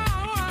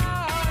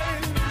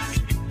eyes.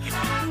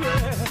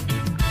 Yeah.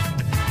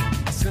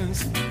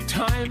 Since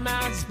time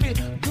has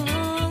begun,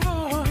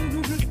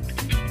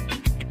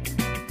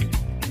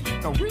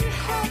 we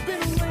have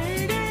been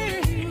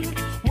waiting.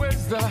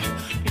 Where's the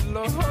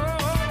love?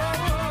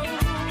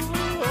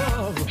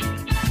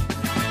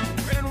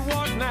 And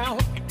what now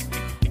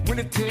will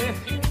it take?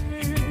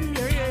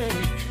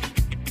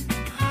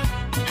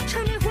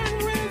 Tell me, when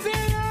we're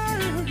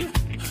there,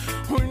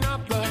 we're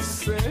not the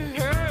same.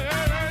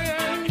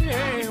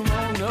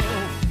 Oh no.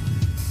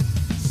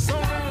 So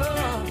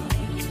love,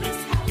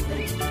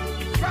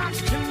 God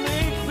can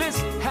make this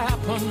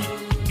happen.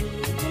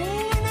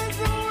 When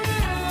it's only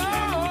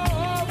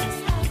love,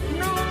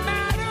 no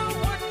matter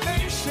what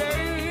they say.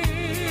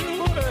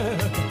 Open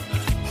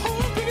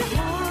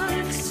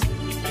hearts,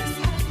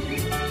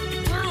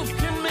 love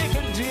can make a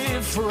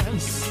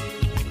difference.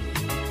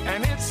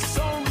 And it's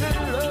only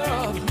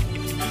love.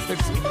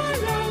 It's my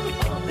love.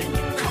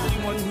 Come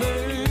with me.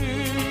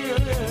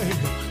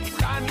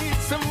 I need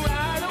some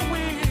right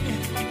away.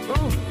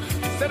 Oh,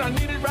 said I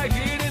need it right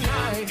here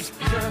tonight.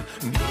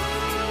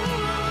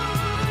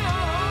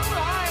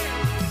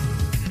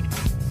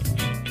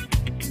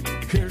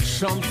 Here's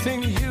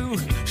something you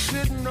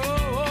should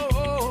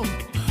know.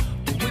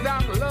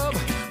 Without love,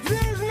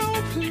 there's no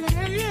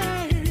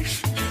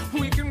place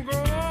we can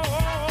go.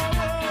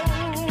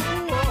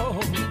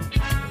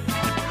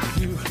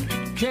 You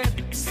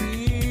can't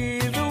see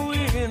the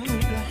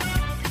wind,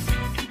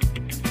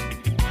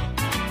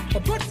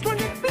 but when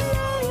it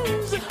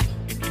blows,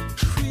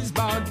 trees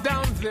bow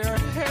down their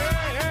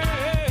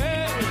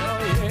head. Oh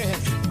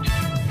yes,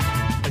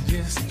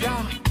 yes,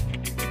 Jah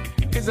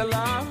is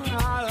alive.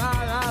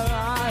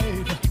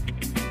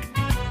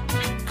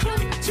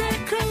 Come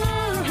take a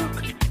look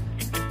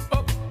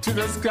up to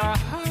the sky.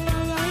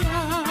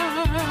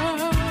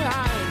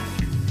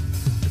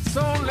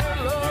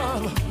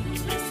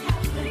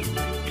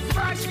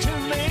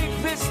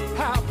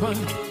 happen.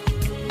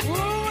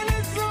 When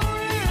it's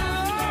only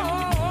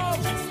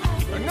love,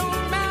 no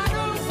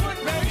matter what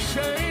they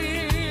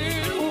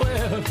say,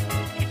 well,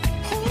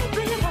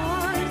 open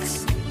hearts,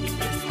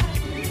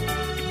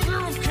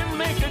 love can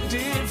make a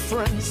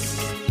difference,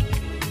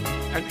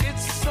 and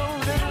it's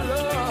only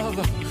love,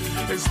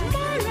 it's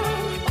my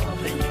love,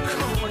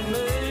 come with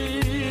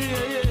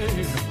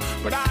me,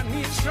 but I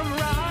need some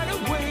right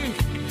away.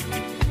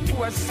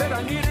 I said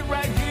I need it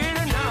right here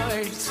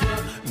tonight.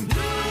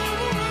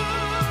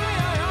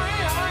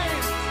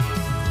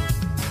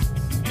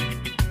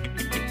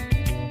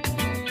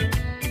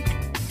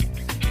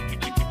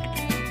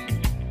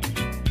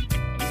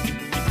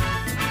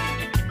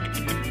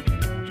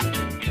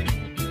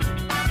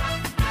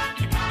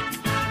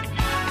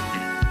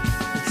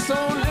 It's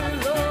only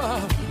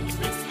love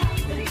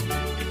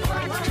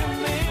that can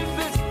make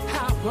this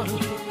happen.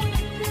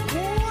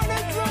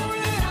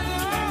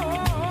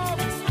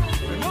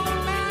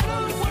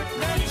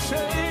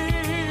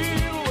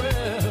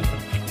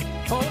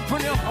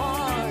 Open your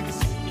hearts,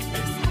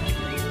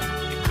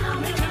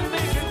 it can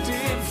make a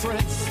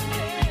difference,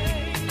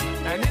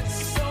 and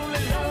it's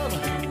only love,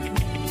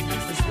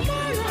 it's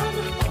my love,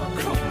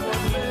 come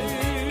on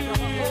baby.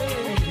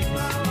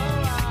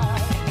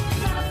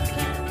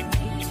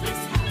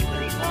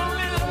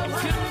 Only love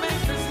can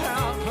make this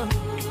happen,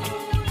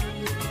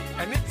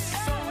 and it's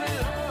only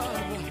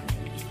love,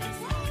 it's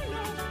my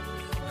love,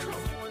 come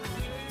on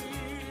baby.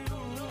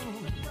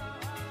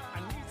 I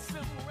need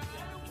some right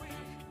away.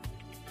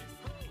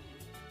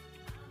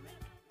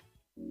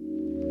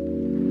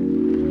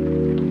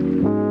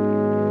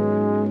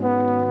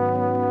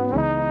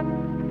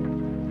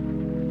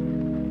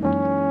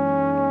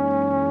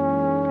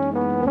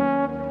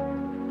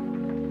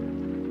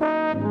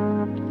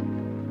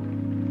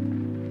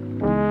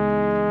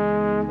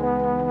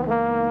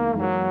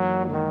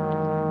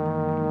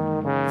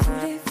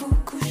 Voulez-vous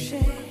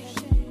coucher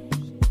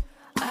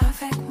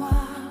avec moi,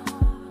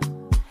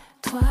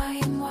 toi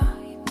et moi?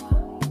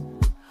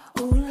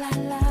 Ouh là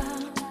là,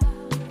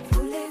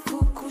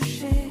 voulez-vous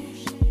coucher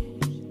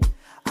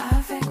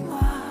avec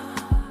moi,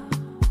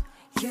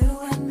 you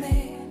and me?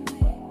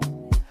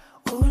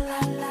 Ouh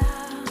là là.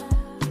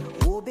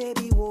 Oh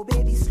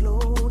baby, slow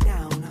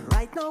down.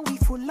 Right now we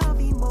full of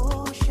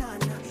emotion.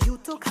 You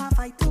took half,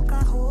 I took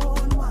a whole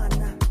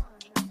one.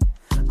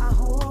 A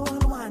whole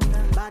one.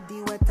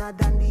 Body wetter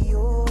than the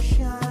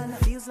ocean.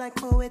 Feels like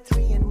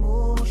poetry in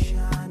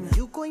motion.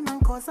 You going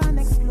and cause an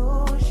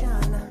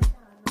explosion.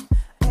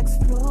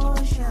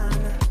 Explosion.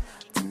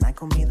 Tonight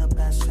gon' be the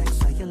best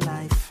sex of your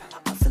life.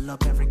 I'll fill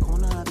up every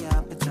corner of your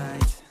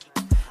appetite.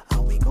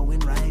 Are we going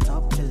right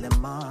up till the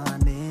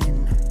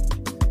morning?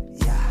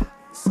 Yeah,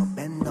 so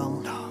bend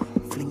down,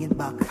 fling it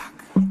back.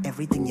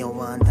 Everything you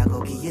want, I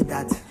go give you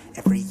that.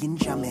 Every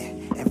inch of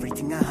me,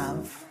 everything I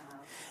have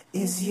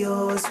is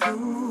yours.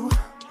 Ooh,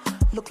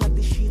 look like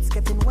the sheets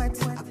getting wet.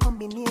 A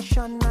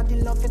combination of the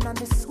loving and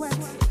the sweat.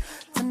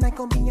 Tonight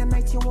gon' be a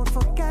night you won't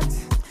forget.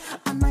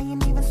 And I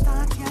ain't even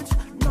start yet,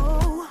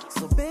 no.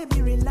 So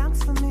baby,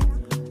 relax for me.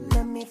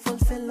 Let me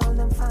fulfill all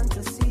them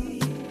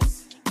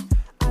fantasies.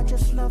 I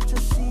just love to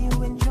see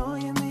you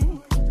enjoying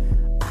me.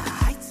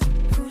 Alright.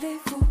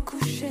 Voulez-vous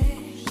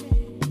coucher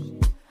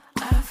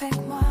avec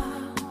moi,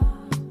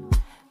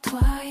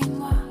 toi et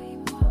moi?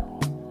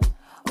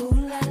 Ouh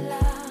là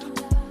là,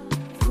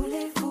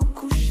 voulez-vous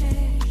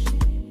coucher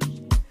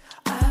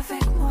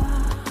avec moi,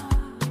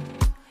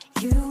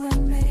 you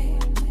and me?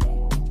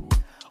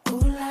 Ooh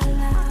la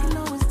la. I can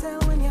always tell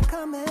when you're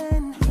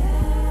coming,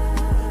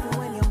 yeah. Even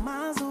when you're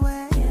miles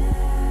away,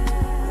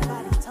 yeah. Your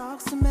body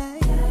talks to me,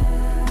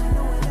 yeah. I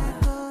know we're that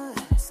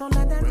good, so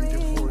let that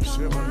ring come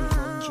 24/7 down.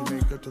 from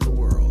Jamaica to the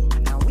world.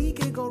 And we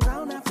could go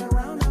round after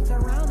round after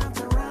round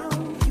after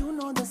round. You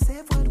know the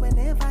safe word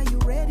whenever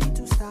you're ready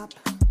to stop.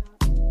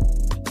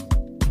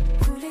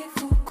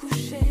 Voulez-vous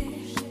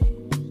coucher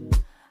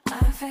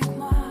avec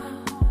moi,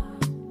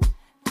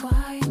 toi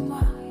et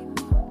moi?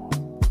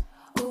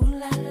 Ouh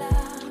là là,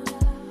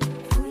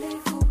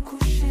 voulez-vous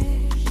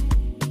coucher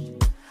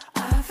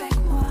avec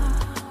moi,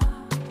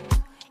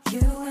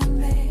 you and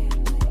me?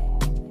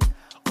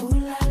 Ooh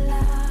là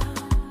là,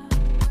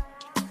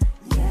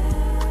 yeah,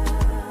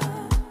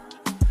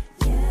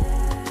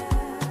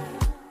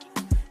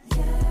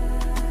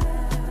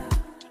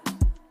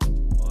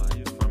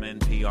 Live from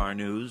NPR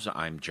News,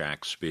 I'm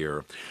Jack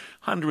Spear.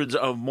 Hundreds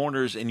of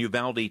mourners in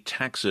Uvalde,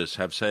 Texas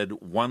have said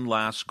one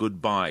last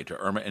goodbye to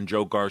Irma and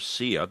Joe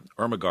Garcia.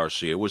 Irma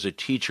Garcia was a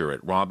teacher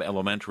at Robb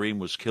Elementary and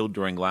was killed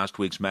during last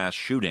week's mass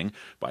shooting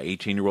by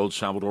 18-year-old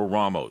Salvador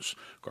Ramos.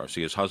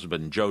 Garcia's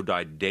husband, Joe,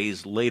 died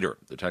days later.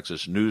 The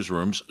Texas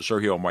Newsroom's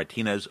Sergio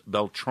Martinez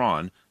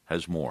Beltran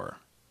has more.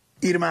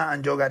 Irma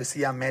and Joe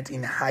Garcia met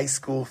in high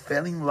school,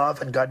 fell in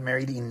love, and got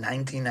married in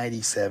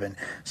 1997.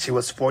 She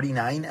was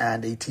 49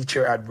 and a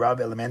teacher at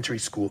Robb Elementary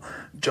School.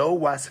 Joe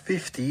was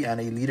 50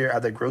 and a leader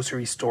at the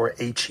grocery store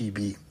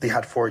H-E-B. They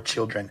had 4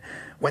 children.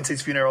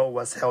 Wednesday's funeral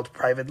was held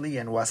privately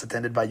and was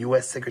attended by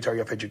U.S. Secretary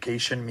of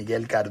Education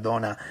Miguel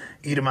Cardona.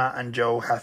 Irma and Joe have